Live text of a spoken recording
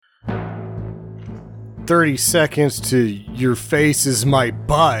30 seconds to Your Face Is My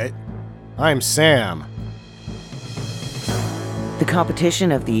Butt. I'm Sam. The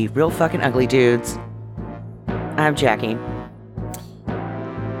competition of the real fucking ugly dudes. I'm Jackie.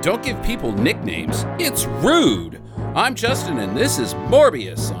 Don't give people nicknames. It's rude. I'm Justin, and this is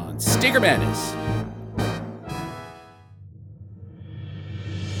Morbius on Sticker Madness.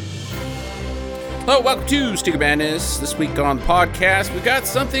 Hello, welcome to Sticker Madness. This week on the podcast, we got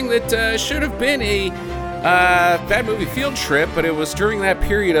something that should have been a bad movie field trip, but it was during that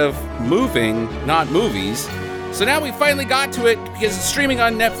period of moving, not movies. So now we finally got to it because it's streaming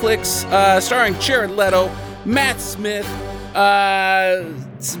on Netflix, starring Jared Leto, Matt Smith,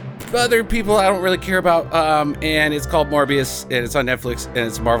 some other people I don't really care about, and it's called Morbius, and it's on Netflix, and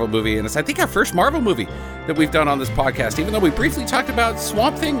it's a Marvel movie, and it's, I think, our first Marvel movie that we've done on this podcast, even though we briefly talked about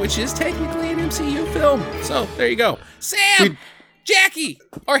Swamp Thing, which is technically an MCU film. So there you go. Sam, Jackie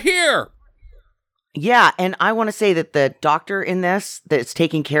are here. Yeah, and I want to say that the doctor in this that's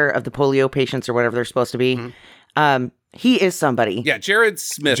taking care of the polio patients or whatever they're supposed to be, he is somebody. Yeah, Jared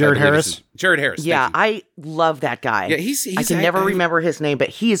Smith. Jared Harris. Jared Harris. Yeah, I love that guy. Yeah, he's I can never remember his name, but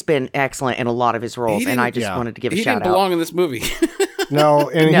he's been excellent in a lot of his roles, and I just wanted to give a shout out. He didn't belong in this movie. No,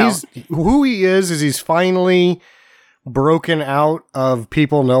 and he's who he is he's finally broken out of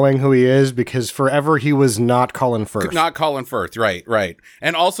people knowing who he is, because forever he was not Colin Firth. Not Colin Firth, right.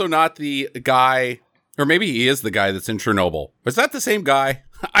 And also not the guy, or maybe he is the guy that's in Chernobyl. Was that the same guy?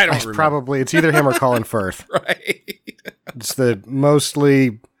 I don't remember. Probably. It's either him or Colin Firth. Right. It's the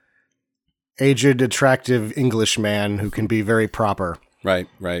mostly aged, attractive Englishman who can be very proper. Right,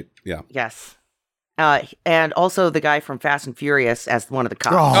 yeah. Yes. And also the guy from Fast and Furious as one of the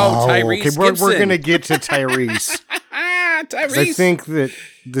cops. Oh, Tyrese Gibson. We're going to get to Tyrese. Tyrese. I think that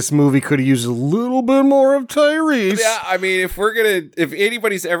this movie could have used a little bit more of Tyrese. Yeah, I mean, if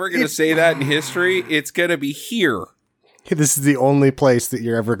anybody's ever gonna say that in history, it's gonna be here. This is the only place that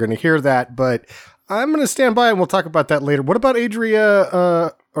you're ever going to hear that, but I'm going to stand by and we'll talk about that later. What about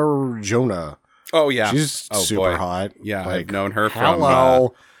Adria or Jonah? Oh, yeah. She's super hot. Yeah, like, I've known her from...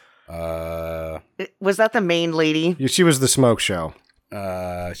 Hello. Was that the main lady? Yeah, she was the Smoke Show.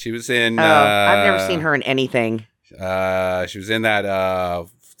 She was in... I've never seen her in anything. She was in that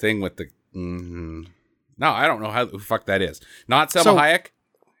thing with the... No, I don't know who the fuck that is. Not Selma Hayek?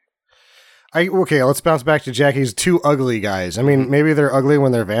 Okay, let's bounce back to Jackie's two ugly guys. I mean, maybe they're ugly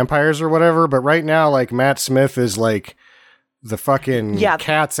when they're vampires or whatever, but right now, like, Matt Smith is like the fucking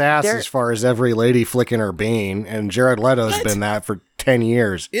cat's ass as far as every lady flicking her bean, and Jared Leto's been that for 10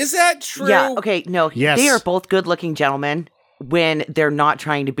 years. Is that true? Yeah, okay, no, yes. They are both good-looking gentlemen when they're not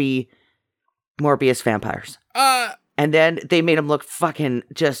trying to be Morbius vampires. And then they made them look fucking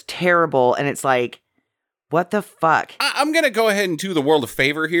just terrible, and it's like, what the fuck? I'm gonna go ahead and do the world a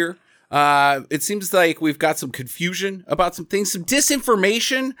favor here. It seems like we've got some confusion about some things, some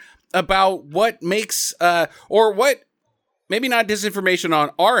disinformation about what makes, or what, maybe not disinformation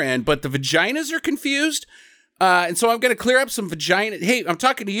on our end, but the vaginas are confused. And so I'm going to clear up some vagina. Hey, I'm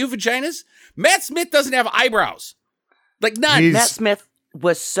talking to you, vaginas. Matt Smith doesn't have eyebrows. Like none. Matt Smith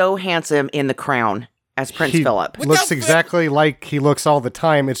was so handsome in The Crown as Prince Philip. Looks exactly like he looks all the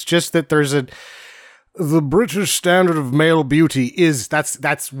time. It's just that there's the British standard of male beauty is,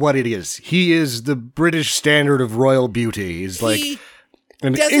 that's what it is. He is the British standard of royal beauty. He's like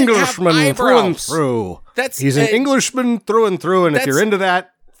an Englishman through and through. He's an Englishman through and through, and if you're into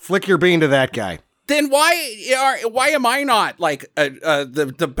that, flick your bean to that guy. Then why am I not like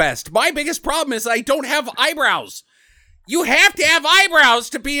the best? My biggest problem is I don't have eyebrows. You have to have eyebrows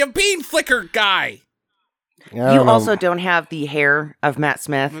to be a bean flicker guy. You also don't have the hair of Matt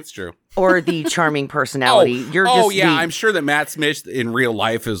Smith. That's true. Or the charming personality. I'm sure that Matt Smith in real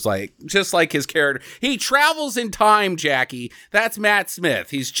life is like, just like his character. He travels in time, Jackie. That's Matt Smith.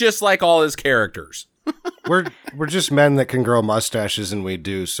 He's just like all his characters. We're just men that can grow mustaches, and we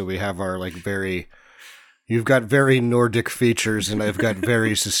do. So we have our you've got very Nordic features, and I've got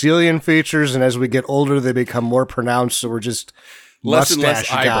very Sicilian features. And as we get older, they become more pronounced. So we're just less and less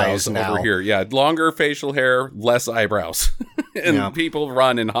eyebrows now. Over here. Yeah, longer facial hair, less eyebrows. And people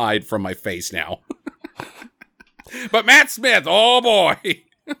run and hide from my face now. But Matt Smith, oh boy.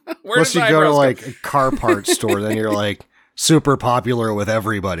 Unless you go to like a car parts store, then you're like super popular with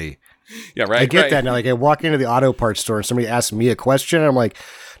everybody. Yeah, right. I get that now. Like I walk into the auto parts store and somebody asks me a question, and I'm like,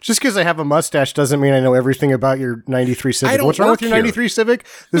 just because I have a mustache doesn't mean I know everything about your 93 Civic. What's wrong with your 93 Civic?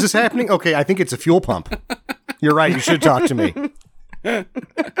 This is happening? Okay, I think it's a fuel pump. You're right. You should talk to me.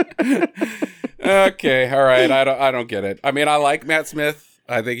 Okay, all right. I don't get it. I mean, I like Matt Smith.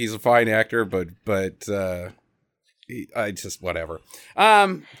 I think he's a fine actor, but I just, whatever.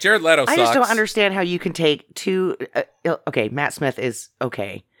 Jared Leto sucks. I just don't understand how you can take two... okay, Matt Smith is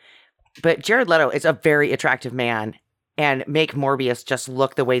okay. But Jared Leto is a very attractive man and make Morbius just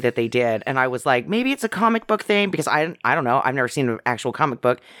look the way that they did. And I was like, maybe it's a comic book thing because I don't know. I've never seen an actual comic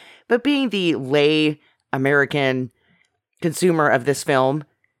book. But being the lay American consumer of this film...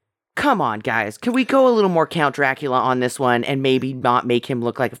 Come on, guys. Can we go a little more Count Dracula on this one and maybe not make him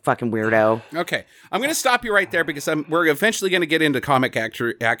look like a fucking weirdo? Okay. I'm going to stop you right there because we're eventually going to get into comic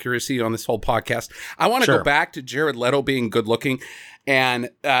accuracy on this whole podcast. I want to go back to Jared Leto being good looking. And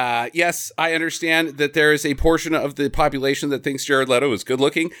yes, I understand that there is a portion of the population that thinks Jared Leto is good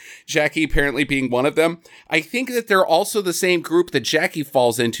looking, Jackie apparently being one of them. I think that they're also the same group that Jackie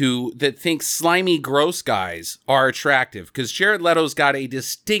falls into that thinks slimy, gross guys are attractive because Jared Leto's got a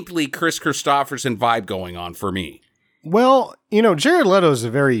distinctly Chris Christopherson vibe going on for me. Well, Jared Leto's a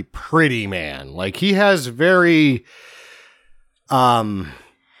very pretty man. Like, he has very... not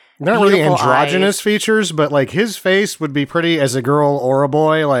really androgynous features, but like his face would be pretty as a girl or a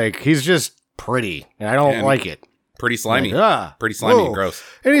boy. Like, he's just pretty, and I don't like it. Pretty slimy. Like, pretty slimy and gross.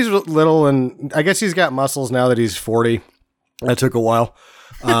 And he's little, and I guess he's got muscles now that he's 40. That took a while.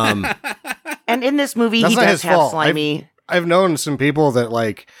 And in this movie, he does have slimy... I've known some people that,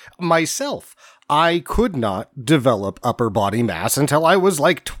 like myself, I could not develop upper body mass until I was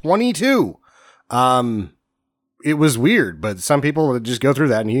like 22. It was weird, but some people would just go through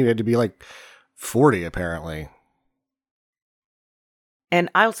that, and he had to be like 40, apparently. And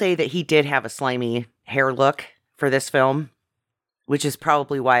I'll say that he did have a slimy hair look for this film, which is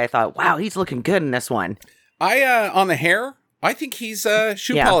probably why I thought, wow, he's looking good in this one. On the hair, I think he's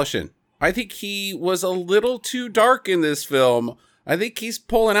shoe polishing. I think he was a little too dark in this film. I think he's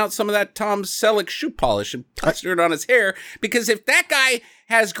pulling out some of that Tom Selleck shoe polish and plastering it on his hair, because if that guy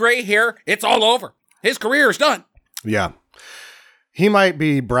has gray hair, it's all over. His career is done. Yeah. He might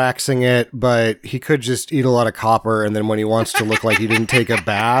be braxing it, but he could just eat a lot of copper, and then when he wants to look like he didn't take a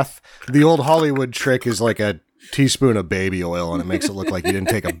bath, the old Hollywood trick is like a teaspoon of baby oil, and it makes it look like he didn't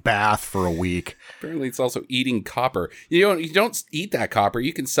take a bath for a week. Apparently it's also eating copper. You don't eat that copper.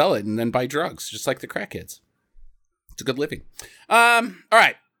 You can sell it and then buy drugs, just like the crackheads. It's a good living. All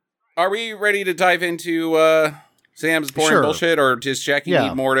right. Are we ready to dive into Sam's boring bullshit, or does Jackie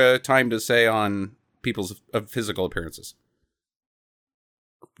need more time to say on people's physical appearances?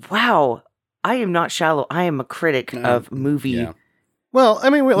 Wow, I am not shallow. I am a critic of movie. Yeah. Well, I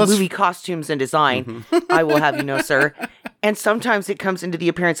mean, movie costumes and design. I will have you know, sir. And sometimes it comes into the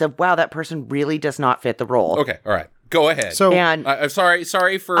appearance of, wow, that person really does not fit the role. Okay, all right, go ahead. So, and I'm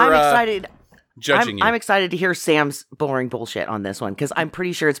sorry for I'm excited. Judging you. I'm excited to hear Sam's boring bullshit on this one, because I'm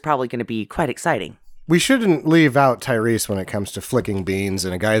pretty sure it's probably going to be quite exciting. We shouldn't leave out Tyrese when it comes to flicking beans,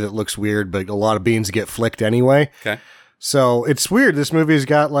 and a guy that looks weird, but a lot of beans get flicked anyway. Okay. So it's weird. This movie's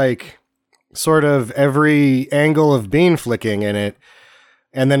got like sort of every angle of bean flicking in it,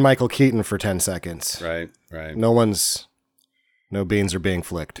 and then Michael Keaton for 10 seconds. Right. No beans are being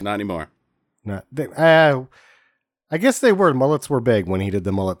flicked. Not anymore. I guess they were. Mullets were big when he did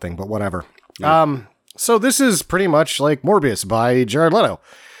the mullet thing, but whatever. Yeah. So this is pretty much like Morbius by Jared Leto.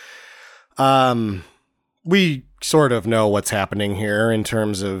 We sort of know what's happening here in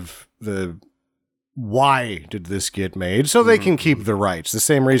terms of the why did this get made, so they can keep the rights. The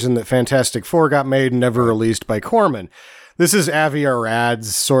same reason that Fantastic Four got made and never released by Corman. This is Avi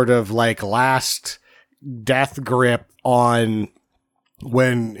Arad's sort of like last death grip on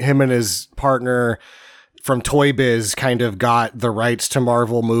when him and his partner from Toy Biz kind of got the rights to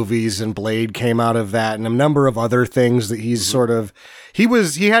Marvel movies, and Blade came out of that, and a number of other things that he's sort of, he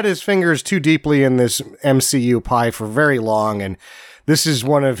had his fingers too deeply in this MCU pie for very long, and this is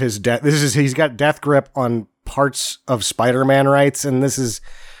one of his he's got death grip on parts of Spider-Man rights, and this is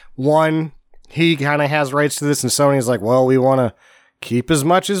one, he kind of has rights to this, and Sony's like, well, we want to keep as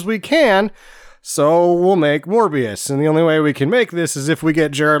much as we can, so we'll make Morbius, and the only way we can make this is if we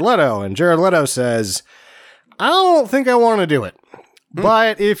get Jared Leto, and Jared Leto says, I don't think I want to do it,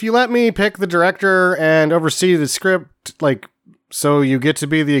 but if you let me pick the director and oversee the script, like, so you get to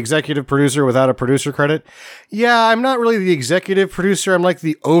be the executive producer without a producer credit. Yeah, I'm not really the executive producer. I'm like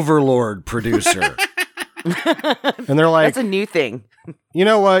the overlord producer. And they're like, that's a new thing. You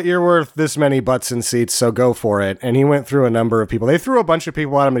know what? You're worth this many butts and seats, so go for it. And he went through a number of people. They threw a bunch of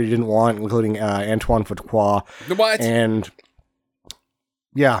people at him that he didn't want, including Antoine Fuqua. What? And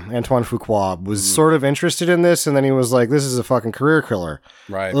yeah, Antoine Fuqua was sort of interested in this, and then he was like, this is a fucking career killer.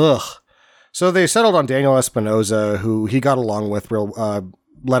 Right. Ugh. So they settled on Daniel Espinosa, who he got along with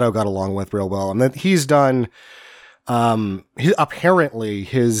Leto got along with real well. And that he's done, apparently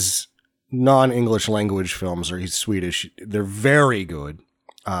his non-English language films, or he's Swedish. They're very good.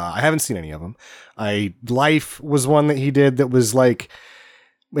 I haven't seen any of them. Life was one that he did that was like,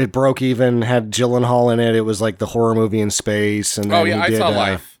 it broke even, had Gyllenhaal in it. It was like the horror movie in space. And then I saw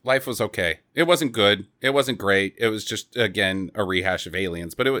Life. Life was okay. It wasn't good. It wasn't great. It was just, again, a rehash of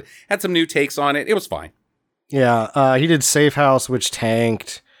Aliens, but it had some new takes on it. It was fine. Yeah, he did Safe House, which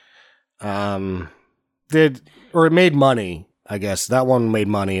tanked. It made money, I guess. That one made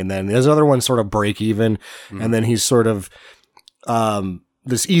money, and then his other one sort of break even, and then he's sort of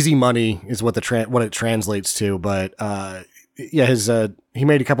this easy money is what what it translates to. But he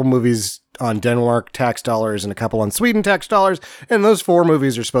made a couple movies on Denmark tax dollars and a couple on Sweden tax dollars, and those 4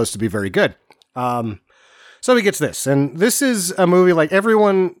 movies are supposed to be very good. So he gets this, and this is a movie like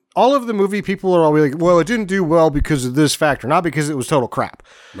all of the movie people are always like, well, it didn't do well because of this factor, not because it was total crap.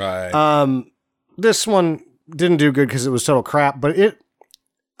 Right. This one didn't do good because it was total crap, but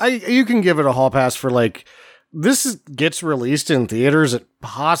you can give it a hall pass for like, this gets released in theaters at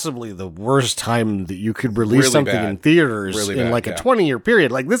possibly the worst time that you could release really something bad. in theaters really in bad, like a 20-year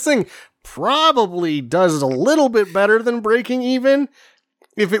period. Like, this thing probably does a little bit better than breaking even.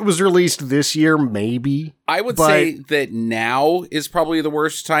 If it was released this year, maybe. I would say that now is probably the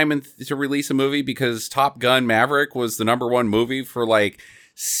worst time to release a movie, because Top Gun Maverick was the #1 movie for like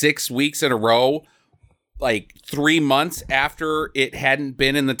 6 weeks in a row, like 3 months after it hadn't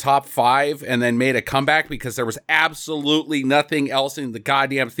been in the top 5, and then made a comeback because there was absolutely nothing else in the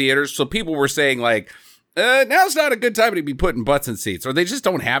goddamn theaters. So people were saying like, now's not a good time to be putting butts in seats, or they just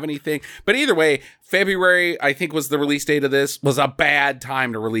don't have anything. But either way, February, I think, was the release date of this, was a bad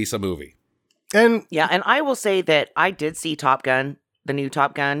time to release a movie. And I will say that I did see Top Gun, the new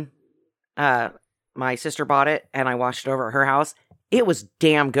Top Gun. My sister bought it, and I watched it over at her house. It was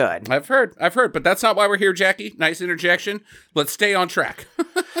damn good. I've heard, but that's not why we're here, Jackie. Nice interjection. Let's stay on track.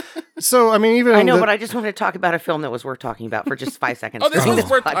 So, I mean, I know, but I just wanted to talk about a film that was worth talking about for just 5 seconds. This is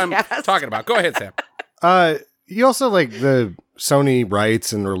worth I'm talking about. Go ahead, Sam. You also like the Sony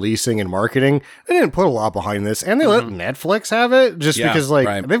rights and releasing and marketing. They didn't put a lot behind this, and they let Netflix have it just because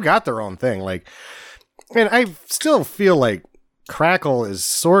they've got their own thing. Like, and I still feel like Crackle is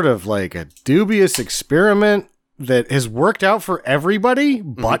sort of like a dubious experiment that has worked out for everybody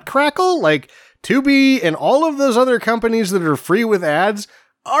but Crackle. Like, Tubi and all of those other companies that are free with ads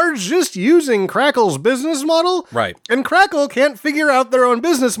are just using Crackle's business model. Right. And Crackle can't figure out their own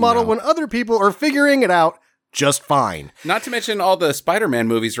business model when other people are figuring it out just fine. Not to mention all the Spider-Man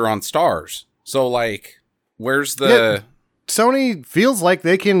movies are on Stars. So, like, where's the... Sony feels like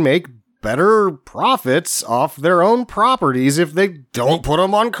they can make better profits off their own properties if they don't put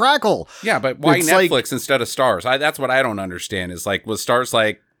them on Crackle. Yeah, but why Netflix instead of Stars? That's what I don't understand. Is like, was Stars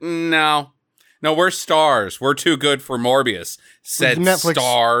like, no, we're Stars. We're too good for Morbius. Said Netflix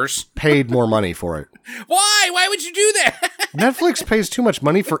Stars. Paid more money for it. Why? Why would you do that? Netflix pays too much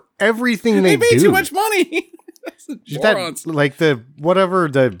money for everything they do. They pay too much money. Morons. Like the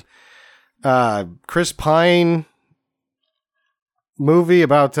Chris Pine movie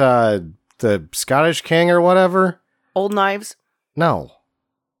about the Scottish King or whatever. Old Knives? No.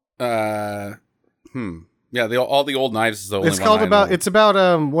 Yeah, all the old knives is the only one. It's about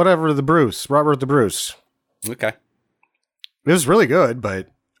Robert the Bruce. Okay. It was really good,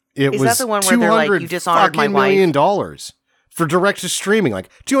 but it was that the one where they're like, you dishonored my wife? $200 million for direct to streaming. Like,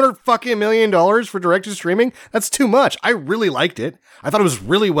 $200 million for direct to streaming? That's too much. I really liked it. I thought it was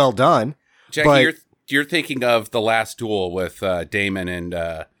really well done. Jackie, you're thinking of The Last Duel with Damon and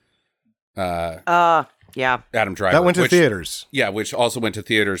Adam Driver. That went to theaters. Yeah, which also went to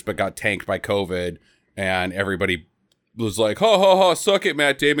theaters, but got tanked by COVID, and everybody was like, "Ha ha ha! Suck it,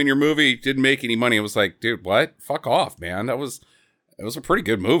 Matt Damon. Your movie didn't make any money." It was like, dude, what? Fuck off, man. It was a pretty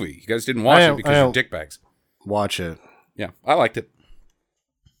good movie. You guys didn't watch it because you're dickbags. Watch it. Yeah, I liked it.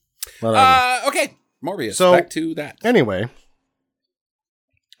 Whatever. Okay, Morbius. So, back to that. Anyway,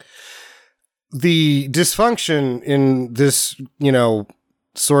 the dysfunction in this,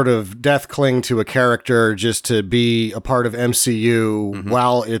 sort of death cling to a character just to be a part of MCU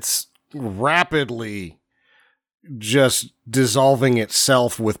while it's rapidly just dissolving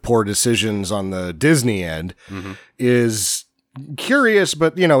itself with poor decisions on the Disney end is curious,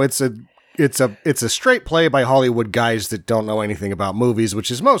 but it's a straight play by Hollywood guys that don't know anything about movies,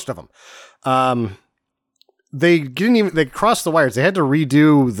 which is most of them. They crossed the wires. They had to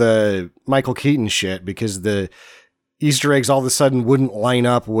redo the Michael Keaton shit because the Easter eggs all of a sudden wouldn't line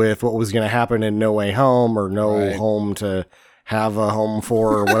up with what was going to happen in No Way Home or No Home to Have a Home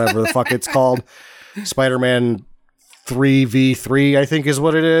For or whatever the fuck it's called. Spider-Man 3v3, I think is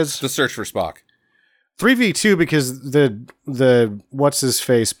what it is. The Search for Spock. 3v2 because the what's his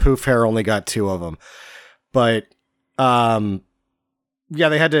face poof hair only got 2 of them. But yeah,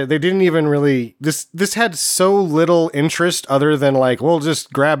 they didn't even really this had so little interest other than like, we'll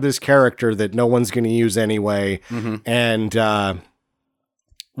just grab this character that no one's going to use anyway and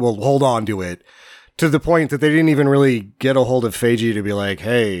we'll hold on to it, to the point that they didn't even really get a hold of Feige to be like,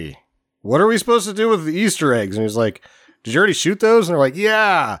 hey, what are we supposed to do with the Easter eggs? And he's like, did you already shoot those? And they're like,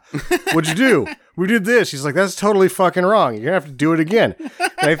 yeah. What'd you do? We did this. He's like, that's totally fucking wrong. You're going to have to do it again.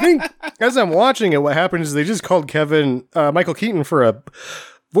 And I think as I'm watching it, what happened is they just called Michael Keaton for a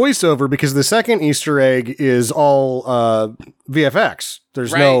voiceover because the second Easter egg is all VFX.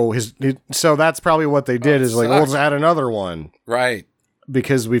 There's no so that's probably what they did is like, we'll just add another one. Right.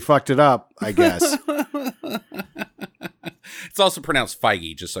 Because we fucked it up, I guess. It's also pronounced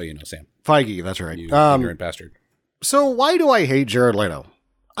Feige, just so you know, Sam. Feige, that's right. You ignorant bastard. So why do I hate Jared Leto?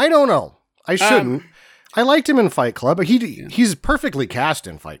 I don't know. I shouldn't. I liked him in Fight Club. He's perfectly cast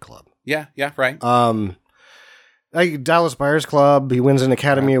in Fight Club. Yeah, right. Like Dallas Buyers Club, he wins an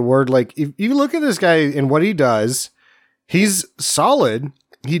Academy Award. Like, if you look at this guy and what he does, he's solid.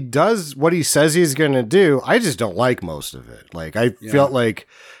 He does what he says he's going to do. I just don't like most of it. Like, I felt like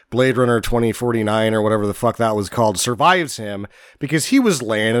Blade Runner 2049 or whatever the fuck that was called survives him because he was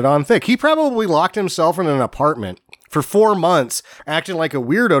laying it on thick. He probably locked himself in an apartment for 4 months acting like a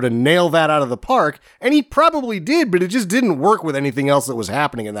weirdo to nail that out of the park. And he probably did, but it just didn't work with anything else that was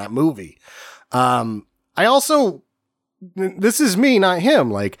happening in that movie. I also, this is me, not him.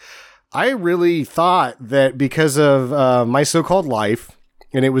 Like, I really thought that because of My So-Called Life,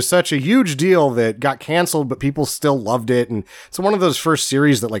 and it was such a huge deal that got canceled, but people still loved it. And it's one of those first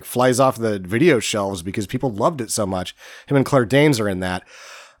series that like flies off the video shelves because people loved it so much. Him and Claire Danes are in that.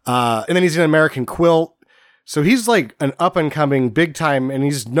 And then he's in American Quilt. So he's like an up and coming big time. And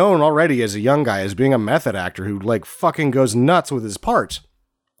he's known already as a young guy as being a method actor who like fucking goes nuts with his parts.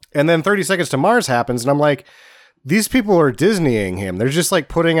 And then 30 Seconds to Mars happens. And I'm like, these people are Disneying him. They're just like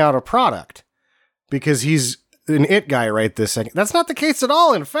putting out a product because he's an it guy right this second. That's not the case at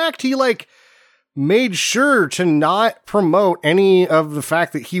all. In fact, he like made sure to not promote any of the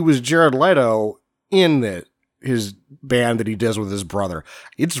fact that he was Jared Leto in his band that he does with his brother.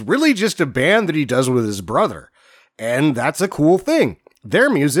 It's really just a band that he does with his brother. And that's a cool thing. Their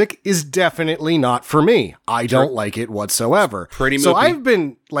music is definitely not for me. I don't like it whatsoever. Pretty so moopy. I've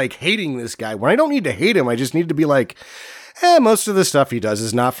been like hating this guy when I don't need to hate him. I just need to be like, most of the stuff he does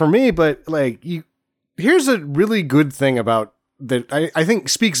is not for me. But like, here's a really good thing about that I think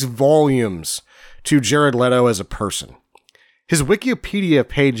speaks volumes to Jared Leto as a person. His Wikipedia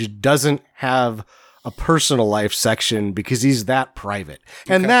page doesn't have a personal life section because he's that private.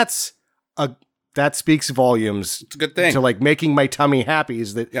 And that speaks volumes. It's a good thing. To like making my tummy happy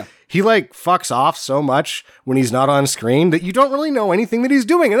is that he like fucks off so much when he's not on screen that you don't really know anything that he's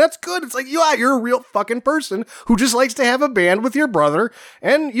doing. And that's good. It's like, you're a real fucking person who just likes to have a band with your brother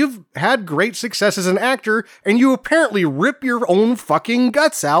and you've had great success as an actor and you apparently rip your own fucking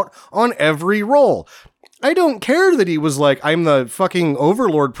guts out on every role. I don't care that he was like, I'm the fucking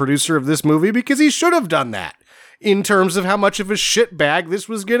overlord producer of this movie because he should have done that in terms of how much of a shit bag this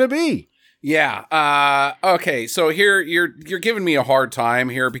was going to be. Yeah. Okay. So here you're giving me a hard time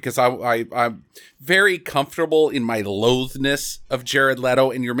here because I'm very comfortable in my loathness of Jared Leto,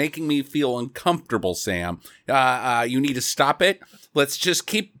 and you're making me feel uncomfortable, Sam. You need to stop it. Let's just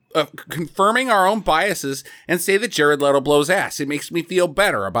keep confirming our own biases and say that Jared Leto blows ass. It makes me feel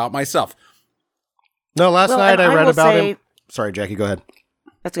better about myself. No, last night I read about him. Sorry, Jackie, go ahead.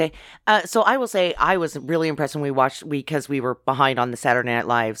 That's okay. So I will say I was really impressed when we watched because we were behind on the Saturday Night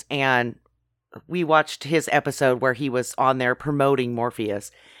Lives, and we watched his episode where he was on there promoting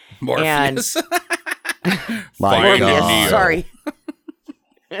Morpheus. Morpheus. My God. Sorry.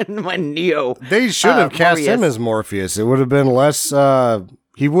 My Neo. They should have cast him as Morpheus. It would have been less,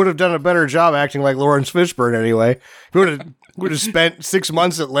 he would have done a better job acting like Lawrence Fishburne anyway. He would have spent 6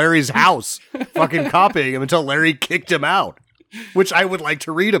 months at Larry's house fucking copying him until Larry kicked him out, which I would like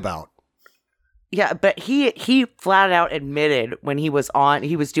to read about. Yeah, but he flat out admitted when he was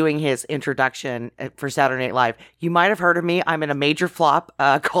doing his introduction for Saturday Night Live, you might have heard of me. I'm in a major flop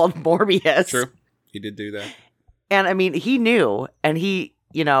called Morbius. True. He did do that. And I mean, he knew, and he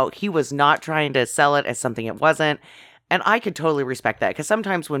was not trying to sell it as something it wasn't. And I could totally respect that because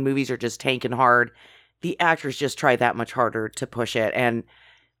sometimes when movies are just tanking hard, the actors just try that much harder to push it. And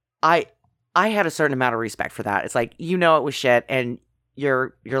I had a certain amount of respect for that. It's like, it was shit, and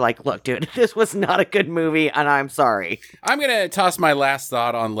you're like, look, dude, this was not a good movie, and I'm sorry. I'm going to toss my last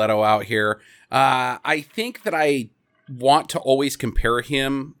thought on Leto out here. I think that I want to always compare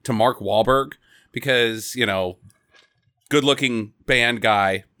him to Mark Wahlberg because, good-looking band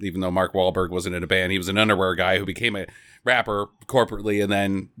guy, even though Mark Wahlberg wasn't in a band, he was an underwear guy who became a rapper corporately and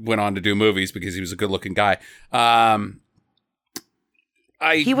then went on to do movies because he was a good-looking guy.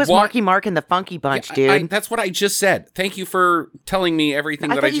 He was Marky Mark in the Funky Bunch, dude. That's what I just said. Thank you for telling me everything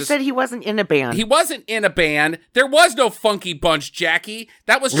that I just... you said he wasn't in a band. He wasn't in a band. There was no Funky Bunch, Jackie.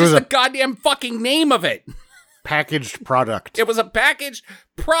 That was just the goddamn fucking name of it. Packaged product. It was a packaged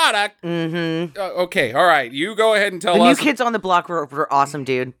product. Mm-hmm. Okay, all right. You go ahead and tell us. The New Kids on the Block were awesome,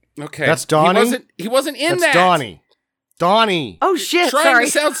 dude. Okay. That's Donnie? He wasn't in That's that. Donnie. Oh, shit, Trying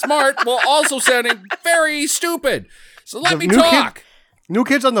to sound smart while also sounding very stupid. So let me talk. New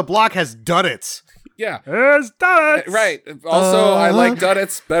Kids on the Block has Duddits. Yeah. There's Duddits. Right. Also, I like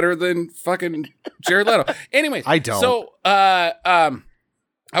Duddits better than fucking Jared Leto. Anyways. I don't. So,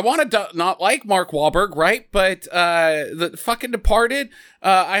 I want to not like Mark Wahlberg, right? But the fucking Departed,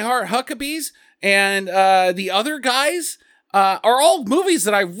 I Heart Huckabees, and the other guys are all movies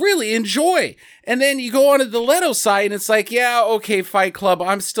that I really enjoy. And then you go on to the Leto side, and it's like, yeah, okay, Fight Club.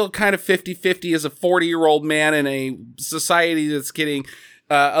 I'm still kind of 50-50 as a 40-year-old man in a society that's getting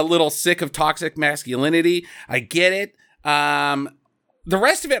a little sick of toxic masculinity. I get it. The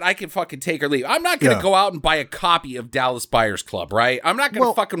rest of it, I can fucking take or leave. I'm not going to go out and buy a copy of Dallas Buyers Club, right? I'm not going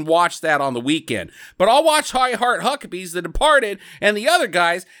to fucking watch that on the weekend. But I'll watch I Heart Huckabees, The Departed, and the other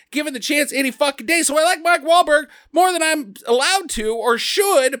guys given the chance any fucking day. So I like Mark Wahlberg more than I'm allowed to or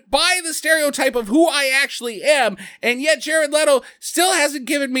should by the stereotype of who I actually am. And yet Jared Leto still hasn't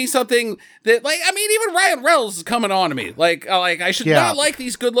given me something that, even Ryan Reynolds is coming on to me. I should not like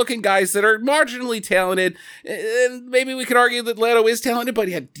these good-looking guys that are marginally talented. And maybe we could argue that Leto is talented, but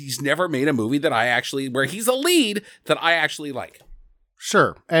he's never made a movie that where he's a lead that I actually like.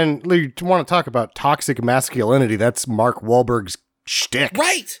 Sure. And you want to talk about toxic masculinity, that's Mark Wahlberg's shtick.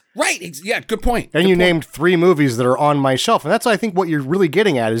 Right. Yeah, good point. And you named 3 movies that are on my shelf. And that's, I think, what you're really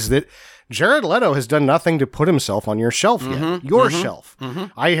getting at is that Jared Leto has done nothing to put himself on your shelf yet. Your shelf.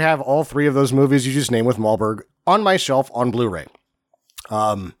 Mm-hmm. I have all 3 of those movies you just named with Wahlberg on my shelf on Blu-ray.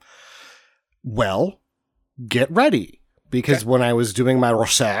 Well, get ready. Because when I was doing my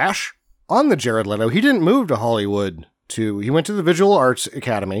research on the Jared Leto, he didn't move to Hollywood he went to the Visual Arts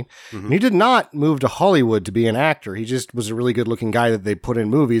Academy, and he did not move to Hollywood to be an actor. He just was a really good looking guy that they put in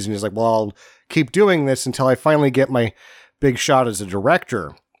movies, and he's like, well, I'll keep doing this until I finally get my big shot as a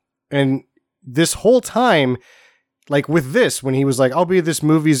director. And this whole time, like with this, when he was like, I'll be this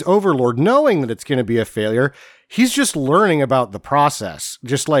movie's overlord, knowing that it's going to be a failure, he's just learning about the process,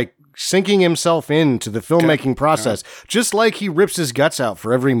 just like sinking himself into the filmmaking process, just like he rips his guts out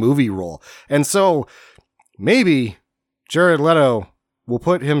for every movie role. And so maybe Jared Leto will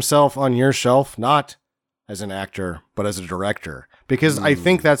put himself on your shelf, not as an actor, but as a director, because I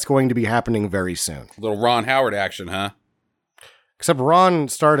think that's going to be happening very soon. A little Ron Howard action, huh? Except Ron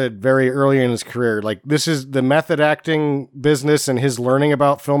started very early in his career. Like, this is the method acting business and his learning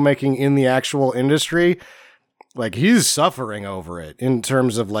about filmmaking in the actual industry. Like, he's suffering over it in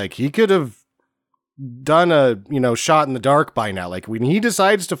terms of, like, he could have done a, shot in the dark by now. Like, when he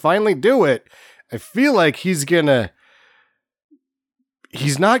decides to finally do it, I feel like he's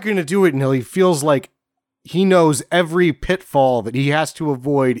not going to do it until he feels like he knows every pitfall that he has to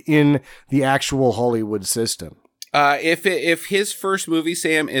avoid in the actual Hollywood system. If his first movie,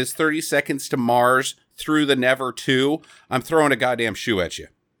 Sam, is 30 Seconds to Mars Through the Never 2, I'm throwing a goddamn shoe at you.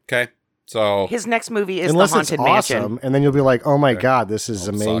 Okay? So his next movie is unless The Haunted it's awesome, Mansion. And then you'll be like, oh my God, this is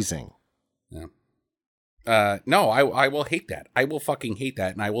amazing. Yeah. No, I will hate that. I will fucking hate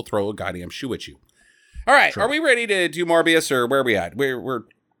that, and I will throw a goddamn shoe at you. All right, Are we ready to do Morbius, or where are we at? We're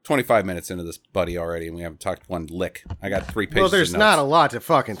 25 minutes into this, buddy, already, and we haven't talked one lick. I got 3 pages. Well, there's of notes. not a lot to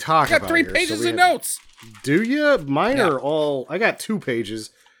fucking talk about. I got 3 pages of notes. Do you? Mine are all. I got 2 pages,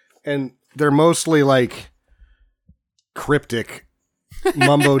 and they're mostly like cryptic,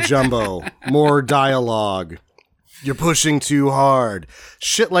 mumbo jumbo, more dialogue. You're pushing too hard,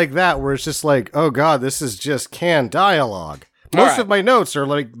 shit like that. Where it's just like, oh God, this is just canned dialogue. Most of my notes are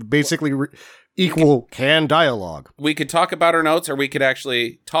like basically equal canned dialogue. We could talk about our notes, or we could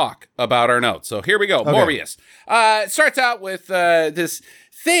actually talk about our notes. So here we go. Okay. Morbius. It starts out with this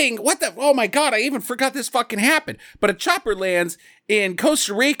thing. Oh my God, I even forgot this fucking happened. But a chopper lands in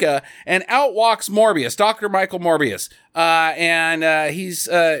Costa Rica, and out walks Morbius, Dr. Michael Morbius. He's,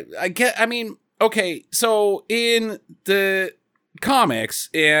 okay, so in the comics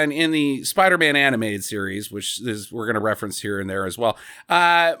and in the Spider-Man animated series, which we're going to reference here and there as well,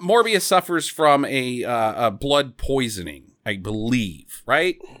 Morbius suffers from a blood poisoning, I believe,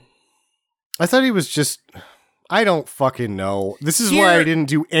 right? I thought he was just... I don't fucking know. This is why I didn't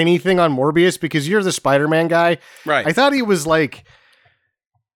do anything on Morbius, because you're the Spider-Man guy. Right. I thought he was like...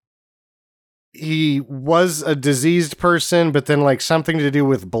 He was a diseased person, but then like something to do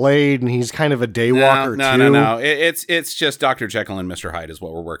with Blade, and he's kind of a daywalker too. No. It's just Dr. Jekyll and Mr. Hyde is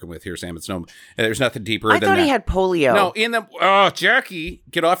what we're working with here, Sam. There's nothing deeper than that. I thought he had polio. No, Jackie,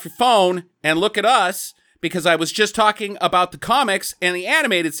 get off your phone and look at us, because I was just talking about the comics and the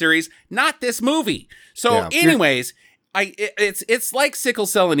animated series, not this movie. So, anyways, it's like sickle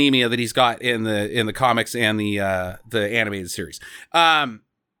cell anemia that he's got in the comics and the animated series.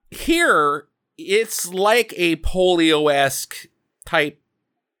 Here, it's like a polio-esque type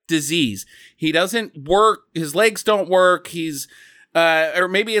disease. He doesn't work. His legs don't work. He's, or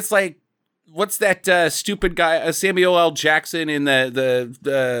maybe it's like, what's that stupid guy, Samuel L. Jackson in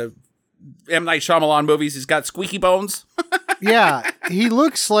the M. Night Shyamalan movies? He's got squeaky bones. Yeah, he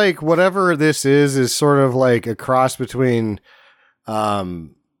looks like whatever this is sort of like a cross between muscular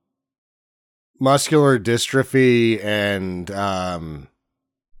dystrophy and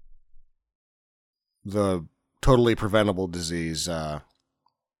the totally preventable disease,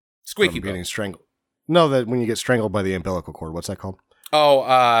 squeaky getting strangled. No, that when you get strangled by the umbilical cord, what's that called?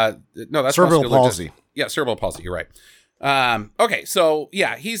 Oh, no, that's cerebral palsy. Yeah, cerebral palsy. You're right. Okay, so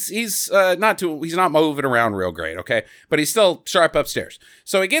yeah, he's not moving around real great. Okay, but he's still sharp upstairs.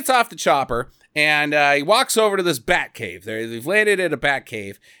 So he gets off the chopper and he walks over to this bat cave. They've landed at a bat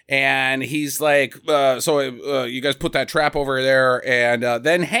cave, and he's like, you guys put that trap over there, and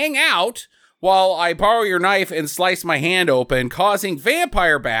then hang out while I borrow your knife and slice my hand open, causing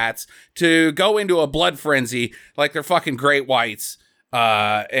vampire bats to go into a blood frenzy like they're fucking great whites,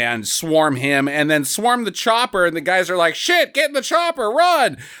 and swarm him, and then swarm the chopper, and the guys are like, shit, get in the chopper,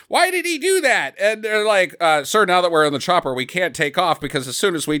 run! Why did he do that? And they're like, sir, now that we're in the chopper, we can't take off, because as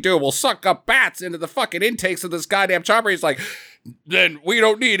soon as we do, we'll suck up bats into the fucking intakes of this goddamn chopper. He's like, then we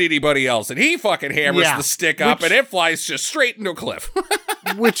don't need anybody else. And he fucking hammers the stick up, and it flies just straight into a cliff.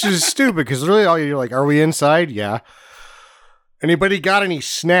 Which is stupid, because really all you're like, are we inside? Yeah. Anybody got any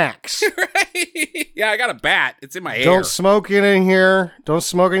snacks? Right? Yeah, I got a bat. It's in my hair. Don't smoke it in here. Don't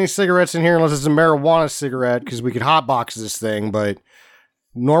smoke any cigarettes in here unless it's a marijuana cigarette, because we could hotbox this thing, but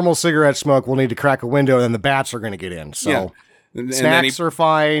normal cigarette smoke, we'll need to crack a window, and then the bats are going to get in. So snacks are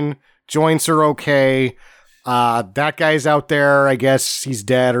fine. Joints are okay. That guy's out there. I guess he's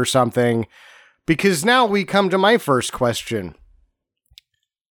dead or something. Because now we come to my first question.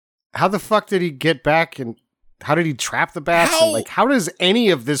 How the fuck did he get back, and how did he trap the bats? And how does any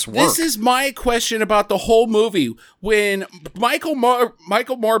of this work? This is my question about the whole movie. When Michael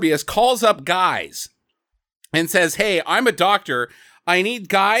Morbius calls up guys and says, hey, I'm a doctor. I need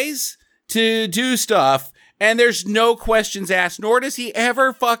guys to do stuff. And there's no questions asked, nor does he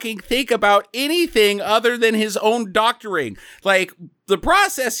ever fucking think about anything other than his own doctoring. Like, the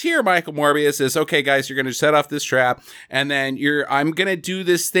process here, Michael Morbius, is, okay, guys, you're going to set off this trap, and then I'm going to do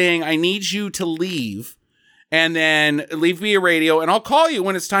this thing. I need you to leave, and then leave me a radio, and I'll call you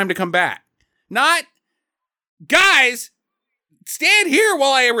when it's time to come back. Not, guys, stand here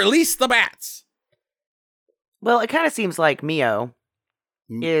while I release the bats. Well, it kind of seems like Mio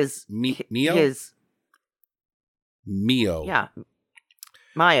is Mio? Mio. Yeah.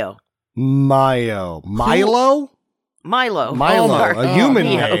 Milo. Milo? Milo. A human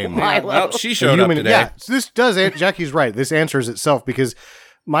name. Milo. Well, she showed up today. Yeah, so this does it. Jackie's right. This answers itself, because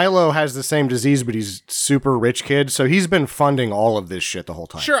Milo has the same disease, but he's super rich kid, so he's been funding all of this shit the whole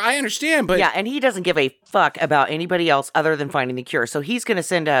time. Sure, I understand, but... Yeah, and he doesn't give a fuck about anybody else other than finding the cure, so he's going to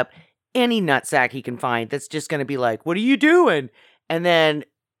send up any nutsack he can find that's just going to be like, what are you doing? And then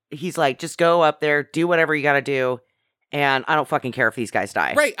he's like, just go up there, do whatever you got to do, and I don't fucking care if these guys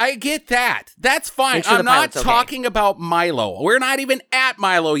die. Right, I get that. That's fine. I'm not talking about Milo. We're not even at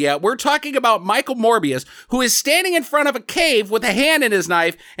Milo yet. We're talking about Michael Morbius, who is standing in front of a cave with a hand in his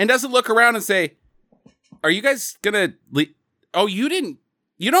knife and doesn't look around and say, are you guys gonna leave? Oh, you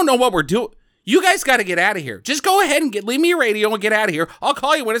don't know what we're doing. You guys got to get out of here. Just go ahead and leave me a radio and get out of here. I'll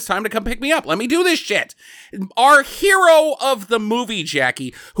call you when it's time to come pick me up. Let me do this shit. Our hero of the movie,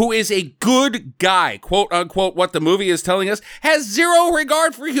 Jackie, who is a good guy, quote unquote, what the movie is telling us, has zero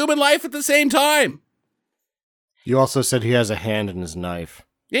regard for human life at the same time. You also said he has a hand in his knife.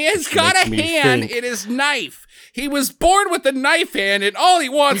 He's got a hand in his knife. He was born with a knife hand, and all he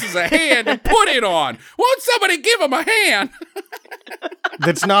wants is a hand to put it on. Won't somebody give him a hand?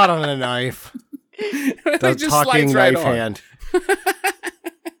 That's not on a knife. The just talking right knife on. hand.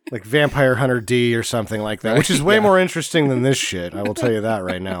 Like Vampire Hunter D or something like that, which is way more interesting than this shit. I will tell you that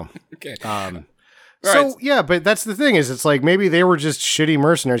right now. Okay. So, yeah, but that's the thing is it's like maybe they were just shitty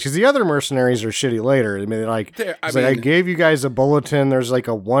mercenaries because the other mercenaries are shitty later. I mean, I gave you guys a bulletin. There's like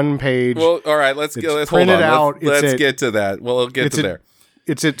a 1-page. Well, all right, let's hold on. Let's get to that. We'll get to there.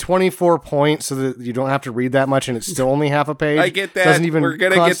 It's at 24 points so that you don't have to read that much and it's still only half a page. I get that. We're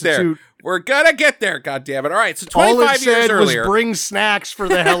going to get there. We're going to get there, goddammit. All right, so 25 years earlier. All it said was bring snacks for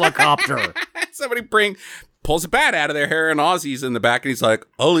the helicopter. Somebody pulls a bat out of their hair and Ozzy's in the back and he's like,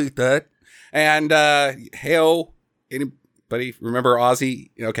 I'll eat that. And, hey-o, anybody remember Ozzy?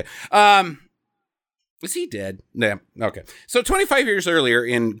 Okay. Is he dead? No. Okay. So 25 years earlier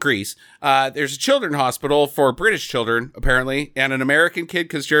in Greece, there's a children's hospital for British children, apparently, and an American kid,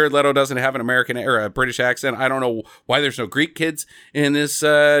 because Jared Leto doesn't have an American or a British accent. I don't know why there's no Greek kids in this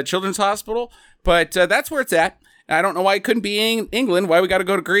children's hospital, but that's where it's at. I don't know why it couldn't be England, why we got to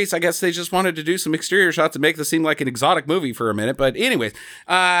go to Greece. I guess they just wanted to do some exterior shots to make this seem like an exotic movie for a minute. But anyways,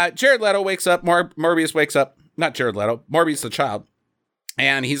 Jared Leto wakes up, Morbius wakes up, not Jared Leto, Morbius the child.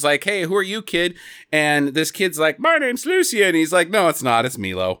 And he's like, hey, who are you, kid? And this kid's like, my name's Lucy. And he's like, no, it's not. It's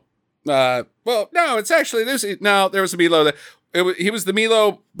Milo. Well, no, it's actually Lucy. No, there was a Milo. He was the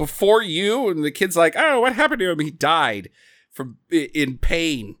Milo before you. And the kid's like, oh, what happened to him? He died in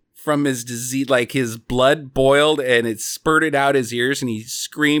pain from his disease. Like his blood boiled and it spurted out his ears and he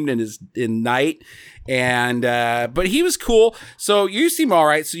screamed in night. And but he was cool. So you seem all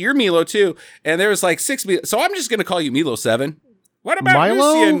right. So you're Milo too. And there was like 6 Milo. So I'm just going to call you Milo 7. What about Milo?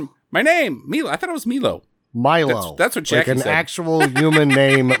 Lucy and my name? Milo. I thought it was Milo. Milo. That's what Jackie said. Like an actual human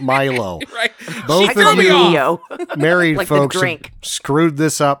name, Milo. Right. Both of you married like folks screwed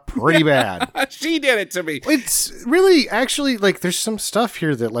this up pretty bad. She did it to me. It's really, actually, like, there's some stuff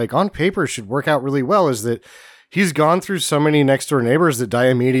here that, like, on paper should work out really well, is that he's gone through so many next-door neighbors that die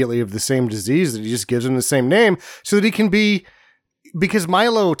immediately of the same disease that he just gives them the same name so that he can be, because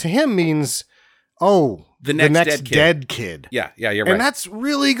Milo to him means, the next dead kid. Yeah, you're right. And that's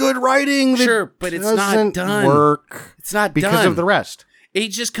really good writing. Sure, but it's not done. Work. It's not because done. Of the rest. He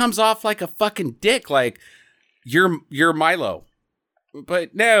just comes off like a fucking dick. Like you're Milo,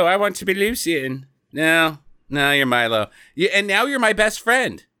 but no, I want to be Lucian. No, you're Milo. And now you're my best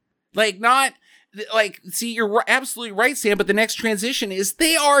friend. See, you're absolutely right, Sam. But the next transition is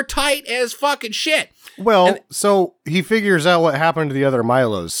they are tight as fucking shit. Well, so he figures out what happened to the other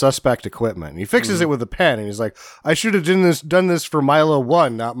Milos, suspect equipment. He fixes it with a pen, and he's like, I should have done this for Milo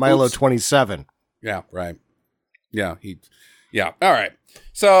 1, not Milo 27. Yeah, right. Yeah, all right.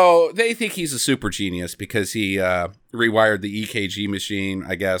 So they think he's a super genius because he rewired the EKG machine,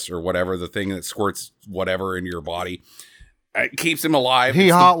 I guess, or whatever, the thing that squirts whatever in your body. It keeps him alive. He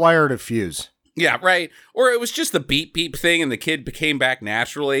hot-wired a fuse. Yeah, right. Or it was just the beep beep thing and the kid came back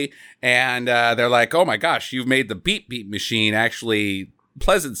naturally. And they're like, oh my gosh, you've made the beep beep machine actually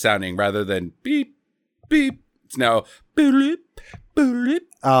pleasant sounding rather than beep beep. It's now boop boop.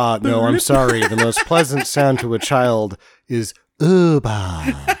 No, I'm sorry. The most pleasant sound to a child is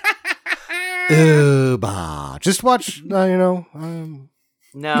ooba. Ooba. Just watch, no.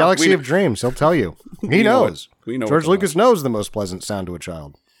 Galaxy of Dreams. He'll tell you. He knows. George Lucas knows the most pleasant sound to a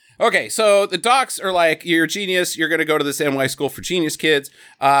child. Okay, so the docs are like, you're a genius. You're going to go to this NY school for genius kids.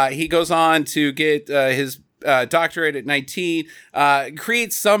 He goes on to get his doctorate at 19,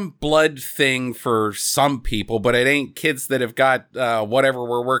 creates some blood thing for some people, but it ain't kids that have got whatever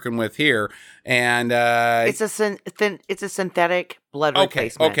we're working with here. And it's a synthetic blood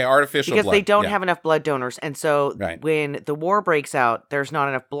replacement. Okay, artificial because blood. They don't have enough blood donors. And so when the war breaks out, there's not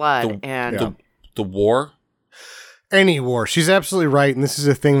enough blood. The war? Any war. She's absolutely right. And this is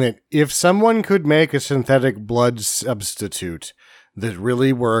a thing that if someone could make a synthetic blood substitute that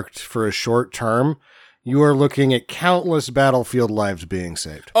really worked for a short term, you are looking at countless battlefield lives being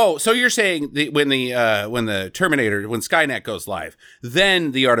saved. Oh, so you're saying when the Terminator, when Skynet goes live,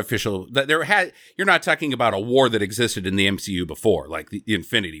 then the artificial, you're not talking about a war that existed in the MCU before, like the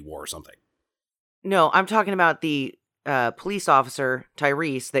Infinity War or something. No, I'm talking about the police officer,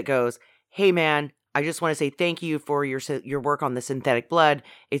 Tyrese, that goes, hey man, I just want to say thank you for your work on the synthetic blood.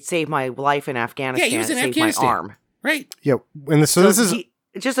 It saved my life in Afghanistan. Yeah, he was in Saved Afghanistan. my arm. Right. Yeah, and so this is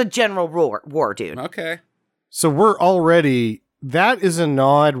just a general war, dude. Okay. So we're already, that is a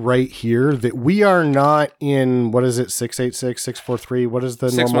nod right here that we are not in, what is it, 686, 643? What is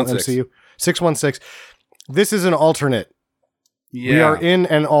the normal MCU? 616. This is an alternate. Yeah. We are in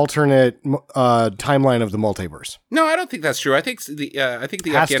an alternate timeline of the multiverse. No, I don't think that's true. I think the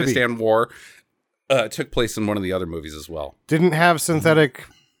Afghanistan war took place in one of the other movies as well. Didn't have synthetic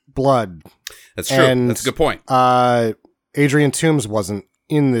blood. That's true. That's a good point. Adrian Toomes wasn't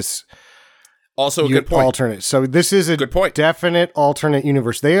in this Also a good point. Alternate. So this is a good point. Definite alternate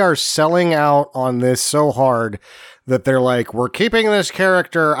universe. They are selling out on this so hard that they're like, we're keeping this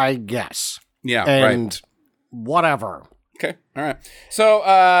character, I guess. Yeah, and whatever. Okay, all right.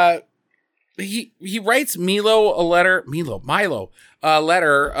 So he writes Milo a letter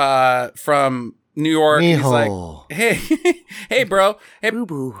from New York. Mijo. He's like, hey bro,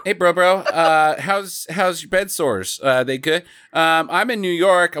 bro. How's your bed sores? They good? I'm in New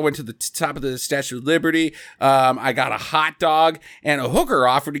York. I went to the top of the Statue of Liberty. I got a hot dog, and a hooker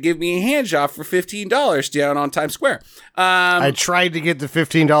offered to give me a hand job for $15 down on Times Square. I tried to get the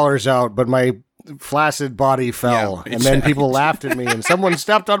 $15 out, but my flaccid body fell, and then people laughed at me, and someone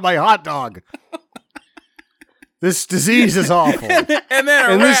stepped on my hot dog. This disease is awful. and then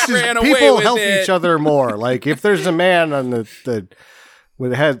a rat ran away with it. People help each other more. Like, if there's a man on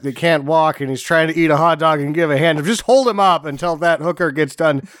with a head that can't walk and he's trying to eat a hot dog and give a hand, just hold him up until that hooker gets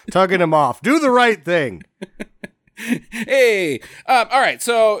done tugging him off. Do the right thing. Hey. All right.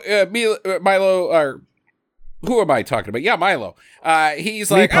 So, Milo, or who am I talking about? Yeah, Milo. He's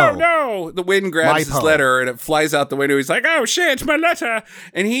like, Meepo. oh no. The wind grabs his letter and it flies out the window. He's like, oh shit, it's my letter.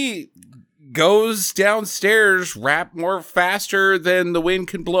 And he goes downstairs more faster than the wind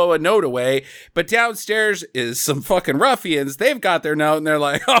can blow a note away. But downstairs is some fucking ruffians. They've got their note and they're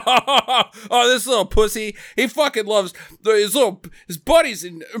like, oh, this little pussy. He fucking loves his buddies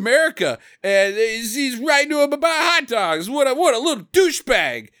in America. And he's writing to him about hot dogs. What a little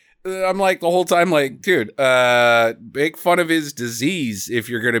douchebag. I'm like the whole time like, dude, make fun of his disease if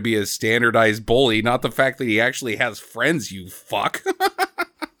you're going to be a standardized bully, not the fact that he actually has friends, you fuck.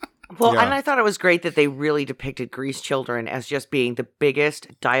 Well, and I thought it was great that they really depicted Grease children as just being the biggest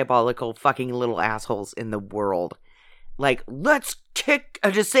diabolical fucking little assholes in the world. Like, let's kick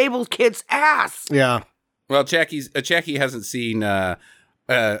a disabled kid's ass. Yeah. Well, Jackie hasn't seen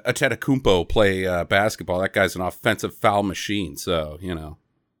Antetokounmpo play basketball. That guy's an offensive foul machine, so, you know.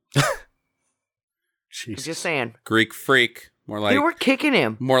 Jesus. Just saying. Greek freak. More like, they were kicking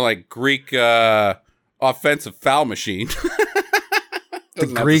him. More like Greek offensive foul machine. The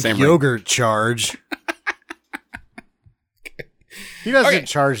Greek yogurt charge. He doesn't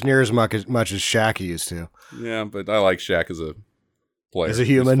charge near as much as Shaq used to. Yeah, but I like Shaq as a player. As a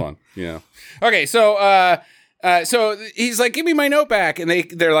human. He's fun. Yeah. Okay, so he's like, give me my note back. And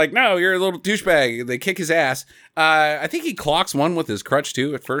they're like, no, you're a little douchebag. They kick his ass. I think he clocks one with his crutch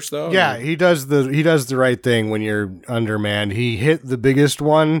too at first though. Yeah, he does the right thing when you're undermanned. He hit the biggest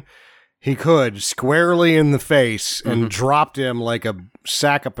one he could squarely in the face and dropped him like a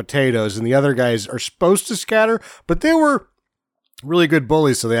sack of potatoes. And the other guys are supposed to scatter, but they were really good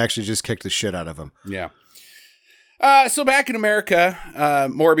bullies, so they actually just kicked the shit out of him. Yeah. So back in America,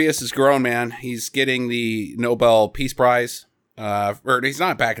 Morbius is grown, man. He's getting the Nobel Peace Prize. Or he's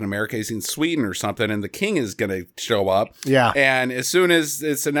not back in America. He's in Sweden or something, and the king is going to show up. Yeah. And as soon as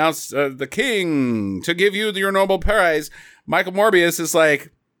it's announced, the king to give you your Nobel Prize, Michael Morbius is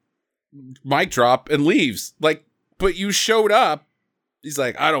like, mic drop, and leaves. Like, but you showed up. He's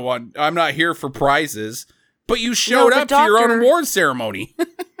like, I'm not here for prizes. But you showed up to your own award ceremony.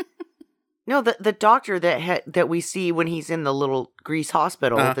 No, the doctor that we see when he's in the little Grease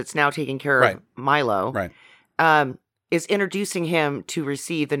hospital that's now taking care of Milo, is introducing him to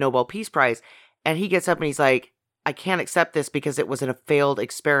receive the Nobel Peace Prize. And he gets up and he's like, I can't accept this because it was in a failed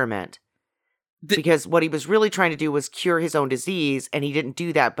experiment. Because what he was really trying to do was cure his own disease, and he didn't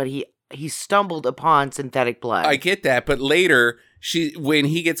do that, but he stumbled upon synthetic blood. I get that, but later, when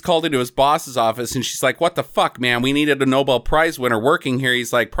he gets called into his boss's office, and she's like, what the fuck, man? We needed a Nobel Prize winner working here.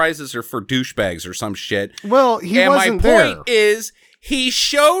 He's like, prizes are for douchebags or some shit. Well, he wasn't there. And my point is, he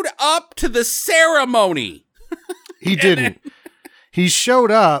showed up to the ceremony. He didn't. He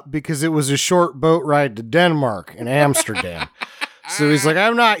showed up because it was a short boat ride to Denmark and Amsterdam. So he's like,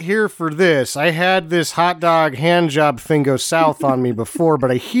 I'm not here for this. I had this hot dog hand job thing go south on me before,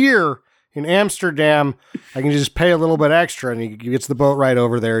 but I hear in Amsterdam, I can just pay a little bit extra. And he gets the boat ride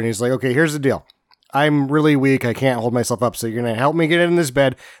over there, and he's like, okay, here's the deal. I'm really weak. I can't hold myself up. So you're going to help me get in this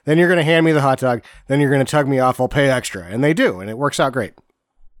bed. Then you're going to hand me the hot dog. Then you're going to tug me off. I'll pay extra. And they do. And it works out great.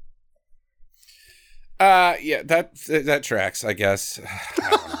 Yeah, that tracks, I guess. I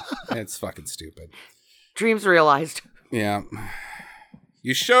don't know. It's fucking stupid. Dreams realized. Yeah.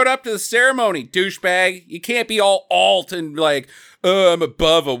 You showed up to the ceremony, douchebag. You can't be all alt and like, oh, I'm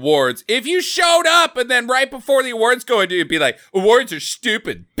above awards. If you showed up and then right before the awards go into, you'd be like, awards are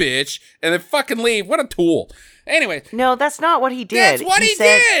stupid, bitch. And then fucking leave. What a tool. Anyway. No, that's not what he did. That's what he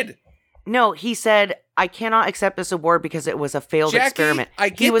did. No, he said, I cannot accept this award because it was a failed Jackie, experiment. I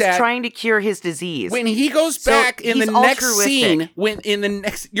get he was that. trying to cure his disease. When he goes back in the he's next altruistic.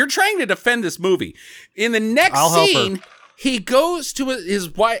 scene, you're trying to defend this movie. In the next I'll help scene, her. he goes to his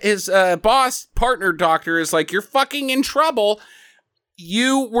boss partner doctor is like, "You're fucking in trouble.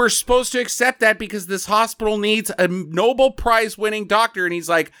 You were supposed to accept that because this hospital needs a Nobel Prize winning doctor." And he's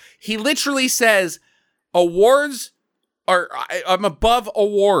like, he literally says, "Awards I'm above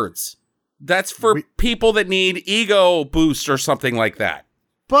awards. That's for people that need ego boost or something like that."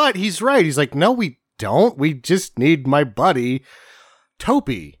 But he's right. He's like, no, we don't. We just need my buddy,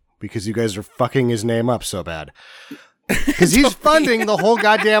 Topi, because you guys are fucking his name up so bad. Because he's funding the whole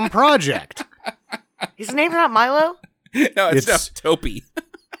goddamn project. His name's not Milo? No, it's not Topi.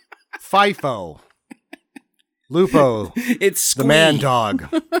 FIFO. Lupo. It's the man dog.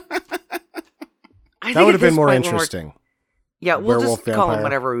 That would have been more interesting. Yeah, we'll Werewolf just call him vampire.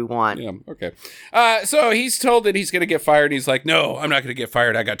 whatever we want. Yeah, okay. So he's told that he's going to get fired, and he's like, "No, I'm not going to get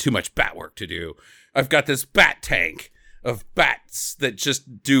fired. I got too much bat work to do. I've got this bat tank of bats that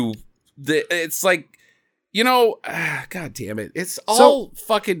just do it's like, God damn it. It's all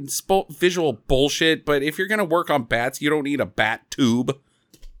fucking visual bullshit, but if you're going to work on bats, you don't need a bat tube.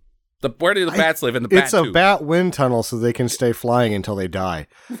 Where do the bats live? In the bat tube? It's a bat wind tunnel so they can stay flying until they die.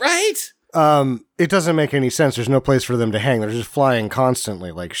 Right? It doesn't make any sense. There's no place for them to hang. They're just flying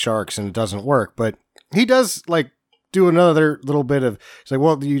constantly like sharks, and it doesn't work. But he does do another little bit of, it's like,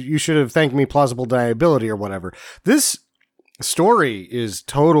 well, you should have thanked me, plausible deniability or whatever. This story is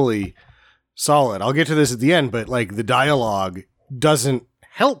totally solid. I'll get to this at the end, but the dialogue doesn't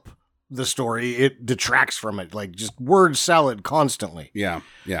help the story. It detracts from it. Just word salad constantly. Yeah.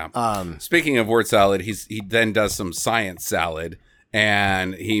 Speaking of word salad, he then does some science salad.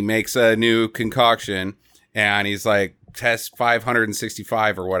 And he makes a new concoction, and he's like, test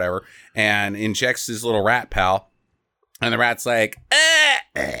 565 or whatever, and injects his little rat pal, and the rat's like,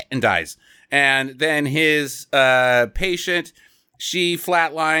 and dies. And then his patient, she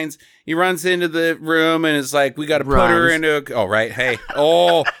flatlines. He runs into the room and is like, we got to put her into a... Oh, right. Hey.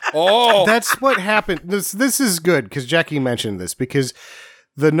 Oh. That's what happened. This is good, because Jackie mentioned this, because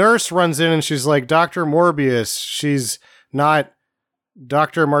the nurse runs in and she's like, Dr. Morbius, she's not...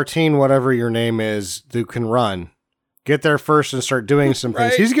 Dr. Martine, whatever your name is, who can run. Get there first and start doing some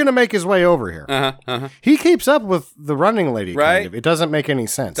things. He's going to make his way over here. He keeps up with the running lady, kind of. It doesn't make any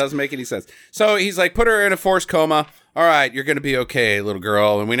sense. Doesn't make any sense. So he's like, put her in a forced coma. All right, you're going to be okay, little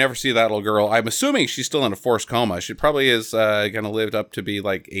girl. And we never see that little girl. I'm assuming she's still in a forced coma. She probably is going to live up to be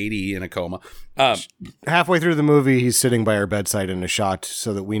 80 in a coma. Halfway through the movie, he's sitting by her bedside in a shot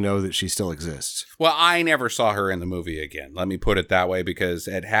so that we know that she still exists. Well, I never saw her in the movie again. Let me put it that way, because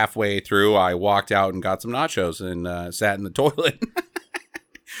at halfway through, I walked out and got some nachos and sat in the toilet.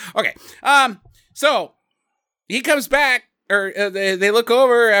 Okay. So he comes back. Or they look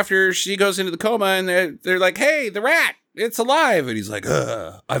over after she goes into the coma, and they're like, hey, the rat, it's alive. And he's like,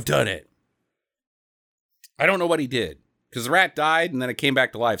 I've done it. I don't know what he did, because the rat died and then it came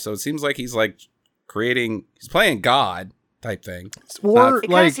back to life. So it seems like he's he's playing God type thing. Or it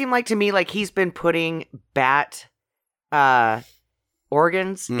kind of seemed to me like he's been putting bat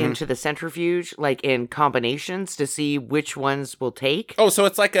organs into the centrifuge, in combinations to see which ones will take. Oh, so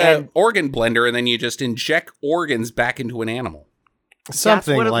it's like an organ blender, and then you just inject organs back into an animal.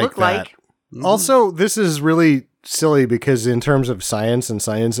 Something what it like looked that. like. Mm-hmm. Also, this is really silly because in terms of science and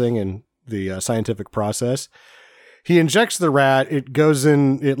sciencing and the scientific process, he injects the rat, it goes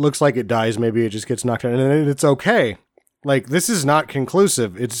in, it looks like it dies, maybe it just gets knocked out, and then it's okay. This is not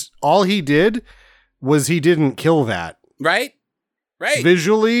conclusive. It's all he did was he didn't kill that. Right?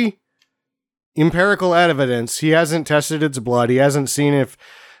 Visually, empirical evidence. He hasn't tested its blood. He hasn't seen if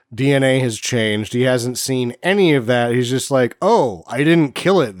DNA has changed. He hasn't seen any of that. He's just like, oh, I didn't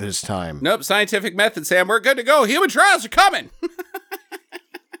kill it this time. Nope, scientific method, Sam. We're good to go. Human trials are coming.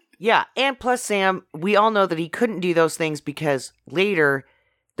 Yeah, and plus, Sam, we all know that he couldn't do those things because later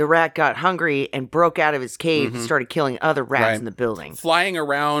the rat got hungry and broke out of his cave and started killing other rats in the building. Flying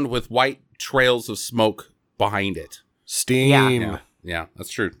around with white trails of smoke behind it. Steam. Yeah, that's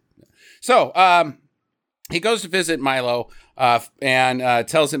true. So, he goes to visit Milo and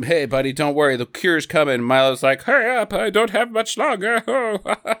tells him, hey, buddy, don't worry, the cure's coming. Milo's like, hurry up, I don't have much longer.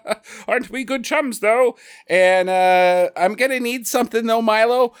 Aren't we good chums, though? And I'm going to need something, though,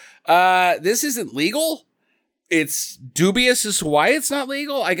 Milo. This isn't legal. It's dubious as to why it's not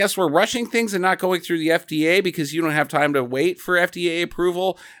legal. I guess we're rushing things and not going through the FDA because you don't have time to wait for FDA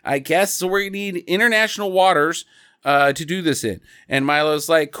approval, I guess. So we need international waters to do this in. And Milo's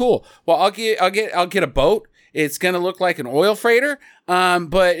like, cool. Well, I'll get a boat it's going to look like an oil freighter,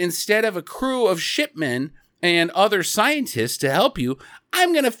 but instead of a crew of shipmen and other scientists to help you,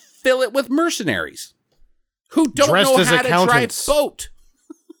 I'm going to fill it with mercenaries who don't Dressed know as how to drive accountants. boat.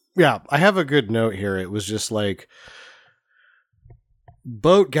 Yeah, I have a good note here. It was just like,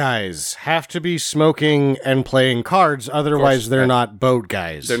 boat guys have to be smoking and playing cards, otherwise they're not boat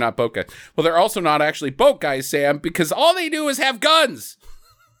guys. They're not boat guys. Well, they're also not actually boat guys, Sam, because all they do is have guns.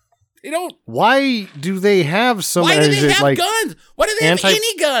 They don't. Why do they have so Why many? do they have guns? Why do they have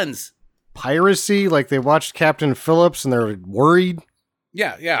any guns? Piracy? Like they watched Captain Phillips and they're worried?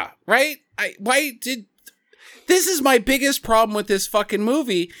 Yeah, right? This is my biggest problem with this fucking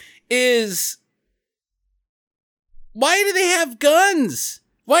movie is, why do they have guns?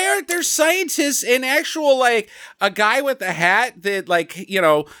 Why aren't there scientists and actual, like, a guy with a hat that, like, you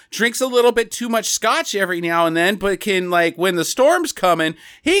know, drinks a little bit too much scotch every now and then, but can, like, when the storm's coming,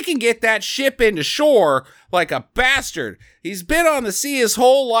 he can get that ship into shore like a bastard. He's been on the sea his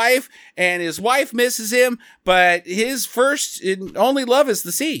whole life, and his wife misses him, but his first and only love is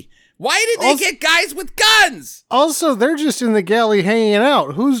the sea. Why did they get guys with guns? Also, they're just in the galley hanging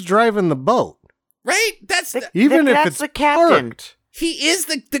out. Who's driving the boat? Right? That's if it's the captain. Parked. He is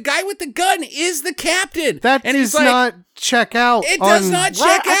the guy with the gun is the captain. That and does he's like, not check out. It does not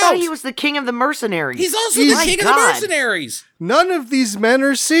check I out. thought he was the king of the mercenaries. He's also the king of the mercenaries. None of these men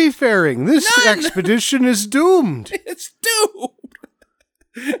are seafaring. This expedition is doomed. It's doomed.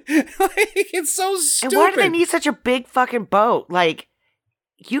 Like, it's so stupid. And why do they need such a big fucking boat? Like,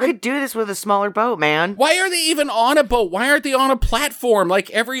 you could do this with a smaller boat, man. Why are they even on a boat? Why aren't they on a platform like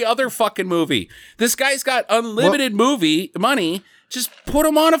every other fucking movie? This guy's got unlimited movie money. Just put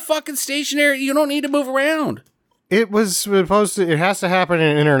him on a fucking stationary. You don't need to move around. It was supposed to. It has to happen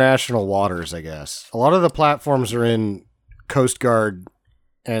in international waters, I guess. A lot of the platforms are in Coast Guard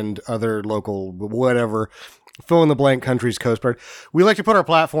and other local whatever fill in the blank countries Coast Guard. We like to put our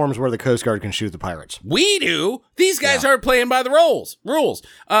platforms where the Coast Guard can shoot the pirates. We do. These guys aren't playing by the rules.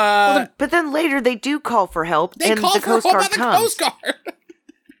 But then later they do call for help. They call for help by the Coast Guard.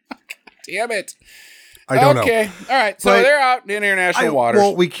 Damn it. I don't know. Okay. All right. So they're out in international waters.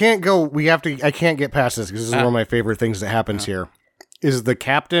 Well, we can't go. We have to. I can't get past this because this is one of my favorite things that happens here. Is the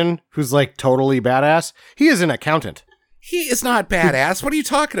captain, who's like totally badass, he is an accountant. He is not badass. What are you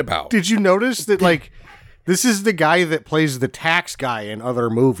talking about? Did you notice that, like, this is the guy that plays the tax guy in other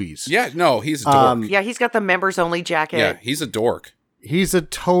movies? Yeah, no, he's a dork. Yeah, he's got the members-only jacket. Yeah, he's a dork. He's a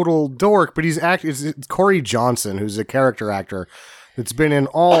total dork, but it's Corey Johnson, who's a character actor that's been in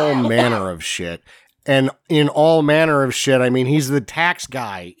all manner of shit. And in all manner of shit, I mean, he's the tax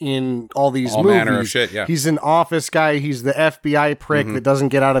guy in all these movies. All manner of shit, yeah. He's an office guy. He's the FBI prick that doesn't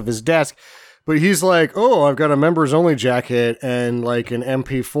get out of his desk. But he's like, oh, I've got a members-only jacket and like an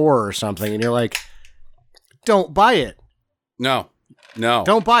MP4 or something. And you're like, don't buy it. No.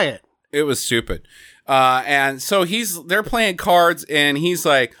 Don't buy it. It was stupid. And so they're playing cards and he's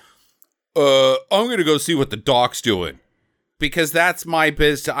like, I'm going to go see what the doc's doing. Because that's my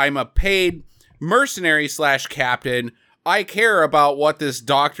business. I'm a paid mercenary / captain. I care about what this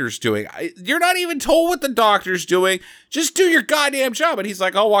doctor's doing. You're not even told what the doctor's doing. Just do your goddamn job. And he's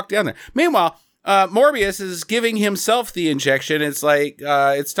like, I'll walk down there. Meanwhile, Morbius is giving himself the injection. It's like,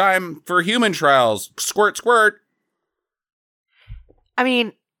 it's time for human trials. Squirt, squirt. I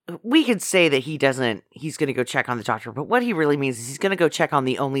mean, we could say that he's going to go check on the doctor, but what he really means is he's going to go check on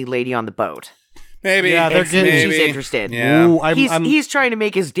the only lady on the boat. Maybe. Yeah, She's interested. Yeah. Ooh, he's trying to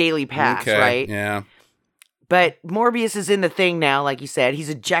make his daily pass, right? Yeah. But Morbius is in the thing now, like you said. He's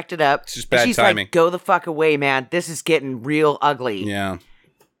ejected up. It's just bad she's timing. Like, go the fuck away, man. This is getting real ugly. Yeah.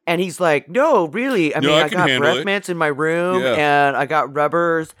 And he's like, no, really. I mean, I got breath mints in my room, and I got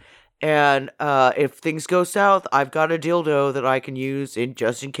rubbers. And if things go south, I've got a dildo that I can use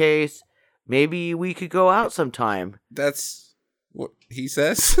just in case. Maybe we could go out sometime. That's what he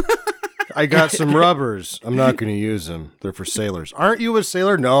says. I got some rubbers. I'm not going to use them. They're for sailors. Aren't you a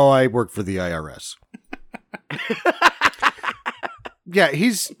sailor? No, I work for the IRS. Yeah,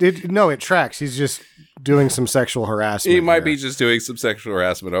 it tracks. He's just doing some sexual harassment. He might be just doing some sexual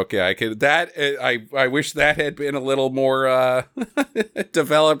harassment. Okay, I wish that had been a little more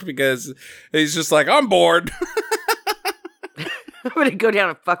developed because he's just like, I'm bored. I'm going to go down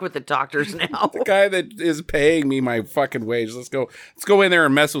and fuck with the doctors now. The guy that is paying me my fucking wage. Let's go in there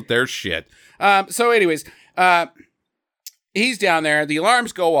and mess with their shit. So anyways, he's down there. The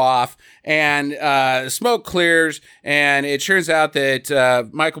alarms go off and smoke clears. And it turns out that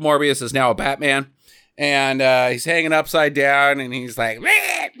Michael Morbius is now a Batman. And he's hanging upside down and he's like,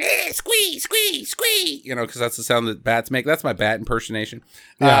 squee, squee, squee. You know, because that's the sound that bats make. That's my bat impersonation.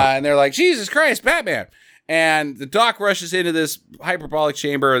 Yeah. And they're like, Jesus Christ, Batman. And the doc rushes into this hyperbolic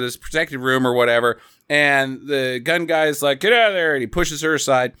chamber or this protected room or whatever. And the gun guy's like, get out of there. And he pushes her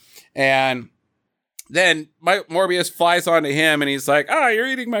aside. And then Morbius flies onto him and he's like, you're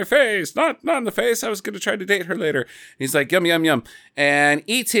eating my face. Not in the face. I was going to try to date her later. And he's like, yum, yum, yum. And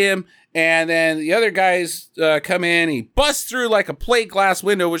eats him. And then the other guys come in. He busts through like a plate glass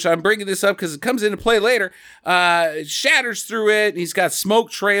window, which I'm bringing this up because it comes into play later. Shatters through it. And he's got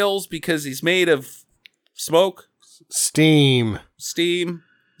smoke trails because he's made of smoke. Steam.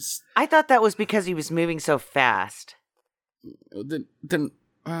 I thought that was because he was moving so fast.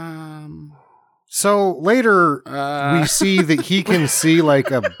 So later, we see that he can see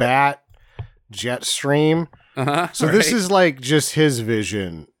like a bat jet stream. So this is like just his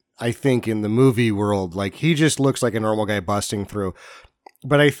vision, I think, in the movie world. Like, he just looks like a normal guy busting through.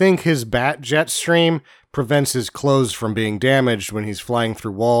 But I think his bat jet stream prevents his clothes from being damaged when he's flying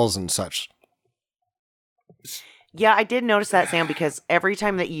through walls and such. Yeah, I did notice that, Sam, because every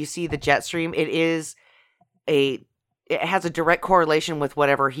time that you see the jet stream, it has a direct correlation with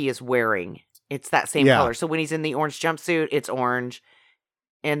whatever he is wearing. It's that same color. So when he's in the orange jumpsuit, it's orange.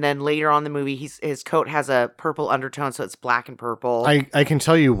 And then later on in the movie, his coat has a purple undertone, so it's black and purple. I can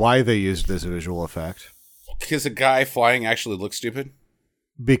tell you why they used this visual effect. Because a guy flying actually looks stupid?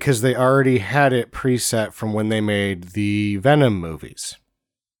 Because they already had it preset from when they made the Venom movies.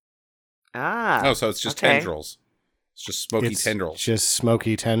 Oh, so it's just tendrils. It's just smoky tendrils. Just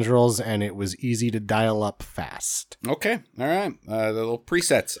smoky tendrils, and it was easy to dial up fast. Okay, all right. The little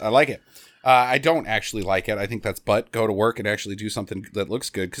presets. I like it. I don't actually like it. I think that's go to work and actually do something that looks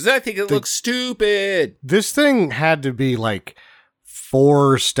good. Because I think it looks stupid. This thing had to be like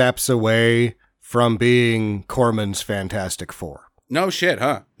 4 steps away from being Corman's Fantastic Four. No shit,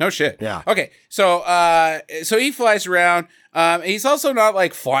 huh? No shit. Yeah. Okay, so he flies around. He's also not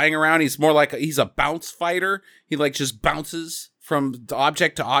like flying around. He's more like he's a bounce fighter. He like just bounces from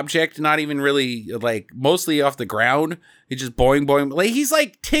object to object, not even really like mostly off the ground. He just boing, boing. Like, he's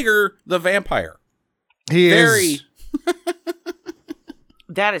like Tigger the vampire. He is.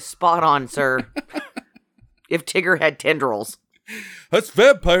 That is spot on, sir. If Tigger had tendrils. That's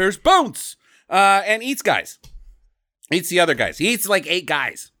vampires bounce. And eats guys. Eats the other guys. He eats like 8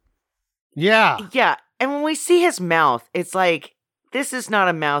 guys. Yeah. Yeah. And when we see his mouth, it's like, this is not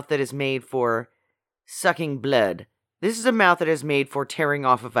a mouth that is made for sucking blood. This is a mouth that is made for tearing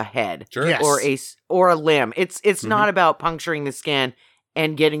off of a head. Sure. Yes. or a limb. It's not about puncturing the skin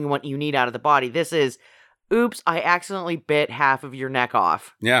and getting what you need out of the body. This is, oops, I accidentally bit half of your neck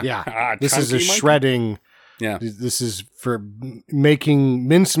off. Yeah. Yeah. This is a shredding. Yeah. This is for making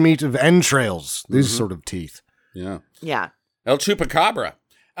mincemeat of entrails. These sort of teeth. Yeah. Yeah. El Chupacabra.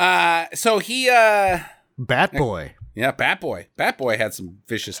 So he, Bat Boy. Yeah, Bat Boy. Bat Boy had some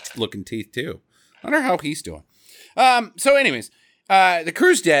vicious looking teeth too. I wonder how he's doing. So anyways, the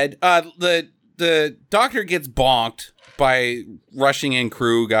crew's dead. The doctor gets bonked by rushing in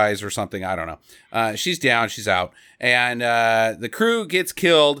crew guys or something. I don't know. She's down. She's out. And the crew gets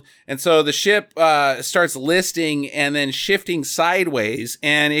killed. And so the ship starts listing and then shifting sideways.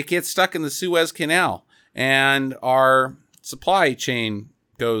 And it gets stuck in the Suez Canal. And our supply chain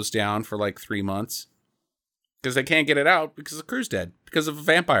goes down for like 3 months. Because they can't get it out because the crew's dead. Because of a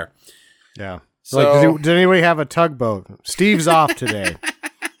vampire. Yeah. So, like, did anybody have a tugboat? Steve's off today.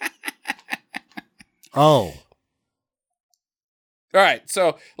 Oh. All right.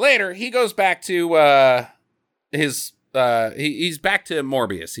 So later he goes back to he's back to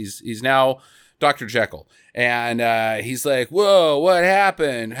Morbius. He's now Dr. Jekyll. And he's like, whoa, what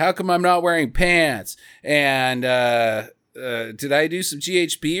happened? How come I'm not wearing pants? And did I do some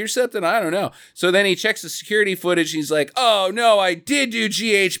GHB or something? I don't know. So then he checks the security footage. He's like, oh, no, I did do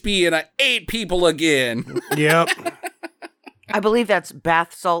GHB and I ate people again. Yep. I believe that's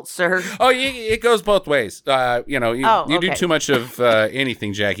bath salt, sir. Oh, it goes both ways. You okay. do too much of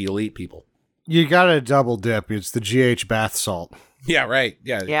anything, Jackie, you'll eat people. You got to double dip. It's the GH bath salt. Yeah, right.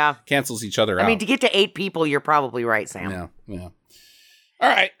 Yeah. Cancels each other out. I mean, to get to 8 people, you're probably right, Sam. Yeah. All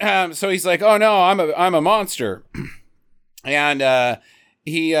right. So he's like, oh, no, I'm a monster. And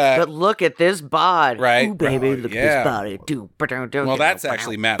he but look at this bod. Right. Ooh, baby, look at this body. Well, that's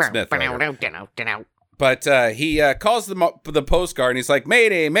actually Matt Smith. But he calls the Coast Guard and he's like,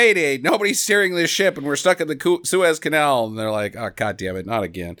 Mayday, Mayday, nobody's steering this ship and we're stuck in the Suez Canal. And they're like, oh, God damn it, not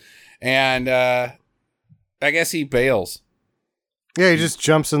again. And I guess he bails. Yeah, he just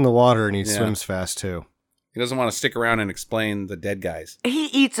jumps in the water and he swims fast too. He doesn't want to stick around and explain the dead guys. He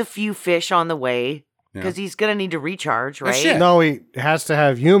eats a few fish on the way. Because he's going to need to recharge, right? shit. No, he has to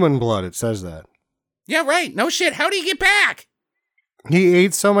have human blood. It says that. Yeah, right. No shit. How do you get back? He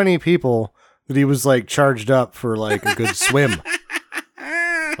ate so many people that he was like charged up for like a good swim.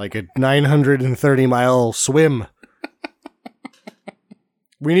 Like a 930-mile swim.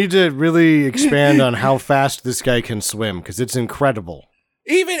 We need to really expand on how fast this guy can swim, because it's incredible.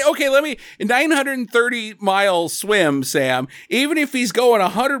 930-mile swim, Sam, even if he's going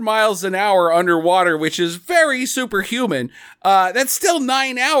 100 miles an hour underwater, which is very superhuman, that's still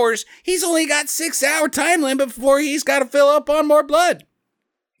 9 hours. He's only got 6-hour time limit before he's got to fill up on more blood.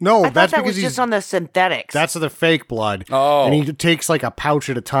 No, that's that because was just on the synthetics. That's the fake blood. Oh. And he takes like a pouch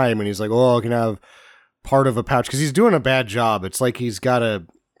at a time, and he's like, oh, I can have part of a pouch, because he's doing a bad job. It's like he's got a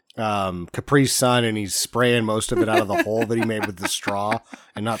Capri Sun, and he's spraying most of it out of the hole that he made with the straw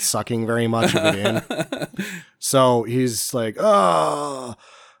and not sucking very much of it in. So he's like, oh,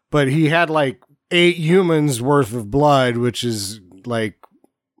 but he had like 8 humans worth of blood, which is like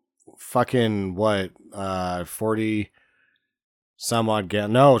fucking 40 some odd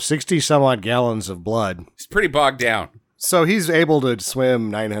 60 some odd gallons of blood. He's pretty bogged down. So he's able to swim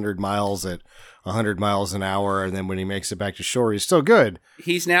 900 miles at 100 miles an hour, and then when he makes it back to shore, he's still good.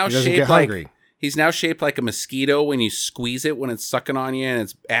 He's now shaped like a mosquito when you squeeze it when it's sucking on you and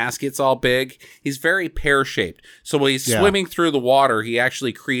its ass gets all big. He's very pear-shaped. So while he's swimming through the water, he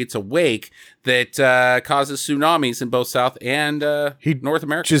actually creates a wake that causes tsunamis in both South and North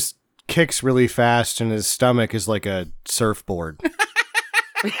America. Just kicks really fast, and his stomach is like a surfboard.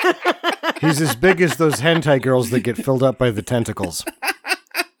 He's as big as those hentai girls that get filled up by the tentacles.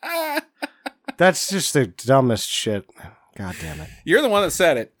 That's just the dumbest shit. God damn it. You're the one that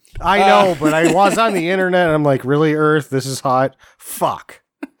said it. I know, but I was on the internet, and I'm like, really, Earth? This is hot? Fuck.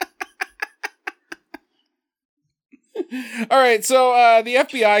 All right, so the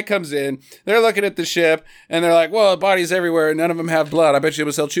FBI comes in. They're looking at the ship, and they're like, well, bodies everywhere, and none of them have blood. I bet you it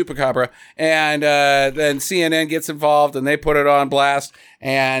was El Chupacabra. And then CNN gets involved, and they put it on blast.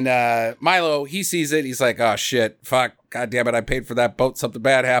 And Milo, he sees it. He's like, oh, shit, fuck. God damn it, I paid for that boat. Something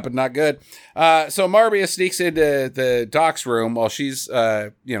bad happened. Not good. So Morbius sneaks into the doc's room while she's,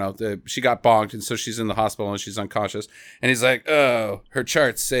 she got bonked, and so she's in the hospital and she's unconscious. And he's like, oh, her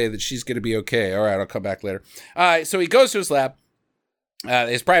charts say that she's going to be okay. All right, I'll come back later. So he goes to his lab,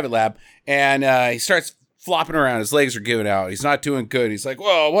 his private lab, and he starts flopping around. His legs are giving out. He's not doing good. He's like,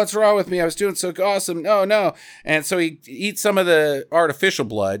 whoa, what's wrong with me? I was doing so awesome. No. And so he eats some of the artificial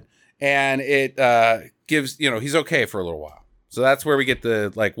blood, and it gives, he's okay for a little while. So that's where we get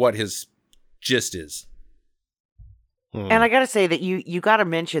the, what his gist is. And I got to say that you got to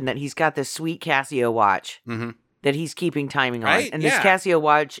mention that he's got this sweet Casio watch that he's keeping timing on. Right? And this Casio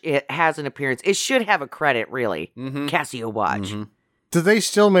watch, it has an appearance. It should have a credit, really. Casio watch. Do they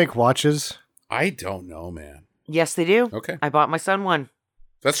still make watches? I don't know, man. Yes, they do. Okay. I bought my son one.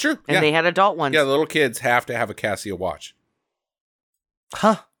 That's true. And they had adult ones. Yeah, the little kids have to have a Casio watch.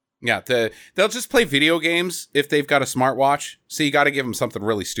 Huh. Yeah, they'll just play video games if they've got a smartwatch. So you got to give them something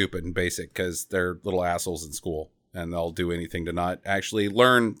really stupid and basic because they're little assholes in school. And they'll do anything to not actually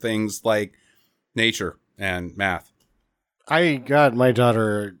learn things like nature and math. I got my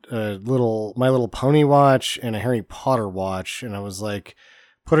daughter My Little Pony watch and a Harry Potter watch, and I was like,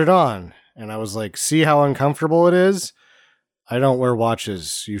 put it on. And I was like, see how uncomfortable it is? I don't wear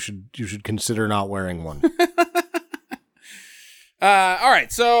watches. You should consider not wearing one. All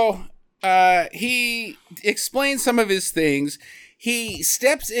right, so he explains some of his things. He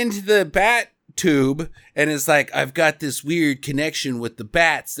steps into the bat tube and is like, I've got this weird connection with the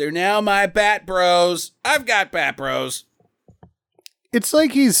bats. They're now my bat bros. I've got bat bros. It's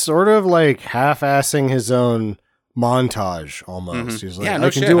like he's sort of like half-assing his own montage almost. He's like, I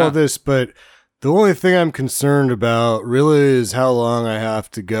can do all this, but the only thing I'm concerned about really is how long I have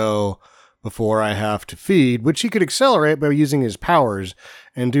to go before I have to feed, which he could accelerate by using his powers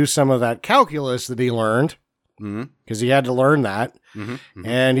and do some of that calculus that he learned, because he had to learn that,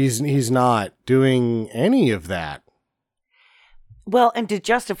 and he's not doing any of that. Well, and to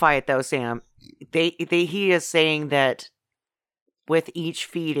justify it though, Sam, he is saying that with each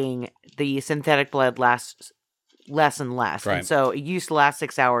feeding, the synthetic blood lasts less and less. Right. And so it used to last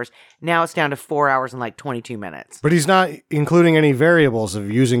 6 hours. Now it's down to 4 hours and 22 minutes. But he's not including any variables of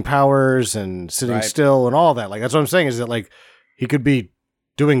using powers and sitting still and all that. Like, that's what I'm saying, is that he could be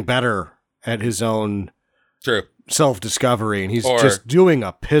doing better at his own self-discovery, and he's just doing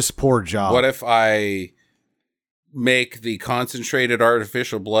a piss poor job. What if I make the concentrated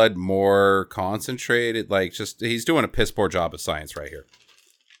artificial blood more concentrated? He's doing a piss poor job of science right here.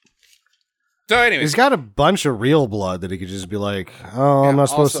 So anyway, he's got a bunch of real blood that he could just be like, oh, I'm not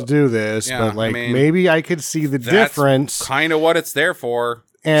supposed to do this, but maybe I could see the difference. Kind of what it's there for,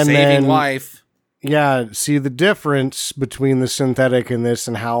 and saving life. see the difference between the synthetic and this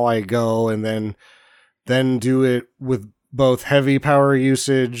and how I go, and then do it with both heavy power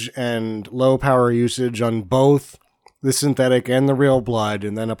usage and low power usage on both the synthetic and the real blood,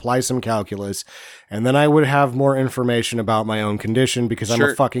 and then apply some calculus, and then I would have more information about my own condition because I'm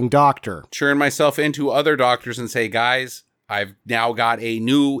a fucking doctor. Turn myself into other doctors and say, guys, I've now got a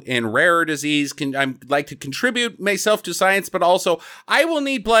new and rarer disease. I'd like to contribute myself to science, but also I will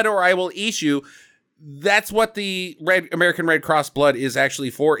need blood or I will eat you. That's what the American Red Cross blood is actually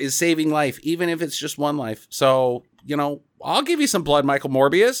for, is saving life, even if it's just one life. So, I'll give you some blood, Michael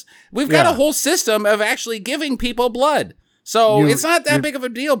Morbius. We've got a whole system of actually giving people blood. So it's not that big of a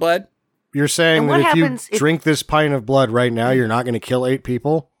deal, bud. You're saying that if you drink this pint of blood right now, you're not going to kill 8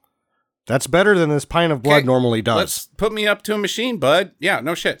 people? That's better than this pint of blood normally does. Let's put me up to a machine, bud. Yeah,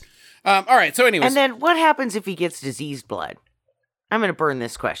 no shit. All right, so anyways. And then what happens if he gets diseased blood? I'm going to burn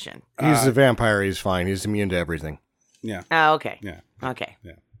this question. He's a vampire. He's fine. He's immune to everything. Yeah. Oh, okay. Yeah. Okay.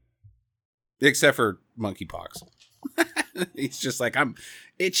 Yeah. Except for monkeypox. He's just like, I'm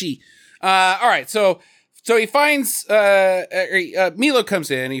itchy. All right, so he finds Milo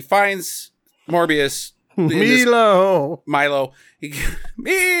comes in. He finds Morbius. Milo. Milo.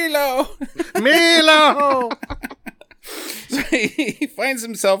 Milo. So he finds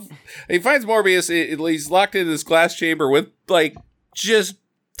Morbius. He's locked in this glass chamber with like just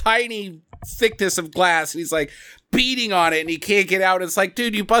tiny thickness of glass, and he's like beating on it, and he can't get out. It's like,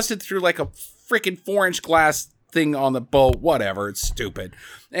 dude, you busted through like a freaking 4-inch glass thing on the boat. Whatever, it's stupid.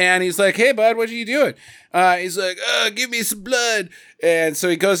 And he's like, hey bud, what are you doing? He's like, give me some blood. And so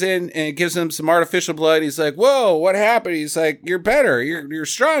he goes in and gives him some artificial blood. He's like, whoa, what happened? He's like, you're better, you're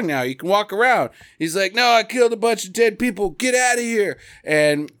strong now, you can walk around. He's like, no, I killed a bunch of dead people, get out of here.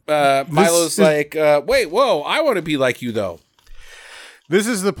 And Milo's like, wait, whoa, I want to be like you though. This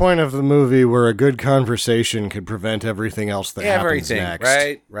is the point of the movie where a good conversation could prevent everything else that happens next.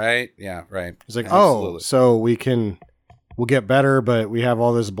 Right. Yeah, right. It's like, so we'll get better, but we have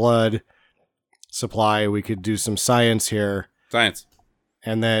all this blood supply. We could do some science here. Science.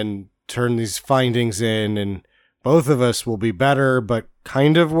 And then turn these findings in, and both of us will be better, but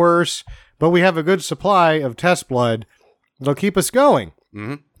kind of worse. But we have a good supply of test blood that'll keep us going.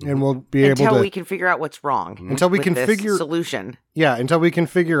 Mm-hmm. And we'll be able to... Until we can figure out what's wrong. Until we can figure... solution. Yeah, until we can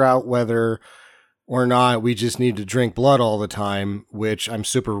figure out whether or not we just need to drink blood all the time, which I'm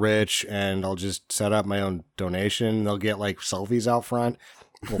super rich, and I'll just set up my own donation. They'll get, like, selfies out front.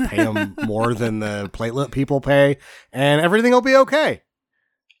 We'll pay them more than the platelet people pay, and everything will be okay.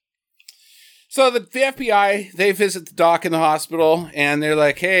 So the FBI, they visit the doc in the hospital, and they're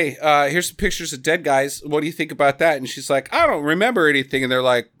like, hey, here's some pictures of dead guys. What do you think about that? And she's like, I don't remember anything. And they're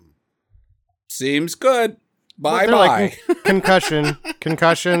like, seems good. Bye-bye. Like, concussion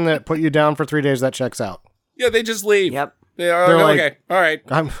that put you down for 3 days, that checks out. Yeah, they just leave. Yep. They're like, okay, all right.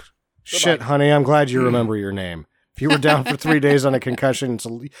 Shit, honey, I'm glad you remember your name. If you were down for 3 days on a concussion,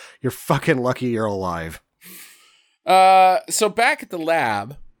 you're fucking lucky you're alive. So back at the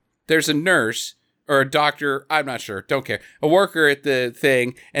lab, there's a nurse or a doctor, I'm not sure, don't care, a worker at the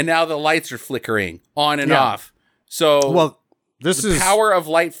thing, and now the lights are flickering on and off. So the power of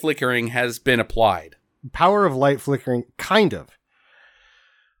light flickering has been applied. Power of light flickering, kind of.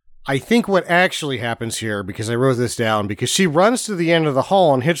 I think what actually happens here, because I wrote this down, because she runs to the end of the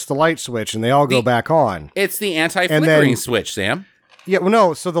hall and hits the light switch, and they all go back on. It's the anti-flickering switch, Sam. Yeah, well,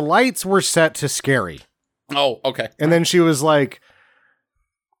 no, so the lights were set to scary. Oh, okay. And then she was like,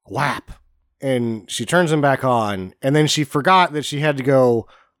 whap, and she turns them back on, and then she forgot that she had to go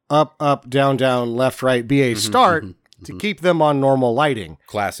up, up, down, down, left, right, BA start to keep them on normal lighting.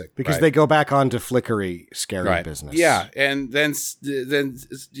 Classic. Because they go back on to flickery, scary business. Yeah, and then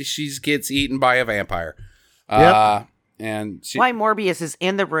she gets eaten by a vampire. Yep. And why Morbius is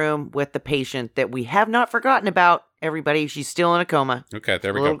in the room with the patient that we have not forgotten about, everybody. She's still in a coma. Okay,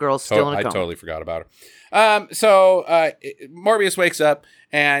 there we go. The little girl's still in a coma. I totally forgot about her. So Morbius wakes up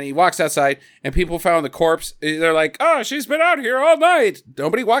and he walks outside, and people found the corpse. They're like, oh, she's been out here all night.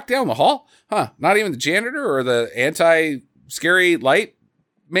 Nobody walked down the hall? Huh, not even the janitor or the anti-scary light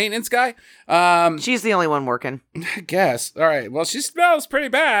maintenance guy? She's the only one working. I guess. All right, well, she smells pretty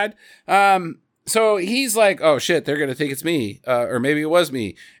bad. So he's like, oh shit, they're going to think it's me. Or maybe it was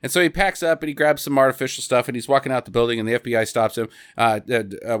me. And so he packs up and he grabs some artificial stuff and he's walking out the building, and the FBI stops him.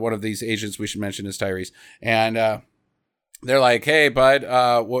 One of these agents we should mention is Tyrese. And they're like, hey, bud,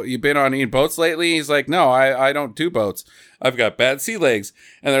 you been on any boats lately? He's like, no, I don't do boats. I've got bad sea legs.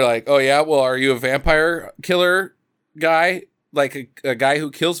 And they're like, oh yeah, well, are you a vampire killer guy? Like a guy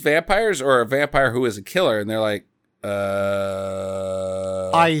who kills vampires, or a vampire who is a killer? And they're like,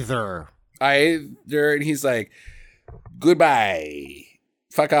 either. And he's like, goodbye,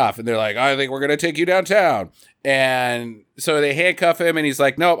 fuck off. And they're like, I think we're going to take you downtown. And so they handcuff him and he's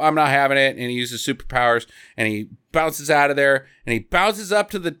like, nope, I'm not having it. And he uses superpowers and he bounces out of there and he bounces up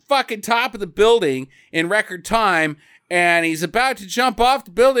to the fucking top of the building in record time. And he's about to jump off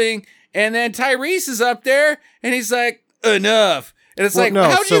the building. And then Tyrese is up there and he's like, enough. And it's like,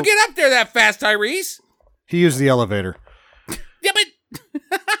 how'd you get up there that fast, Tyrese? He used the elevator. Yeah, but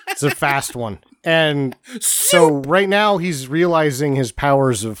it's a fast one. And so right now he's realizing his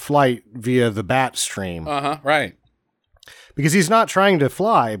powers of flight via the bat stream. Right. Because he's not trying to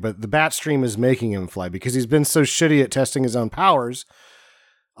fly, but the bat stream is making him fly because he's been so shitty at testing his own powers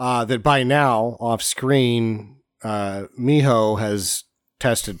that by now, off screen, Miho has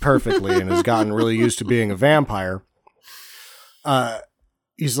tested perfectly and has gotten really used to being a vampire.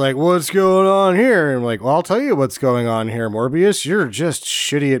 He's like, what's going on here? And I'm like, well, I'll tell you what's going on here, Morbius. You're just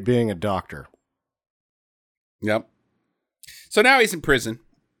shitty at being a doctor. Yep. So now he's in prison,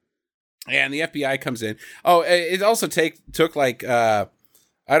 and the FBI comes in. Oh, it also took like, I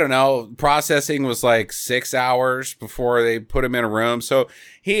don't know, processing was like 6 hours before they put him in a room. So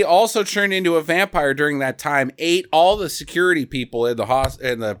he also turned into a vampire during that time, ate all the security people in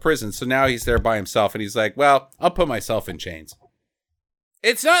the prison. So now he's there by himself, and he's like, well, I'll put myself in chains.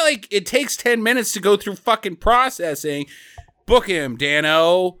 It's not like it takes 10 minutes to go through fucking processing. Book him,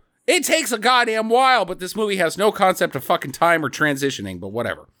 Dano. It takes a goddamn while, but this movie has no concept of fucking time or transitioning, but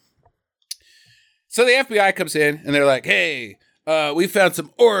whatever. So the FBI comes in, and they're like, hey, we found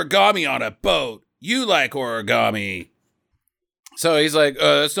some origami on a boat. You like origami. So he's like,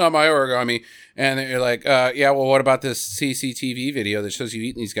 that's not my origami. And they're like, yeah, well, what about this CCTV video that shows you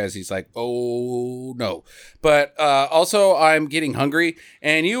eating these guys? He's like, oh, no. But also, I'm getting hungry,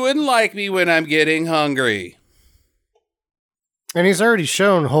 and you wouldn't like me when I'm getting hungry. And he's already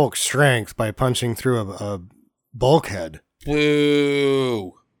shown Hulk strength by punching through a bulkhead.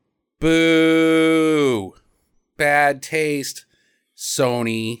 Boo. Boo. Bad taste,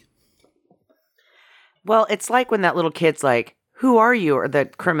 Sony. Well, it's like when that little kid's like, who are you? Or the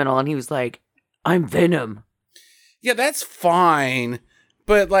criminal. And he was like, I'm Venom. Yeah, that's fine.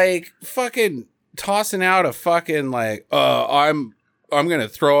 But like fucking tossing out a fucking like, I'm going to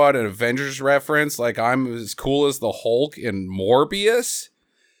throw out an Avengers reference. Like I'm as cool as the Hulk in Morbius.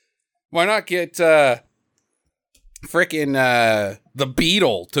 Why not get freaking the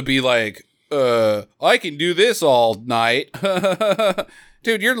Beetle to be like, I can do this all night.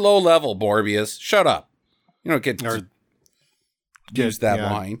 Dude, you're low level, Morbius. Shut up. You don't get to use that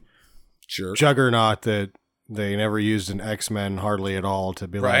line. Sure. Juggernaut that they never used in X-Men hardly at all to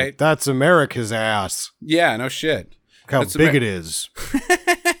be right. Like, that's America's ass. Yeah, no shit. Look how big it is.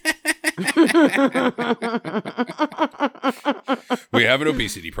 We have an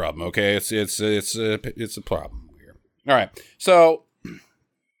obesity problem, okay? It's a problem here. All right. So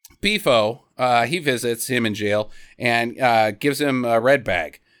Beefo, he visits him in jail and gives him a red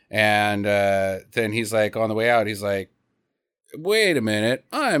bag. And then he's like, on the way out, he's like, wait a minute,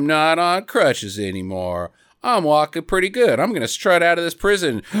 I'm not on crutches anymore. I'm walking pretty good. I'm going to strut out of this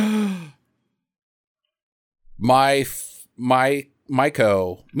prison. Miko,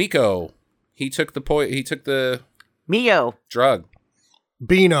 he took the Mio drug.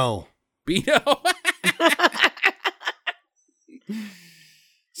 Beano.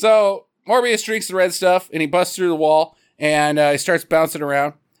 So Morbius drinks the red stuff and he busts through the wall and he starts bouncing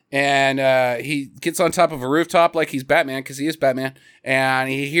around. And he gets on top of a rooftop like he's Batman, because he is Batman. And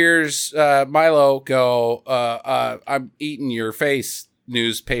he hears Milo go, I'm eating your face,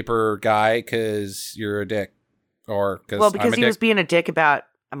 newspaper guy, because you're a dick. Or because he was being a dick about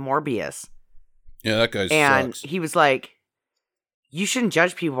a Morbius. Yeah, that guy and sucks. He was like, you shouldn't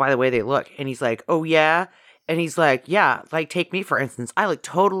judge people by the way they look. And he's like, oh, yeah. And he's like, yeah, like take me, for instance. I look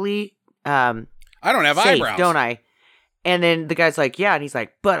totally I don't have safe, eyebrows. don't I? And then the guy's like, yeah. And he's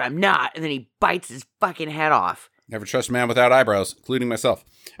like, but I'm not. And then he bites his fucking head off. Never trust a man without eyebrows, including myself.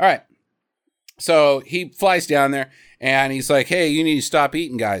 All right. So he flies down there and he's like, hey, you need to stop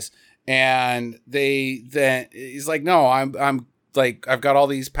eating, guys. And he's like, no, I'm like, I've got all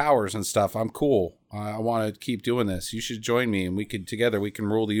these powers and stuff. I'm cool. I want to keep doing this. You should join me and together we can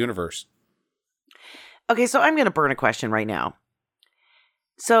rule the universe. Okay. So I'm going to burn a question right now.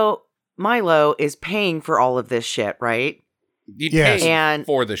 So Milo is paying for all of this shit, right? He pays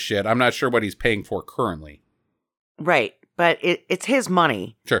for the shit. I'm not sure what he's paying for currently. Right. But it's his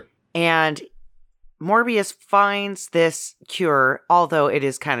money. Sure. And Morbius finds this cure, although it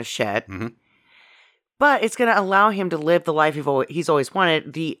is kind of shit. Mm-hmm. But it's going to allow him to live the life he's always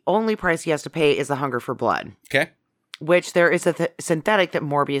wanted. The only price he has to pay is the hunger for blood. Okay. which there is a synthetic that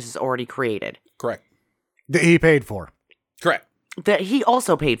Morbius has already created. Correct. That he paid for. Correct. That he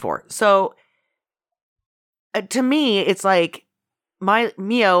also paid for. So, to me, it's like,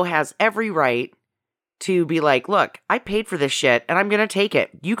 Mio has every right to be like, look, I paid for this shit, and I'm going to take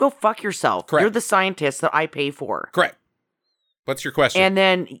it. You go fuck yourself. Correct. You're the scientist that I pay for. Correct. What's your question? And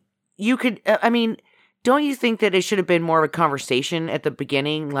then you could, don't you think that it should have been more of a conversation at the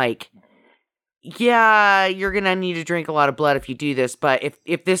beginning? Like, yeah, you're going to need to drink a lot of blood if you do this, but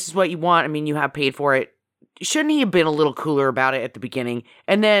if this is what you want, you have paid for it. Shouldn't he have been a little cooler about it at the beginning?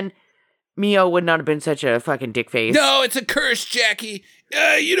 And then Mio would not have been such a fucking dick face. No, it's a curse, Jackie.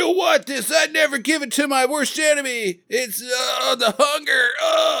 You don't want this. I'd never give it to my worst enemy. It's the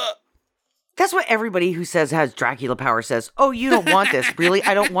hunger. That's what everybody who has Dracula power says. Oh, you don't want this. Really?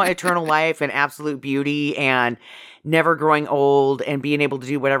 I don't want eternal life and absolute beauty and never growing old and being able to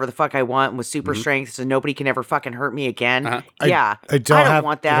do whatever the fuck I want with super strength so nobody can ever fucking hurt me again. Yeah. I don't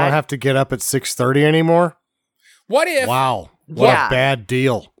want that. I don't have to get up at 6:30 anymore. What if... Wow. What a bad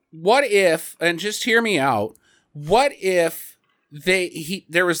deal. What if, and just hear me out, what if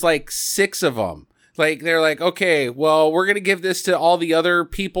there was like 6 of them? Like, they're like, okay, well, we're going to give this to all the other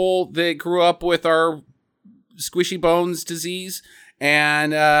people that grew up with our squishy bones disease,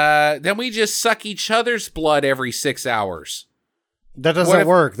 and then we just suck each other's blood every 6 hours. That doesn't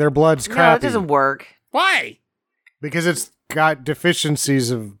work. Their blood's crappy. No, it doesn't work. Why? Because it's got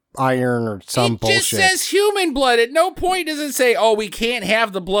deficiencies of iron or some bullshit. It just says human blood. At no point does it say, oh, we can't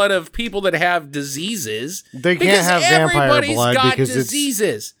have the blood of people that have diseases. They can't have vampire blood because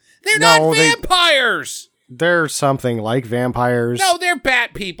diseases. They're not vampires. They're something like vampires. No, they're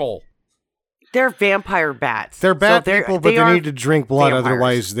bat people. They're vampire bats. They're bat people, but they need to drink blood,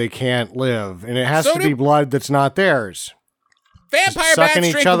 otherwise they can't live. And it has to be blood that's not theirs. Vampire bats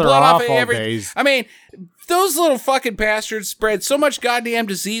drink the blood off of every... those little fucking bastards spread so much goddamn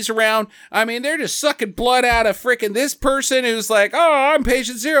disease around. They're just sucking blood out of frickin' this person who's like, oh, I'm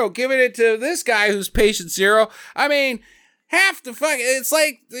patient 0, giving it to this guy who's patient 0. Half the fuck, it's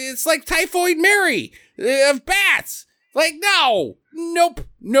like Typhoid Mary of bats. Like, nope.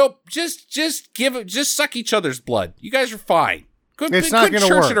 Just suck each other's blood. You guys are fine. It's not going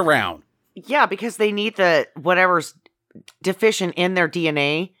to work. Church it around. Yeah, because they need the whatever's deficient in their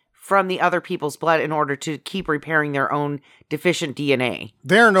DNA from the other people's blood in order to keep repairing their own deficient DNA.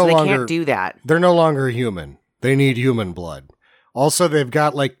 They can't do that. They're no longer human. They need human blood. Also, they've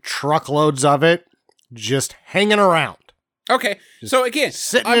got like truckloads of it just hanging around. Okay, so again,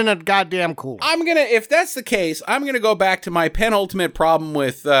 sitting in a goddamn cooler. If that's the case, I'm gonna go back to my penultimate problem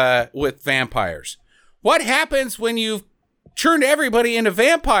with vampires. What happens when you've turned everybody into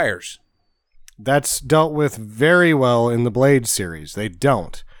vampires? That's dealt with very well in the Blade series. They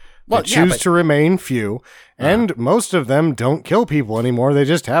don't. They choose to remain few, and most of them don't kill people anymore. They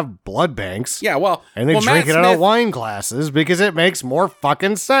just have blood banks. Yeah, and they drink it out of wine glasses because it makes more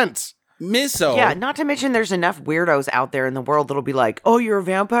fucking sense. Misso. Yeah, not to mention there's enough weirdos out there in the world that'll be like, oh, you're a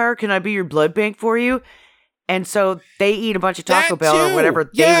vampire? Can I be your blood bank for you? And so they eat a bunch of Taco Bell or whatever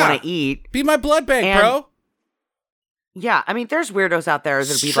they want to eat. Be my blood bank, bro. Yeah, there's weirdos out there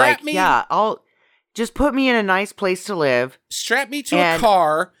that'll be like, yeah, I'll just put me in a nice place to live. Strap me to a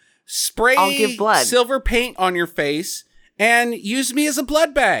car, spray I'll give blood. Silver paint on your face, and use me as a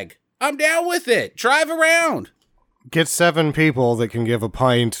blood bag. I'm down with it. Drive around. Get 7 people that can give a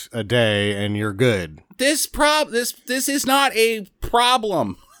pint a day, and you're good. This is not a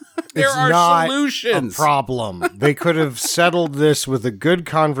problem. There are solutions. A problem. They could have settled this with a good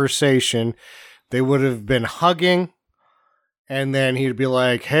conversation. They would have been hugging, and then he'd be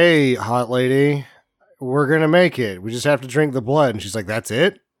like, "Hey, hot lady, we're gonna make it. We just have to drink the blood." And she's like, "That's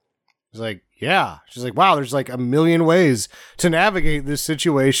it?" He's like, "Yeah." She's like, "Wow, there's like a million ways to navigate this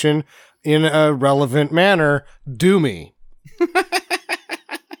situation in a relevant manner. Do me."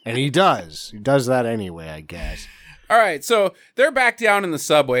 And he does. He does that anyway, I guess. All right, so they're back down in the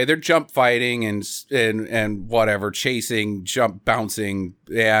subway. They're jump fighting and whatever, chasing, jump bouncing,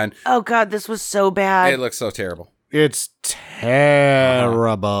 and oh god, this was so bad. It looks so terrible. It's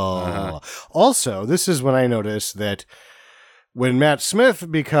terrible. Also, this is when I noticed that when Matt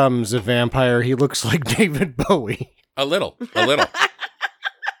Smith becomes a vampire, he looks like David Bowie. A little.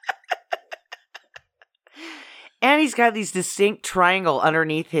 And he's got these distinct triangle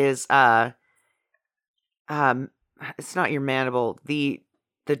underneath his it's not your mandible, the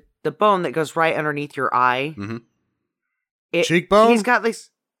bone that goes right underneath your eye. Mm-hmm. Cheekbone? He's got this,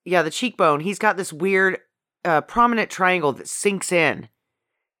 the cheekbone. He's got this weird prominent triangle that sinks in.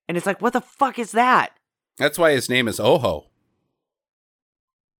 And it's like, what the fuck is that? That's why his name is Oho.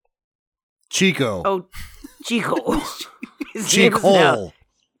 Chico. Oh, Chico. Chico.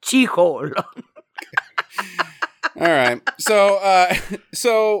 Chico. All right.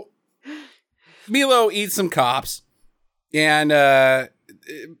 So Milo eats some cops, and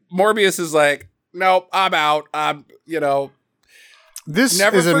Morbius is like, nope, I'm out. This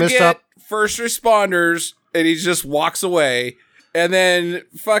never is a missed forget up. first responders, and he just walks away. And then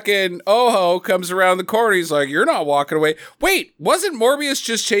fucking Oho comes around the corner. He's like, you're not walking away. Wait, wasn't Morbius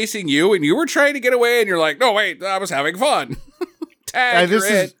just chasing you and you were trying to get away? And you're like, no, wait, I was having fun. Tag, This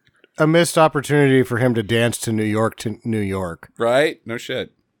is a missed opportunity for him to dance to New York. Right? No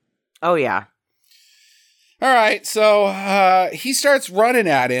shit. Oh, yeah. All right, so he starts running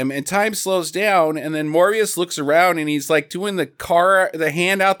at him, and time slows down, and then Morbius looks around, and he's like doing the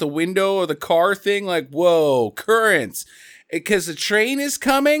hand out the window of the car thing, like, whoa, currents. Because the train is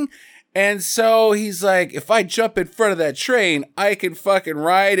coming, and so he's like, if I jump in front of that train, I can fucking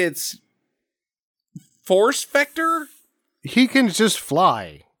ride its force vector? He can just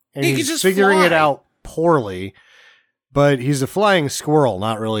fly. And He can he's just figuring fly. it out poorly, but he's a flying squirrel,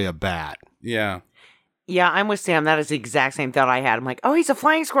 not really a bat. Yeah. Yeah, I'm with Sam. That is the exact same thought I had. I'm like, oh, he's a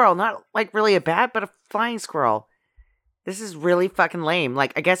flying squirrel. Not like really a bat, but a flying squirrel. This is really fucking lame.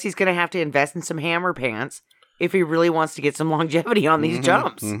 Like, I guess he's going to have to invest in some hammer pants if he really wants to get some longevity on these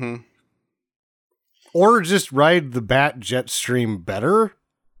jumps. Mm-hmm. Or just ride the bat jet stream better.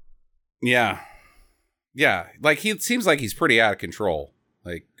 Yeah. Yeah. Like, he seems like he's pretty out of control.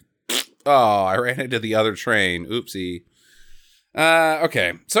 Like, oh, I ran into the other train. Oopsie.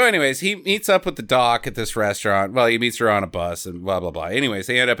 Okay. So anyways, he meets up with the doc at this restaurant. Well, he meets her on a bus and blah, blah, blah. Anyways,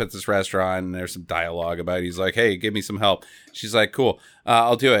 they end up at this restaurant and there's some dialogue about it. He's like, hey, give me some help. She's like, cool,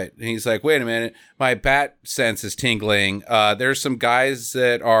 I'll do it. And he's like, wait a minute. My bat sense is tingling. There's some guys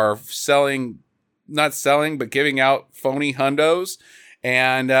that are not selling, but giving out phony hundos.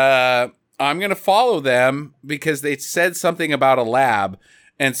 And I'm going to follow them because they said something about a lab.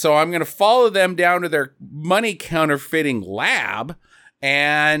 And so I'm going to follow them down to their money counterfeiting lab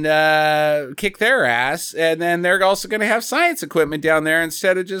and kick their ass. And then they're also going to have science equipment down there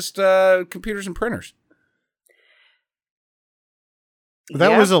instead of just computers and printers.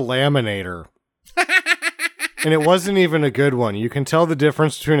 That was a laminator. And it wasn't even a good one. You can tell the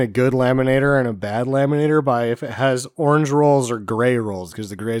difference between a good laminator and a bad laminator by if it has orange rolls or gray rolls, because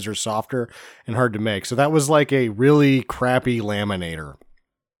the grays are softer and hard to make. So that was like a really crappy laminator.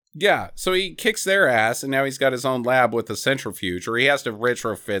 Yeah, so he kicks their ass, and now he's got his own lab with a centrifuge, or he has to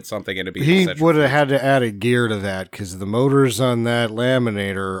retrofit something into being a He centrifuge. would have had to add a gear to that, because the motors on that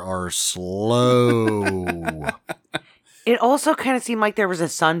laminator are slow. It also kind of seemed like there was a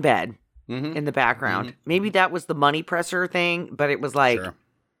sunbed in the background. Mm-hmm. Maybe that was the money presser thing, but it was like,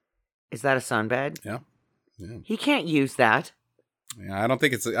 is that a sunbed? Yeah. He can't use that. Yeah, I don't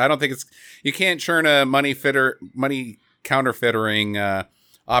think it's. You can't churn a money counterfeiting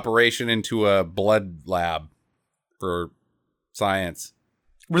operation into a blood lab for science.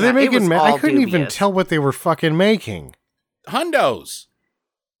 Were they making? I couldn't even dubious. tell what they were fucking making. Hundos.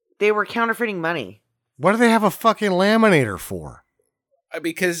 They were counterfeiting money. What do they have a fucking laminator for?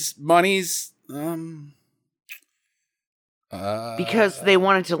 Because money's because they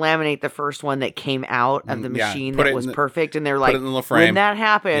wanted to laminate the first one that came out of the machine that was perfect, and they're like, when that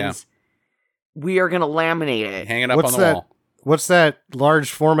happens, we are going to laminate it. Hang it up on the wall. What's that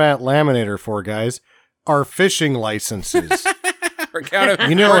large format laminator for, guys? Our fishing licenses.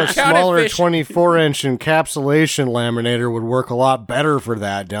 You know, a smaller 24-inch encapsulation laminator would work a lot better for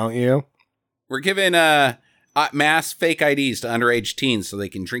that, don't you? We're giving mass fake IDs to underage teens so they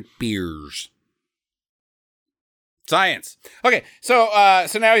can drink beers. Science. Okay, so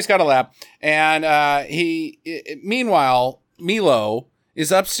now he's got a lab, and meanwhile, Milo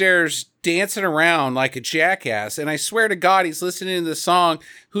is upstairs dancing around like a jackass, and I swear to God, he's listening to the song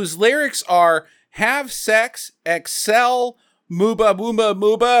whose lyrics are "Have sex, excel, mooba, mooba,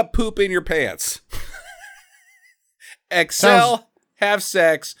 mooba, poop in your pants." Excel, have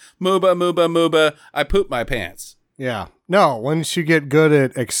sex, mooba, mooba, mooba, I poop my pants. Yeah. No, once you get good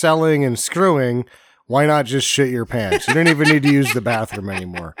at excelling and screwing, why not just shit your pants? You don't even need to use the bathroom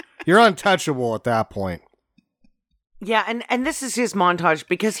anymore. You're untouchable at that point. Yeah, and this is his montage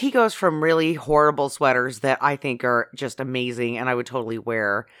because he goes from really horrible sweaters that I think are just amazing and I would totally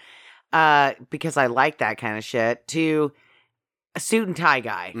wear because I like that kind of shit, to a suit and tie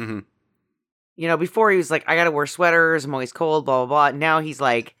guy. Mm-hmm. You know, before he was like, I gotta wear sweaters, I'm always cold, blah, blah, blah. Now he's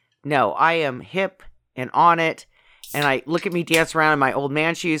like, no, I am hip and on it, and I look at me dance around in my old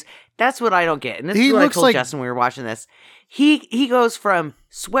man shoes. That's what I don't get. And this is what I told Justin when we were watching this. He goes from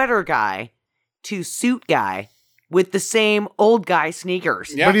sweater guy to suit guy with the same old guy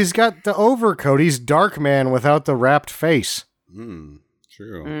sneakers. Yeah. But he's got the overcoat. He's Darkman without the wrapped face.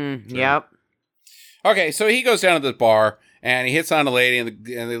 True. Yep. Okay, so he goes down to the bar and he hits on a lady, and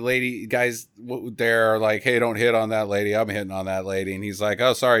the lady guys there are like, "Hey, don't hit on that lady. I'm hitting on that lady." And he's like,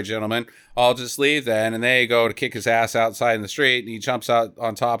 "Oh, sorry, gentlemen. I'll just leave then." And they go to kick his ass outside in the street, and he jumps out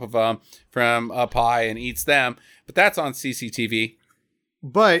on top of them from up high and eats them. But that's on CCTV.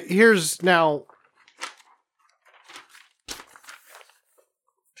 But here's now.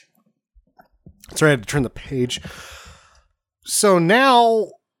 Sorry, I had to turn the page. So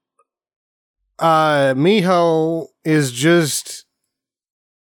now, Miho is just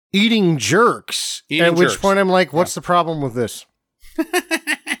eating jerks. At which point I'm like, what's the problem with this?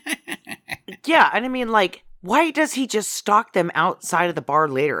 Yeah, and I mean, like, why does he just stalk them outside of the bar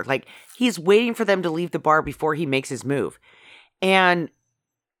later? Like, he's waiting for them to leave the bar before he makes his move. And,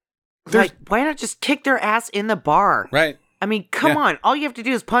 like, why not just kick their ass in the bar? Right. I mean, come on. All you have to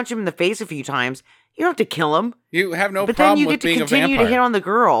do is punch him in the face a few times. You don't have to kill him. You have no but problem then you with get to being a continue vampire. to hit on the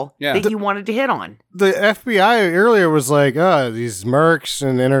girl that you wanted to hit on. The FBI earlier was like, these mercs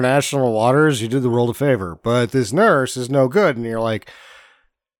in international waters, you did the world a favor. But this nurse is no good. And you're like,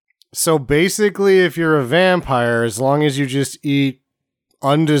 so basically, if you're a vampire, as long as you just eat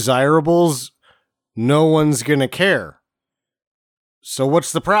undesirables, no one's going to care. So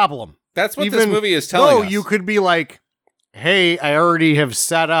what's the problem? That's what this movie is telling us. You could be like, hey, I already have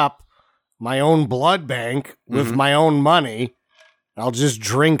set up my own blood bank with my own money. I'll just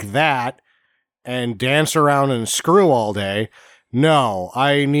drink that and dance around and screw all day. No,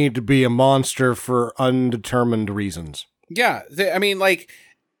 I need to be a monster for undetermined reasons. Yeah. I mean, like,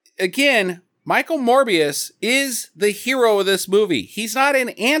 again, Michael Morbius is the hero of this movie. He's not an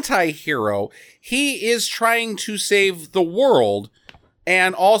anti-hero. He is trying to save the world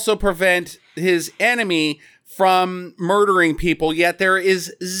and also prevent his enemy from murdering people, yet there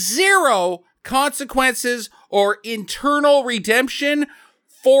is zero consequences or internal redemption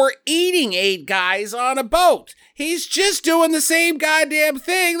for eating 8 guys on a boat. He's just doing the same goddamn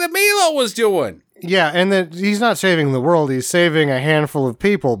thing that Milo was doing. Yeah, and that he's not saving the world, he's saving a handful of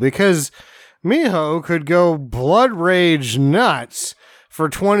people, because Miho could go blood rage nuts for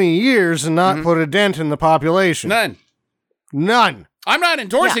 20 years and not put a dent in the population. None. I'm not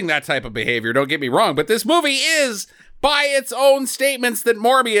endorsing that type of behavior, don't get me wrong, but this movie is, by its own statements, that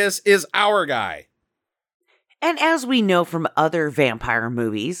Morbius is our guy. And as we know from other vampire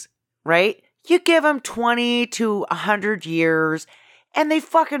movies, right? You give them 20 to 100 years, and they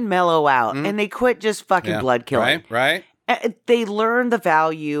fucking mellow out, and they quit just fucking blood killing. Right. They learn the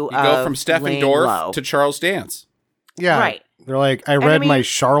value of go from Stephen Dorff to Charles Dance. Yeah. Right. They're like, I read my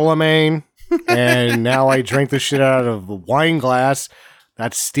Charlemagne, and now I drink the shit out of a wine glass.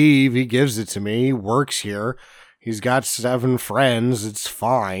 That's Steve. He gives it to me. He works here. He's got 7 friends. It's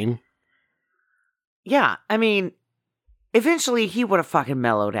fine. Yeah. I mean, eventually he would have fucking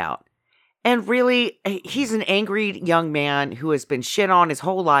mellowed out. And really, he's an angry young man who has been shit on his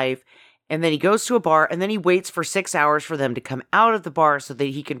whole life. And then he goes to a bar, and then he waits for 6 hours for them to come out of the bar so that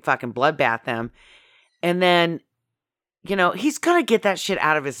he can fucking bloodbath them. And then, you know, he's going to get that shit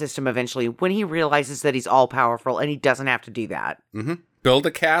out of his system eventually when he realizes that he's all powerful and he doesn't have to do that. Mm-hmm. Build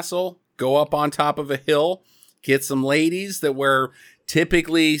a castle, go up on top of a hill, get some ladies that wear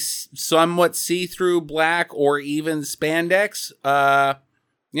typically somewhat see-through black or even spandex,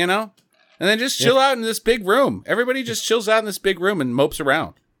 you know, and then just chill out in this big room. Everybody just chills out in this big room and mopes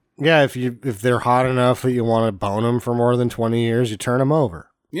around. Yeah, if they're hot enough that you want to bone them for more than 20 years, you turn them over.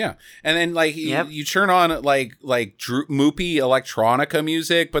 Yeah, and then like you turn on like moopy electronica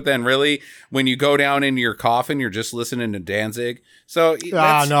music, but then really when you go down into your coffin, you're just listening to Danzig. So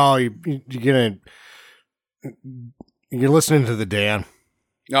no, you're listening to the Dan.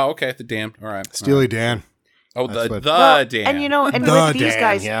 Oh, okay, the Dan. All right, Steely Dan. Oh, the Dan. And you know, and the with these Dan,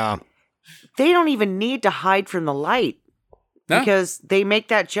 guys, they don't even need to hide from the light. No. Because they make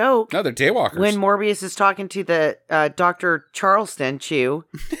that joke. No, they're daywalkers. When Morbius is talking to the Dr. Charleston Chew.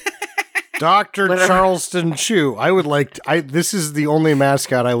 Dr. Charleston Chew. I would like this is the only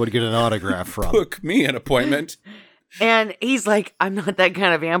mascot I would get an autograph from. Book me an appointment. And he's like, I'm not that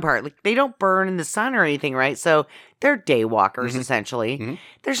kind of vampire. Like, they don't burn in the sun or anything, right? So they're daywalkers, essentially. Mm-hmm.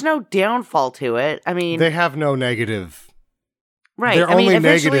 There's no downfall to it. I mean, they have no negative. Right. Their only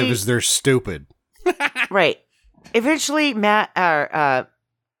negative is they're stupid. Right. Eventually, Matt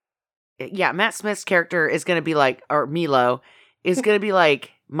Smith's character is going to be like, or Milo, is going to be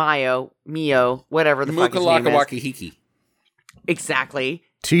like Mio, whatever the fuck his name is. Wakahiki. Exactly.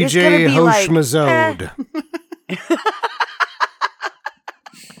 TJ Hoshmazode.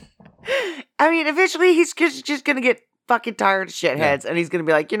 I mean, eventually he's just going to get fucking tired of shitheads, and he's going to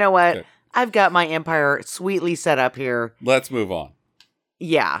be like, you know what? Good. I've got my empire sweetly set up here. Let's move on.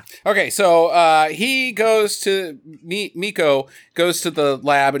 Yeah. Okay, so he goes to Miko goes to the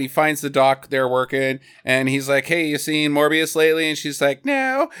lab and he finds the doc there working, and he's like, "Hey, you seen Morbius lately?" And she's like,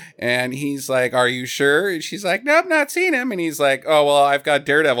 "No." And he's like, "Are you sure?" And she's like, "Nope, not seen him." And he's like, "Oh well, I've got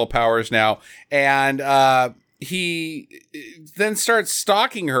Daredevil powers now." And he then starts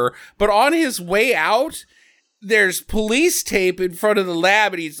stalking her, but on his way out, there's police tape in front of the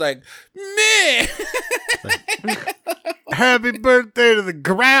lab, and he's like, "Meh." Happy birthday to the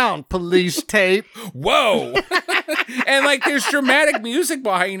ground, police tape. Whoa. And like there's dramatic music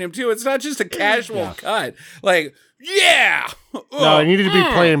behind him too. It's not just a casual cut. Like, yeah. No, I needed to be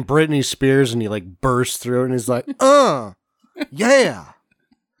playing Britney Spears, and he like bursts through it, and he's like, yeah.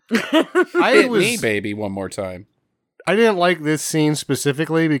 Hit me, baby, one more time. I didn't like this scene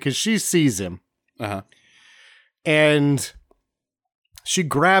specifically because she sees him. Uh-huh. And she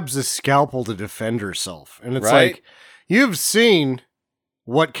grabs a scalpel to defend herself. And it's Right. like, you've seen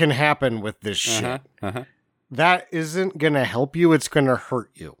what can happen with this shit. That isn't going to help you. It's going to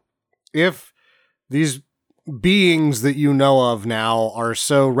hurt you. If these beings that you know of now are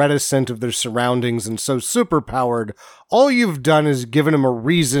so reticent of their surroundings and so superpowered, all you've done is given them a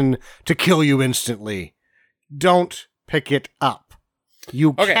reason to kill you instantly. Don't pick it up.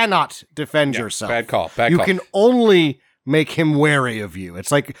 You cannot defend yourself. Bad call. You can only make him wary of you.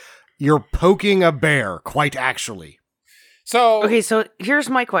 It's like you're poking a bear, quite actually. So here's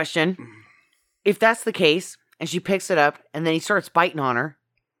my question. If that's the case, and she picks it up, and then he starts biting on her,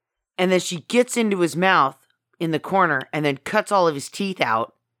 and then she gets into his mouth in the corner, and then cuts all of his teeth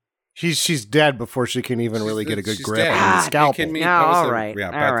out. She's dead before she can even really get a good grip dead. on the scalpel. No, all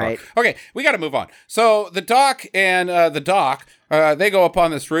right. Okay, we got to move on. So the doc and they go up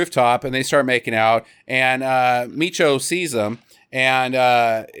on this rooftop and they start making out, and Micho sees them,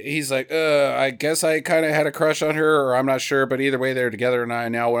 and he's like, I guess I kind of had a crush on her, or I'm not sure, but either way, they're together, and I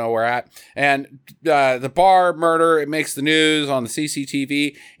now know where we're at. And the bar murder, it makes the news on the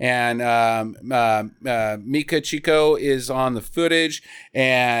CCTV, and Mika Chico is on the footage,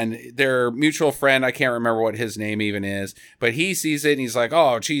 and their mutual friend, I can't remember what his name even is, but he sees it, and he's like,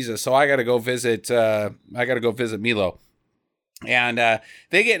 oh, Jesus, so I got to go visit Milo. And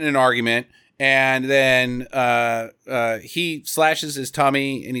they get in an argument, and then he slashes his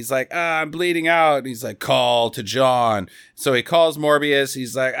tummy, and he's like, I'm bleeding out. And he's like, call to John. So he calls Morbius.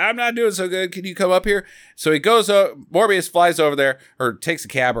 He's like, I'm not doing so good. Can you come up here? So he goes, Morbius flies over there, or takes a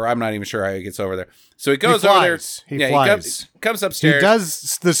cab, or I'm not even sure how he gets over there. So he goes over there. He flies. He comes upstairs. He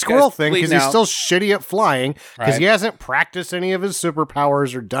does the squirrel thing because he's still shitty at flying, because he hasn't practiced any of his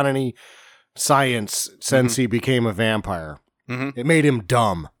superpowers or done any science since he became a vampire. It made him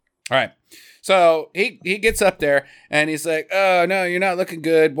dumb. All right. So he gets up there and he's like, oh, no, you're not looking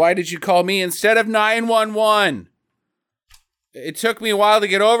good. Why did you call me instead of 911? It took me a while to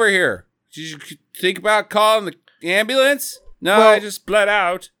get over here. Did you think about calling the ambulance? No, I just bled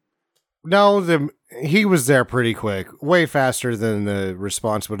out. No, he was there pretty quick. Way faster than the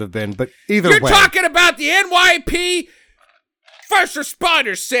response would have been. But either way. You're talking about the NYP first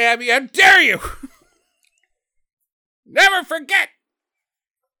responders, Sammy. How dare you? Never forget.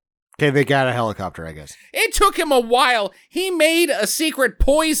 Okay, they got a helicopter, I guess. It took him a while. He made a secret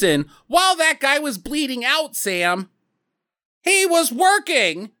poison while that guy was bleeding out, Sam. He was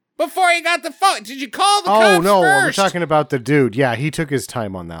working before he got the phone. Did you call the cops first? Oh, no, we're talking about the dude. Yeah, he took his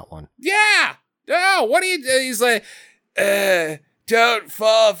time on that one. Yeah. Oh, what do you do? He's like, don't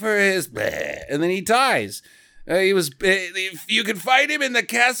fall for his... And then he dies. You can find him in the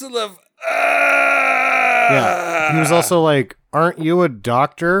castle of... Yeah, he was also like, aren't you a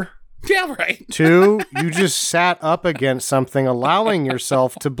doctor? Yeah, right. Too, you just sat up against something, allowing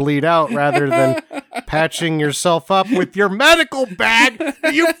yourself to bleed out rather than patching yourself up with your medical bag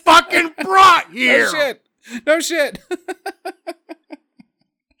that you fucking brought here. No shit.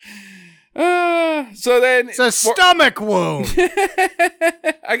 So then it's a stomach wound.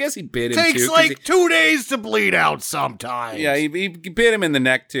 I guess he bit him too. Takes like 2 days to bleed out sometimes. Yeah, he bit him in the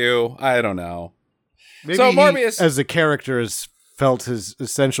neck too. I don't know. Maybe so Morbius, as a character, has felt his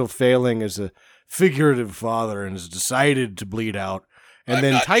essential failing as a figurative father and has decided to bleed out, and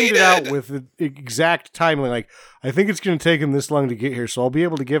then timed it out with the exact timing. Like, I think it's going to take him this long to get here, so I'll be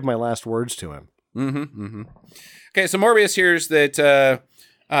able to give my last words to him. Okay, so Morbius hears that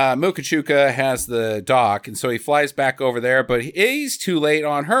Mukachuka has the dock, and so he flies back over there, but he's too late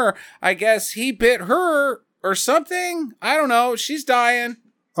on her. I guess he bit her or something. I don't know. She's dying.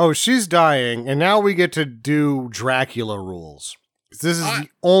 Oh, she's dying, and now we get to do Dracula rules. This is the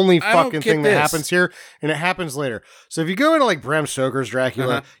only fucking thing this. that happens here, and it happens later. So if you go into like Bram Stoker's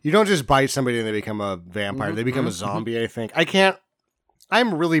Dracula, you don't just bite somebody and they become a vampire. They become a zombie, I think.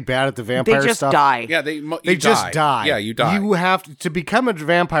 I'm really bad at the vampire stuff. They just die. Yeah, they just die. Yeah, you die. You have to become a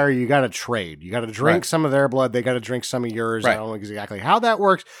vampire, you got to trade. You got to drink some of their blood. They got to drink some of yours. I don't know exactly how that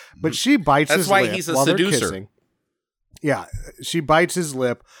works, but she bites his lip. That's why he's a while seducer. they're kissing. Yeah, she bites his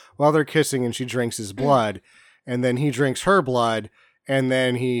lip while they're kissing and she drinks his blood. And then he drinks her blood, and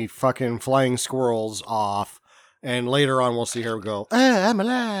then he fucking flying squirrels off. And later on, we'll see her go, I'm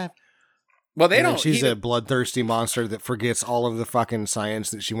alive. Well, they don't. She's a bloodthirsty monster that forgets all of the fucking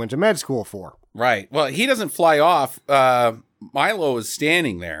science that she went to med school for. Right. Well, he doesn't fly off. Milo is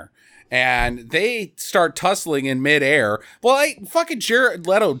standing there, and they start tussling in midair. Well, fucking Jared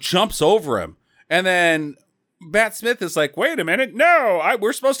Leto jumps over him, and then Matt Smith is like, wait a minute, no,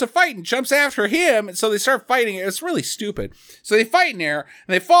 we're supposed to fight, and jumps after him. And so they start fighting. It's really stupid. So they fight in there,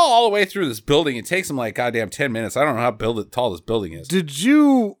 and they fall all the way through this building. It takes them like goddamn 10 minutes. I don't know how tall this building is. Did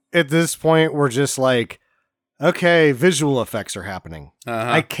you, at this point, were just like, okay, visual effects are happening.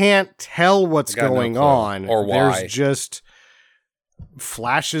 I can't tell what's going on. Or why. There's just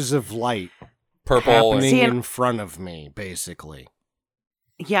flashes of light purple happening in front of me, basically.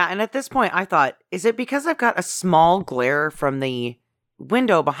 Yeah, and at this point, I thought, is it because I've got a small glare from the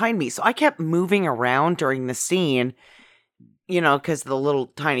window behind me? So I kept moving around during the scene, because the little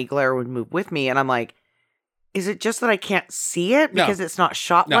tiny glare would move with me. And I'm like, is it just that I can't see it because it's not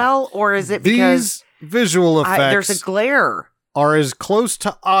shot well? Or is it because these visual effects there's a glare? Are as close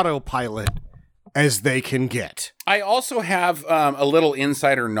to autopilot as they can get. I also have a little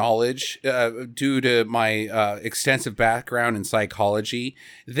insider knowledge due to my extensive background in psychology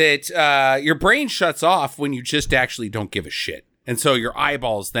that your brain shuts off when you just actually don't give a shit. And so your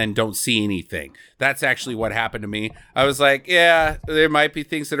eyeballs then don't see anything. That's actually what happened to me. I was like, yeah, there might be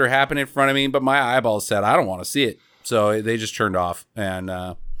things that are happening in front of me, but my eyeballs said, I don't want to see it. So they just turned off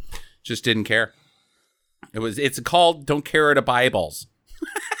and just didn't care. It's called Don't Care at a Eyeballs.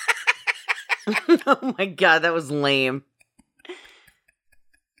 Oh my God, that was lame.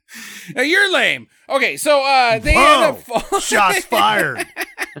 Now you're lame. Okay, so they end up shots fired.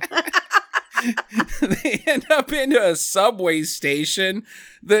 They end up into a subway station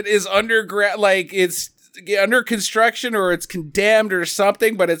that is underground, like it's under construction or it's condemned or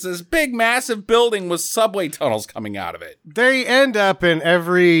something, but it's this big, massive building with subway tunnels coming out of it. They end up in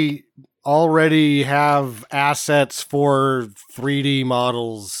every already have assets for 3D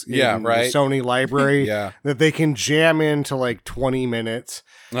models in the Sony library that they can jam into like 20 minutes.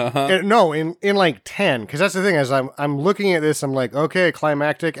 No, in like 10, because that's the thing is I'm looking at this, I'm like, okay,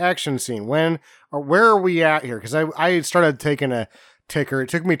 climactic action scene. Where are we at here? Because I started taking a ticker. It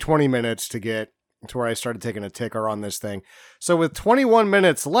took me 20 minutes to get to where I started taking a ticker on this thing. So with 21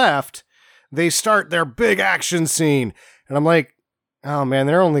 minutes left, they start their big action scene. And I'm like, oh man,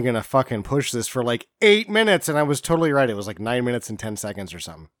 they're only going to fucking push this for like 8 minutes. And I was totally right. It was like 9 minutes and 10 seconds or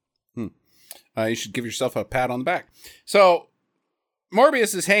something. You should give yourself a pat on the back. So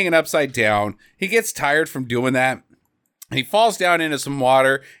Morbius is hanging upside down. He gets tired from doing that. He falls down into some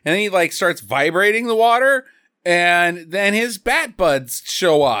water and then he like starts vibrating the water. And then his bat buds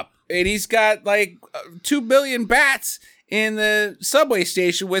show up and he's got like 2 billion bats in the subway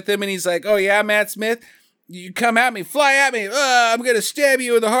station with him. And he's like, oh yeah, Matt Smith, you come at me, fly at me. I'm going to stab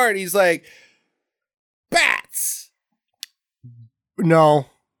you in the heart. He's like, bats. No,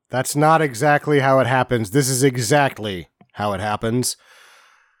 that's not exactly how it happens. This is exactly how it happens.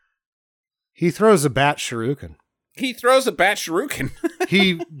 He throws a bat shuriken. He throws a bat shuriken.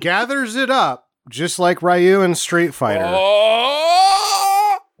 He gathers it up, just like Ryu in Street Fighter.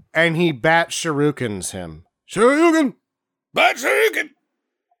 Oh! And he bat shurikens him. Shuriken! Bat shuriken!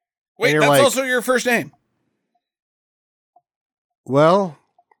 Wait, that's like, also your first name. Well,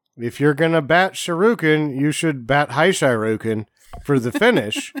 if you're going to bat shuriken, you should bat high shuriken for the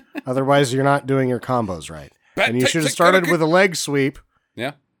finish. Otherwise, you're not doing your combos right. And you should have started with a leg sweep.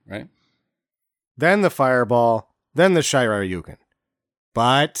 Yeah, right. Then the fireball, then the Shirayuken.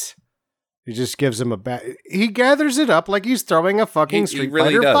 But he just gives him a bat. He gathers it up like he's throwing a fucking Street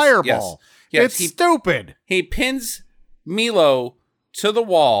Fighter fireball. Yes, it's stupid. He pins Milo to the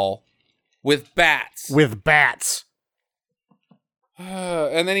wall with bats. With bats.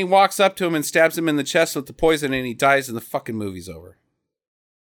 And then he walks up to him and stabs him in the chest with the poison and he dies and the fucking movie's over.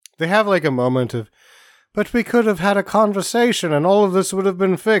 They have like a moment of, but we could have had a conversation and all of this would have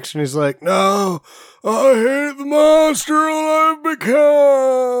been fixed. And he's like, no, I hate the monster I've become.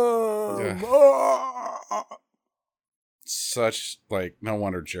 such, like, no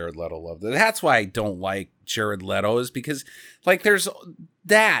wonder Jared Leto loved it. That's why I don't like Jared Leto, is because, like, there's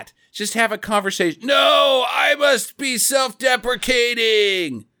that. Just have a conversation. No, I must be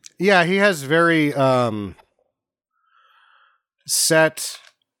self-deprecating. Yeah, he has very set.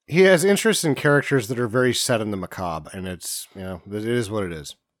 He has interests in characters that are very set in the macabre, and it's, it is what it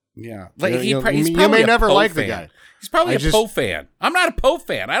is. Yeah, like he's probably you may never Poe like fan. the guy. He's probably a Poe fan. I'm not a Poe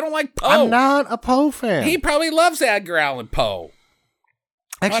fan. I don't like Poe. I'm not a Poe fan. He probably loves Edgar Allan Poe.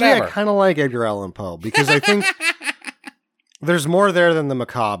 Actually, Whatever. I kind of like Edgar Allan Poe because I think there's more there than the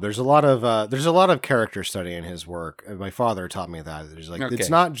macabre. There's a lot of character study in his work. And my father taught me that. There's like It's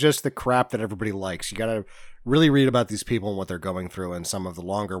not just the crap that everybody likes. You got to really read about these people and what they're going through in some of the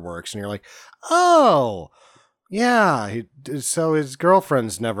longer works, and you're like, oh. Yeah, so his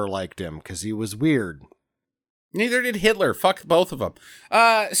girlfriends never liked him because he was weird. Neither did Hitler. Fuck both of them.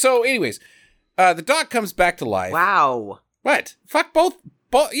 So anyways, the doc comes back to life. Wow. What? Fuck both.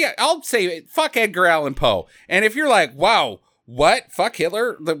 Yeah, I'll say fuck Edgar Allan Poe. And if you're like, wow, what? Fuck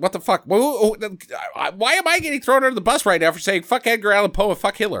Hitler? What the fuck? Why am I getting thrown under the bus right now for saying fuck Edgar Allan Poe and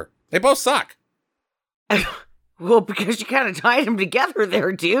fuck Hitler? They both suck. Well, because you kind of tied them together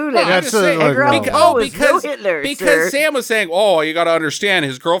there, dude. Well, that's Edgar Allan Poe is no Hitler, because sir. Sam was saying, oh, you got to understand,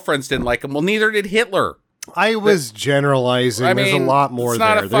 his girlfriends didn't like him. Well, neither did Hitler. I was generalizing. I mean, there's a lot more it's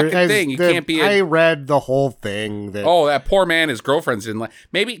there. not a fucking thing. You can't be. I read the whole thing. That poor man, his girlfriends didn't like.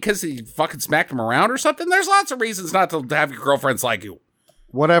 Maybe because he fucking smacked him around or something. There's lots of reasons not to have your girlfriends like you.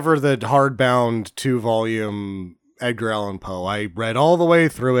 Whatever the hardbound 2-volume Edgar Allan Poe, I read all the way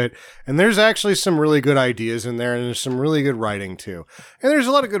through it, and there's actually some really good ideas in there, and there's some really good writing too, and there's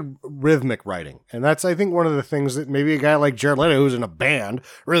a lot of good rhythmic writing, and that's, I think, one of the things that maybe a guy like Jared Leto, who's in a band,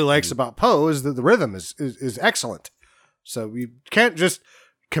 really likes about Poe, is that the rhythm is excellent. So you can't just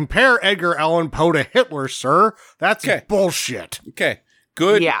compare Edgar Allan Poe to Hitler, sir. That's bullshit. Okay,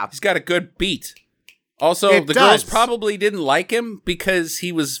 good. Yeah, he's got a good beat. Also, girls probably didn't like him because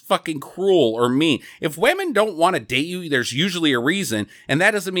he was fucking cruel or mean. If women don't want to date you, there's usually a reason, and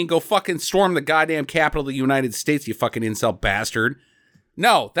that doesn't mean go fucking storm the goddamn capital of the United States, you fucking incel bastard.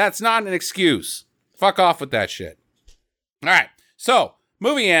 No, that's not an excuse. Fuck off with that shit. All right, so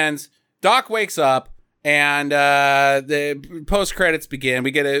movie ends. Doc wakes up, and the post credits begin. We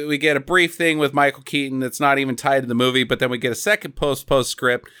get a brief thing with Michael Keaton that's not even tied to the movie, but then we get a second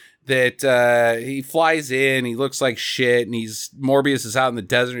postscript. That he flies in, he looks like shit, and Morbius is out in the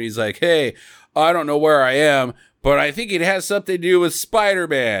desert, and he's like, hey, I don't know where I am, but I think it has something to do with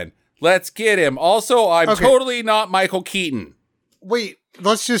Spider-Man. Let's get him. Also, I'm totally not Michael Keaton. Wait,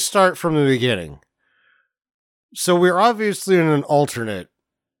 let's just start from the beginning. So we're obviously in an alternate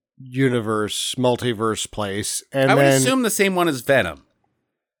universe, multiverse place, and I would assume the same one as Venom.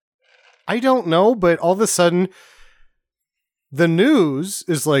 I don't know, but all of a sudden the news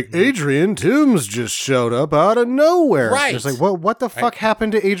is like, Adrian Toomes just showed up out of nowhere. Right. It's like, well, what the fuck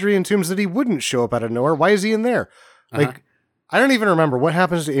happened to Adrian Toomes that he wouldn't show up out of nowhere? Why is he in there? Like, I don't even remember. What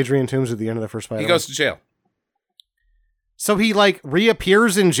happens to Adrian Toomes at the end of the first Spider-Man? He goes to jail. So he, like,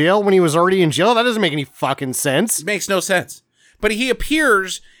 reappears in jail when he was already in jail? That doesn't make any fucking sense. It makes no sense. But he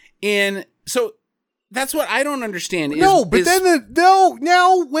appears in... So, that's what I don't understand. Now, wait,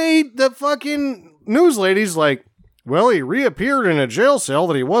 the fucking news lady's like, well, he reappeared in a jail cell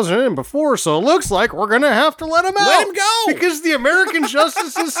that he wasn't in before, so it looks like we're going to have to let him out. Let him go! Because the American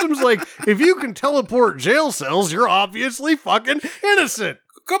justice system's like, if you can teleport jail cells, you're obviously fucking innocent.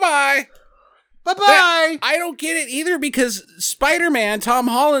 Goodbye! Bye-bye! I don't get it either, because Spider-Man, Tom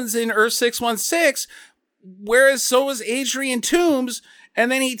Holland's in Earth 616, whereas so is Adrian Toomes,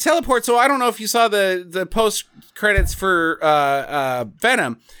 and then he teleports. So I don't know if you saw the post credits for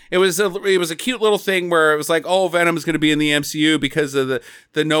Venom. It was a cute little thing where it was like, oh, Venom is going to be in the MCU because of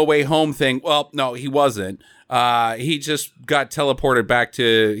the No Way Home thing. Well, no, he wasn't. He just got teleported back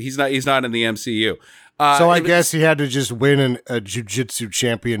to. He's not in the MCU. So I guess he had to just win a jiu-jitsu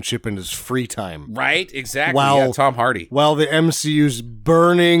championship in his free time. Right, exactly. Tom Hardy. While the MCU's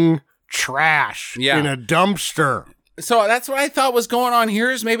burning trash in a dumpster. So that's what I thought was going on here,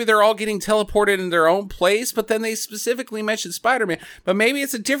 is maybe they're all getting teleported in their own place, but then they specifically mentioned Spider-Man. But maybe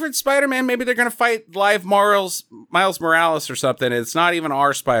it's a different Spider-Man. Maybe they're going to fight live Miles Morales or something. It's not even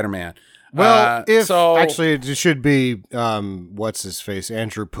our Spider-Man. Well, actually, it should be, what's his face?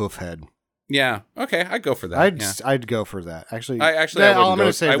 Andrew Poofhead. Yeah. Okay. I'd go for that. I'd go for that. Actually, I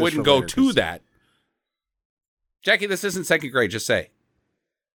wouldn't go to that. Jackie, this isn't second grade. Just say.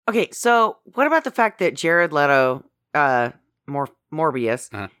 Okay. So what about the fact that Jared Leto,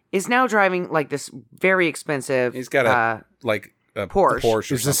 Morbius, is now driving like this very expensive. He's got a Porsche.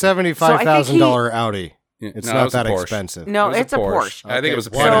 Porsche. It's a $75,000 Audi. It's No, it not was a that Porsche. expensive. No, It was it's a Porsche. I think it was a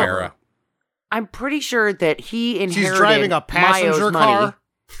Okay, whatever. Panamera. I'm pretty sure that he inherited She's driving a passenger Mayo's car.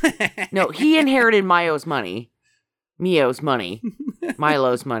 money. No, he inherited Mayo's money. Milo's money.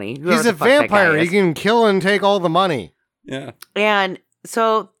 Milo's money. Whoever He's the a fuck that vampire. guy He is. can kill and take all the money. Yeah. And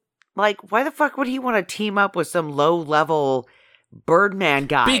so, like, why the fuck would he want to team up with some low-level Birdman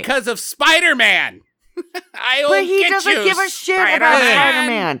guy? Because of Spider-Man. I will But he get doesn't you, give a shit about Spider-Man.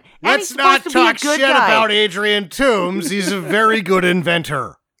 Spider-Man. And Let's he's not supposed to be a talk good shit guy. about Adrian Toomes. He's a very good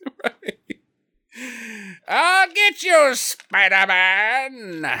inventor. I'll get you,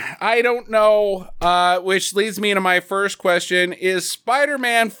 Spider-Man. I don't know, which leads me into my first question. Is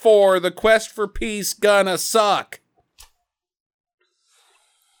Spider-Man 4, The Quest for Peace, gonna suck?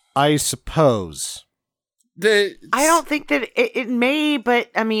 I suppose. I don't think that it may, but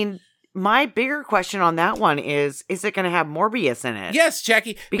I mean, my bigger question on that one is it going to have Morbius in it? Yes,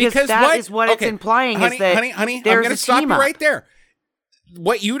 Jackie. Because that is what it's implying honey, is that honey, I'm there's going to a stop you team up. right there.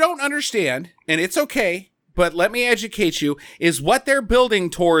 What you don't understand, and it's okay, but let me educate you, is what they're building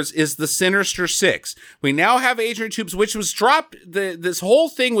towards is the Sinister Six. We now have Adrian Toomes, which was dropped, this whole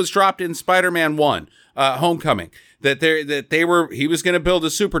thing was dropped in Spider-Man 1, Homecoming, he was going to build a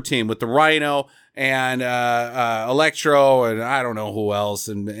super team with the Rhino and Electro and I don't know who else,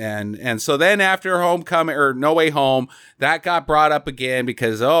 and so then after Homecoming or No Way Home, that got brought up again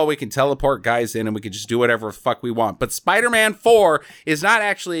because we can teleport guys in and we can just do whatever the fuck we want. But Spider-Man 4 is not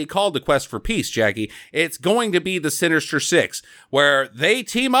actually called The Quest for Peace, Jackie. It's going to be the Sinister Six, where they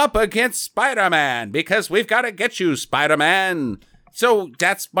team up against Spider-Man because we've got to get you, Spider-Man. So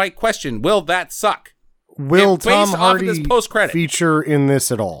that's my question: will that suck? Will Based Tom off of Hardy this post-credit. feature in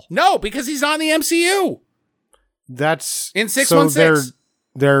this at all? No, because he's on the MCU. That's In so 616.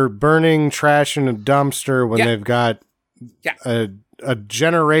 they're burning trash in a dumpster when Yeah. they've got Yeah. a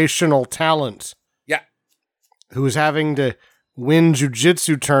generational talent Yeah. who's having to win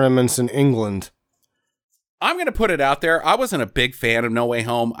jiu-jitsu tournaments in England. I'm going to put it out there. I wasn't a big fan of No Way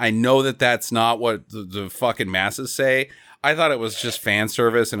Home. I know that that's not what the fucking masses say. I thought it was just fan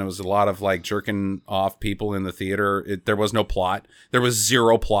service, and it was a lot of like jerking off people in the theater. There was no plot. There was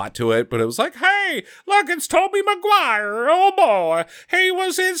zero plot to it, but it was like, hey, look, it's Tobey Maguire. Oh boy, he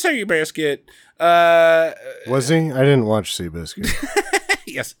was in Seabiscuit. Was he? I didn't watch Seabiscuit.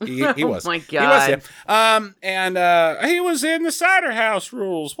 Yes, he was. Oh my He was, God. yeah. And he was in the Cider House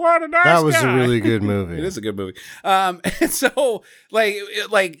Rules. What a nice That was guy. a really good movie. It is a good movie. And so, like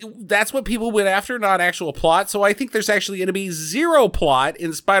that's what people went after, not actual plot. So I think there's actually going to be zero plot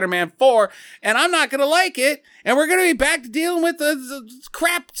in Spider-Man 4, and I'm not going to like it. And we're going to be back to dealing with the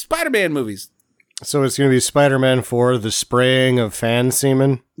crap Spider-Man movies. So it's going to be Spider-Man 4, the spraying of fan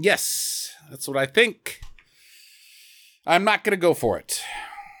semen? Yes, that's what I think. I'm not going to go for it.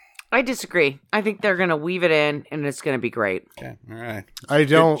 I disagree. I think they're going to weave it in, and it's going to be great. Okay, all right. I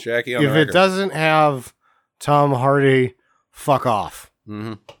don't. Jackie on if the it record. doesn't have Tom Hardy, fuck off.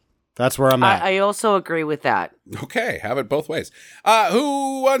 Mm-hmm. That's where I'm at. I also agree with that. Okay, have it both ways.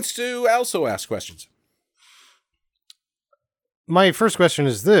 Who wants to also ask questions? My first question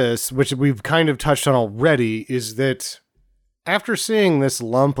is this, which we've kind of touched on already, is that after seeing this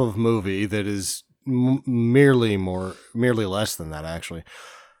lump of movie that is merely less than that, actually,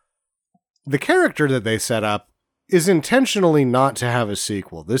 the character that they set up is intentionally not to have a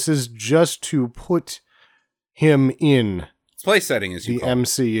sequel. This is just to put him in Place setting, as you the call it.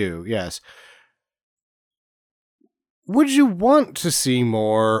 MCU, yes. Would you want to see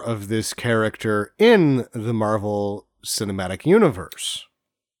more of this character in the Marvel Cinematic Universe?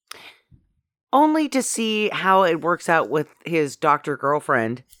 Only to see how it works out with his doctor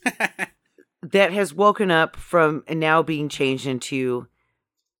girlfriend that has woken up from and now being changed into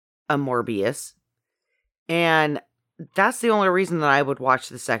a Morbius. And that's the only reason that I would watch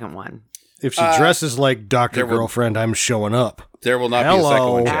the second one. If she dresses like Dr. there will- Girlfriend, I'm showing up. There will not be a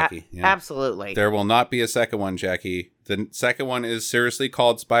second one, Jackie. Yeah. Absolutely. There will not be a second one, Jackie. The second one is seriously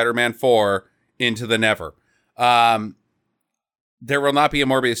called Spider-Man 4 Into the Never. There will not be a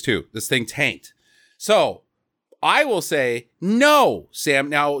Morbius 2. This thing tanked. So I will say no, Sam.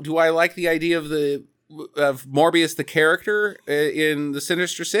 Now, do I like the idea of Morbius, the character in the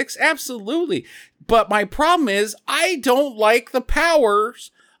Sinister Six? Absolutely. But my problem is I don't like the powers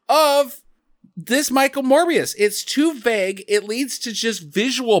of this Michael Morbius. It's too vague. It leads to just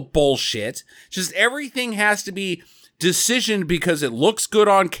visual bullshit. Just everything has to be decisioned because it looks good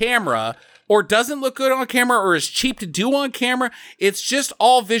on camera, or doesn't look good on camera or is cheap to do on camera. It's just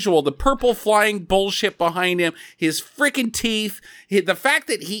all visual. The purple flying bullshit behind him, his freaking teeth, the fact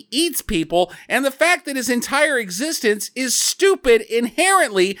that he eats people, and the fact that his entire existence is stupid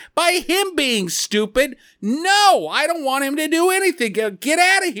inherently by him being stupid. No, I don't want him to do anything. Get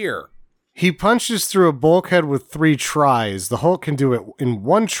out of here. He punches through a bulkhead with 3 tries. The Hulk can do it in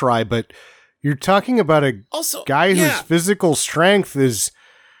 1 try, but you're talking about a guy whose physical strength is...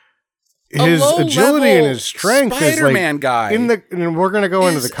 His agility and his strength Spider-Man is like guy. And we're going to go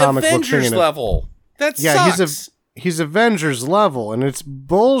into the comic book thing. Avengers level. That sucks. He's Avengers level, and it's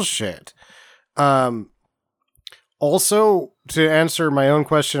bullshit. Also, to answer my own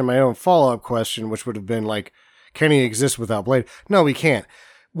question and my own follow-up question, which would have been like, can he exist without Blade? No, he can't.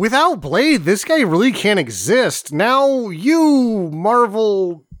 Without Blade, this guy really can't exist. Now, you,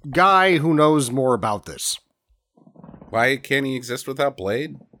 Marvel guy who knows more about this. Why can't he exist without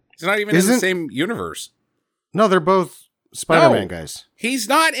Blade? He's not even in the same universe. No, they're both Spider-Man guys. He's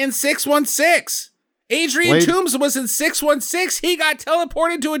not in 616. Adrian Toomes was in 616. He got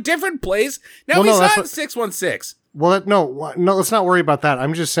teleported to a different place. Now he's not in 616. Well, no, let's not worry about that.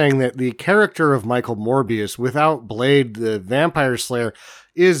 I'm just saying that the character of Michael Morbius, without Blade, the Vampire Slayer,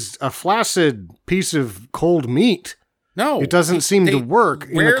 is a flaccid piece of cold meat. No, it doesn't seem to work.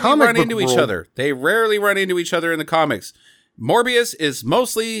 In the comic book world, each other. They rarely run into each other in the comics. Morbius is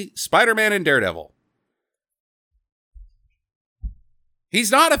mostly Spider-Man and Daredevil. He's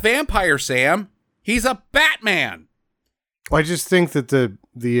not a vampire, Sam. He's a Batman. Well, I just think that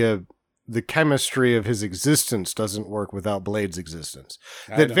the chemistry of his existence doesn't work without Blade's existence.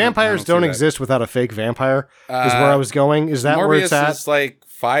 That vampires don't exist without a fake vampire is where I was going. Is that Morbius where it's at? Is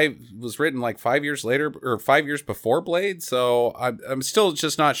was written like 5 years later or 5 years before Blade. So I'm still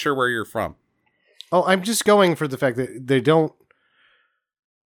just not sure where you're from. Oh, I'm just going for the fact that they don't...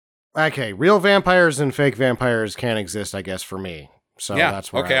 Okay, real vampires and fake vampires can't exist, I guess, for me. So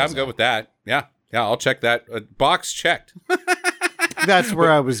that's where I'm good with that. Yeah, I'll check that. Box checked. That's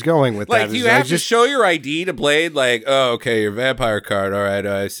where I was going with that. Like, you have to show your ID to Blade, like, oh, okay, your vampire card. All right,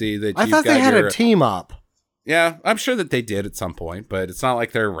 I see that I thought they had a team up. Yeah, I'm sure that they did at some point, but it's not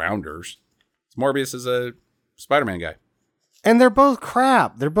like they're rounders. Morbius is a Spider-Man guy. And they're both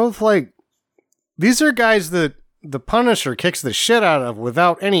crap. They're both like... These are guys that the Punisher kicks the shit out of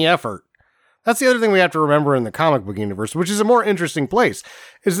without any effort. That's the other thing we have to remember in the comic book universe, which is a more interesting place,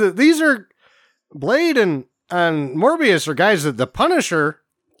 is that these are... Blade and Morbius are guys that the Punisher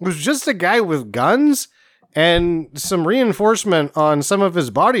was just a guy with guns and some reinforcement on some of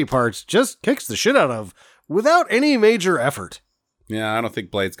his body parts, just kicks the shit out of without any major effort. Yeah, I don't think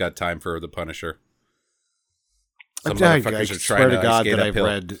Blade's got time for the Punisher. I swear to God that I've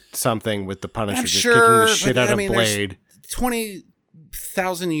read something with the Punisher kicking the shit out of Blade.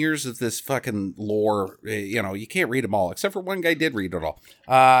 20,000 years of this fucking lore, you can't read them all, except for one guy did read it all.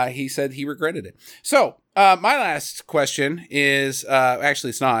 He said he regretted it. So, my last question is, actually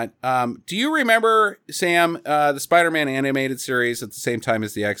it's not. Do you remember, Sam, the Spider-Man animated series at the same time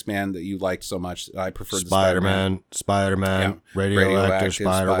as the X-Men that you liked so much? I preferred Spider-Man, radioactive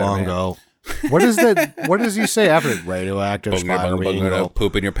Spider-Wongo. What is that? What does he say after radioactive Spider-Man?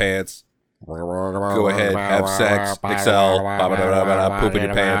 Poop in your pants. Go ahead, have sex, excel, poop in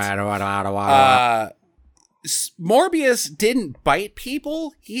your pants. Morbius didn't bite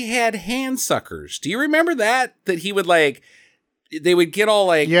people. He had hand suckers. Do you remember that? That he would they would get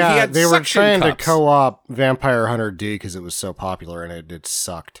all he had they were trying cups. To co-op Vampire Hunter D because it was so popular and it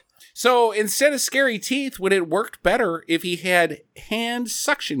sucked. So instead of scary teeth, would it worked better if he had hand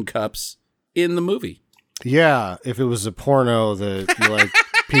suction cups in the movie? Yeah, if it was a porno that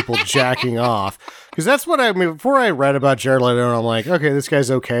people jacking off. Because that's what before I read about Jared Leto, I'm like, okay, this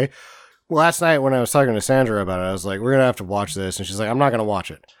guy's okay. Well, last night when I was talking to Sandra about it, I was like, we're going to have to watch this. And she's like, I'm not going to watch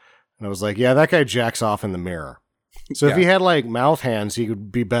it. And I was like, yeah, that guy jacks off in the mirror. So if he had mouth hands, he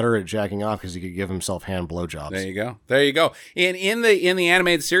could be better at jacking off because he could give himself hand blowjobs. There you go. And in the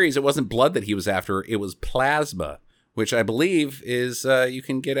animated series, it wasn't blood that he was after. It was plasma, which I believe is you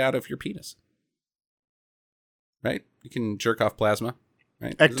can get out of your penis. Right? You can jerk off plasma.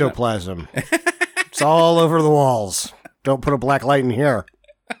 Right? Ectoplasm. It's all over the walls. Don't put a black light in here.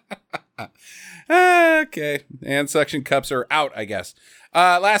 Okay. And suction cups are out, I guess.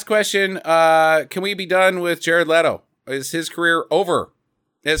 Last question. Can we be done with Jared Leto? Is his career over?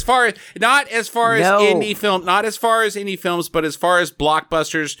 Not as far as indie films, but as far as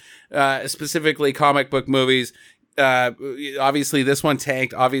blockbusters, specifically comic book movies. Obviously this one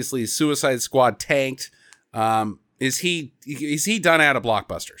tanked. Obviously Suicide Squad tanked. Is he done out of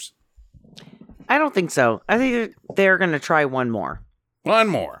blockbusters? I don't think so. I think they're going to try one more. One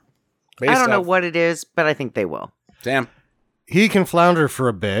more. I don't know what it is, but I think they will. Damn. He can flounder for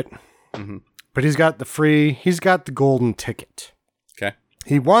a bit, but he's got the golden ticket. Okay.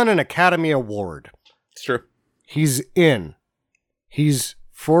 He won an Academy Award. It's true. He's in. He's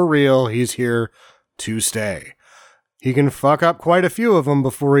for real. He's here to stay. He can fuck up quite a few of them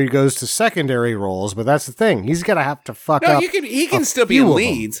before he goes to secondary roles, but that's the thing. He's going to have to fuck up. He can still be in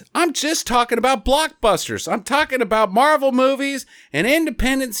leads. I'm just talking about blockbusters. I'm talking about Marvel movies and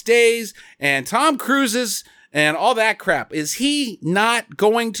Independence Days and Tom Cruise's and all that crap. Is he not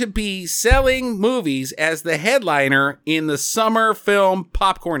going to be selling movies as the headliner in the summer film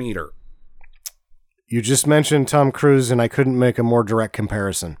Popcorn Eater? You just mentioned Tom Cruise, and I couldn't make a more direct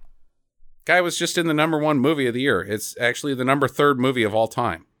comparison. Guy was just in the #1 movie of the year. It's actually the #3 movie of all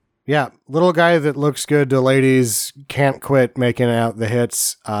time. Yeah, little guy that looks good to ladies, can't quit making out the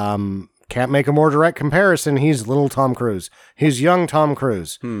hits. Can't make a more direct comparison. He's little Tom Cruise. He's young Tom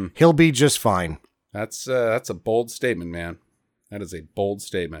Cruise. He'll be just fine. That's a bold statement, man. That is a bold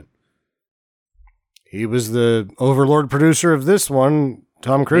statement. He was the overlord producer of this one.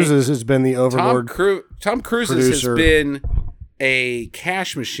 Tom Cruise has been the overlord. Tom Cruise has been a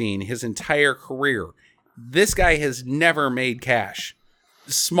cash machine his entire career. This guy has never made cash.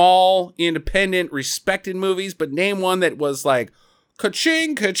 Small, independent, respected movies, but name one that was like,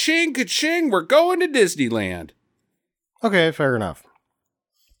 ka-ching, ka-ching, ka-ching, we're going to Disneyland. Okay, fair enough.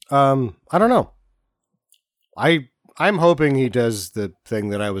 I don't know. I'm hoping he does the thing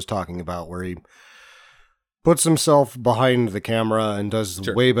that I was talking about, where he puts himself behind the camera and does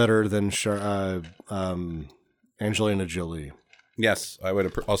way better than Angelina Jolie. Yes, I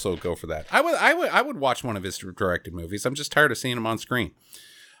would also go for that. I would watch one of his directed movies. I'm just tired of seeing him on screen.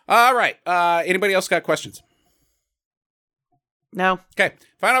 All right. Anybody else got questions? No. Okay.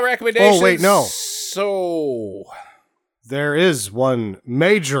 Final recommendations. Oh, wait, no. So there is one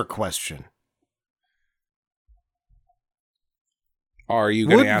major question. Are you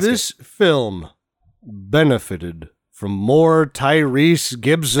going to ask Would this film benefited from more Tyrese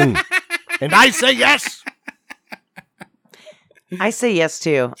Gibson? And I say yes. I say yes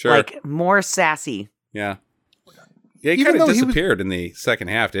too. Sure. Like more sassy. Yeah. Yeah, he kind of disappeared in the second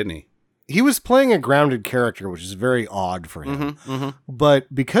half, didn't he? He was playing a grounded character, which is very odd for him.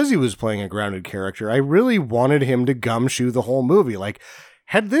 But because he was playing a grounded character, I really wanted him to gumshoe the whole movie. Like,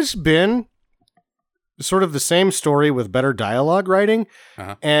 had this been sort of the same story with better dialogue writing,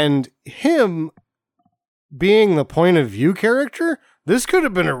 and him being the point of view character, this could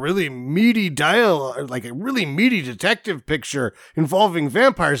have been a really meaty dialogue, like a really meaty detective picture involving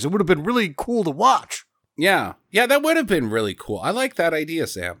vampires. It would have been really cool to watch. Yeah. Yeah, that would have been really cool. I like that idea,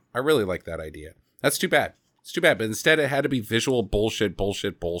 Sam. I really like that idea. That's too bad. It's too bad. But instead it had to be visual bullshit.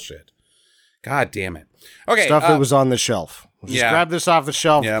 God damn it. Okay. Stuff that was on the shelf. We'll just grab this off the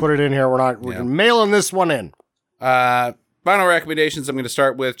shelf, put it in here. We're mailing this one in. Final recommendations. I'm going to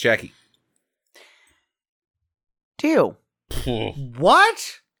start with Jackie. 2.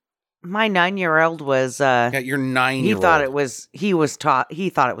 What? My 9-year-old was your 9-year-old. He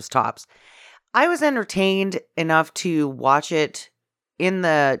thought it was tops. I was entertained enough to watch it in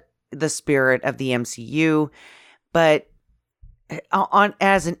the spirit of the MCU, but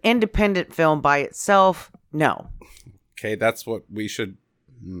as an independent film by itself, no. Okay, that's what we should.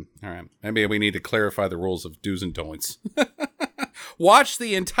 All right, maybe we need to clarify the rules of do's and don'ts. Watch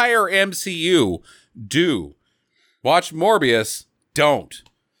the entire MCU. Do. Watch Morbius. Don't.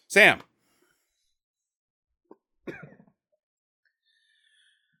 Sam.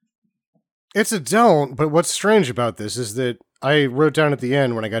 It's a don't, but what's strange about this is that I wrote down at the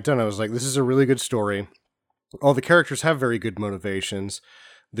end when I got done, I was like, this is a really good story. All the characters have very good motivations.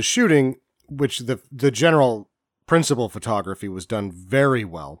 The shooting, which the general principal photography was done very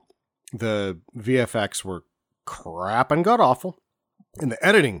well. The VFX were crap and god-awful. And the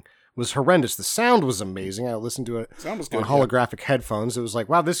editing was horrendous. The sound was amazing. I listened to it on holographic headphones. It was like,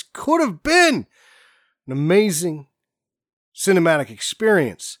 wow, this could have been an amazing cinematic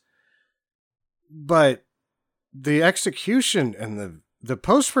experience. But the execution and the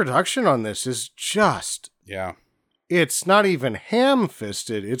post-production on this is just... Yeah. It's not even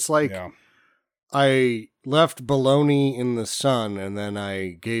ham-fisted. It's like I left bologna in the sun and then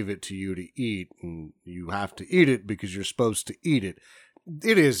I gave it to you to eat, and you have to eat it because you're supposed to eat it.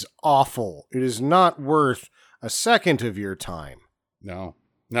 It is awful. It is not worth a second of your time. No.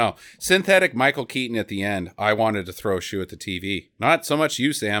 Synthetic Michael Keaton at the end. I wanted to throw a shoe at the TV. Not so much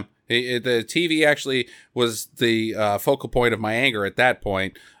you, Sam. The TV actually was the focal point of my anger at that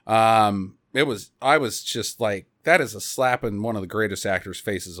point. I was just like, that is a slap in one of the greatest actors'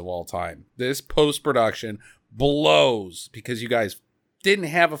 faces of all time. This post-production blows because you guys didn't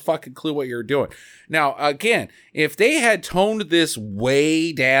have a fucking clue what you were doing. Now, again, if they had toned this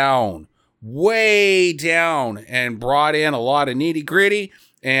way down, and brought in a lot of nitty gritty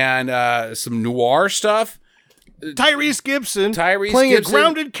and some noir stuff. Tyrese Gibson playing a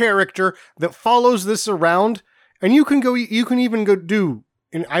grounded character that follows this around, and you can even go do,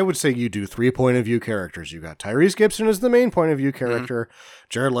 and I would say you do 3 point of view characters. You got Tyrese Gibson as the main point of view character,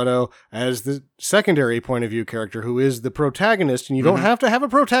 Jared Leto as the secondary point of view character, who is the protagonist, and you don't have to have a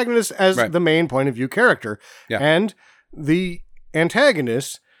protagonist as the main point of view character. Yeah. And the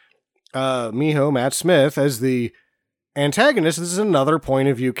antagonist, Matt Smith, as the antagonist. This is another point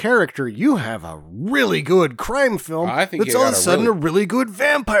of view character. You have a really good crime film. I think that's all of a sudden a really good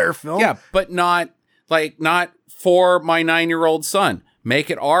vampire film. Yeah, but not for my 9-year-old son. Make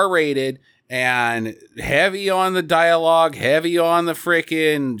it R-rated and heavy on the dialogue, heavy on the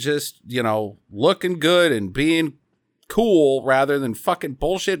frickin' just, looking good and being cool rather than fucking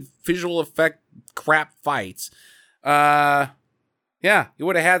bullshit visual effect crap fights. Yeah, you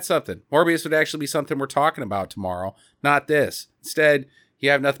would have had something. Morbius would actually be something we're talking about tomorrow, not this. Instead,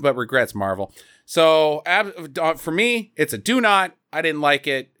 you have nothing but regrets, Marvel. So for me, it's a do not. I didn't like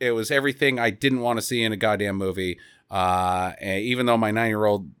it. It was everything I didn't want to see in a goddamn movie. And even though my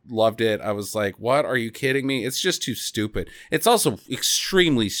 9-year-old loved it, I was like, what? Are you kidding me? It's just too stupid. It's also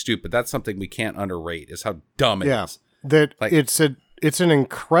extremely stupid. That's something we can't underrate, is how dumb it is. That it's an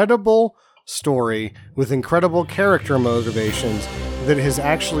incredible story with incredible character motivations that is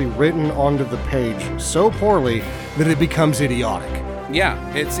actually written onto the page so poorly that it becomes idiotic. Yeah,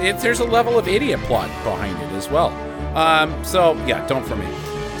 there's a level of idiot plot behind it as well. So yeah, don't for me.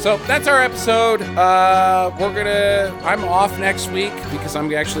 So that's our episode. I'm off next week because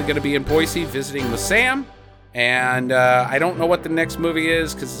I'm actually gonna be in Boise visiting with Sam. And I don't know what the next movie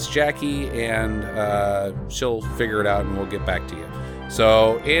is because it's Jackie, and she'll figure it out and we'll get back to you.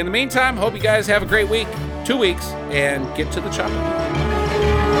 So in the meantime, hope you guys have a great week, 2 weeks, and get to the chopper.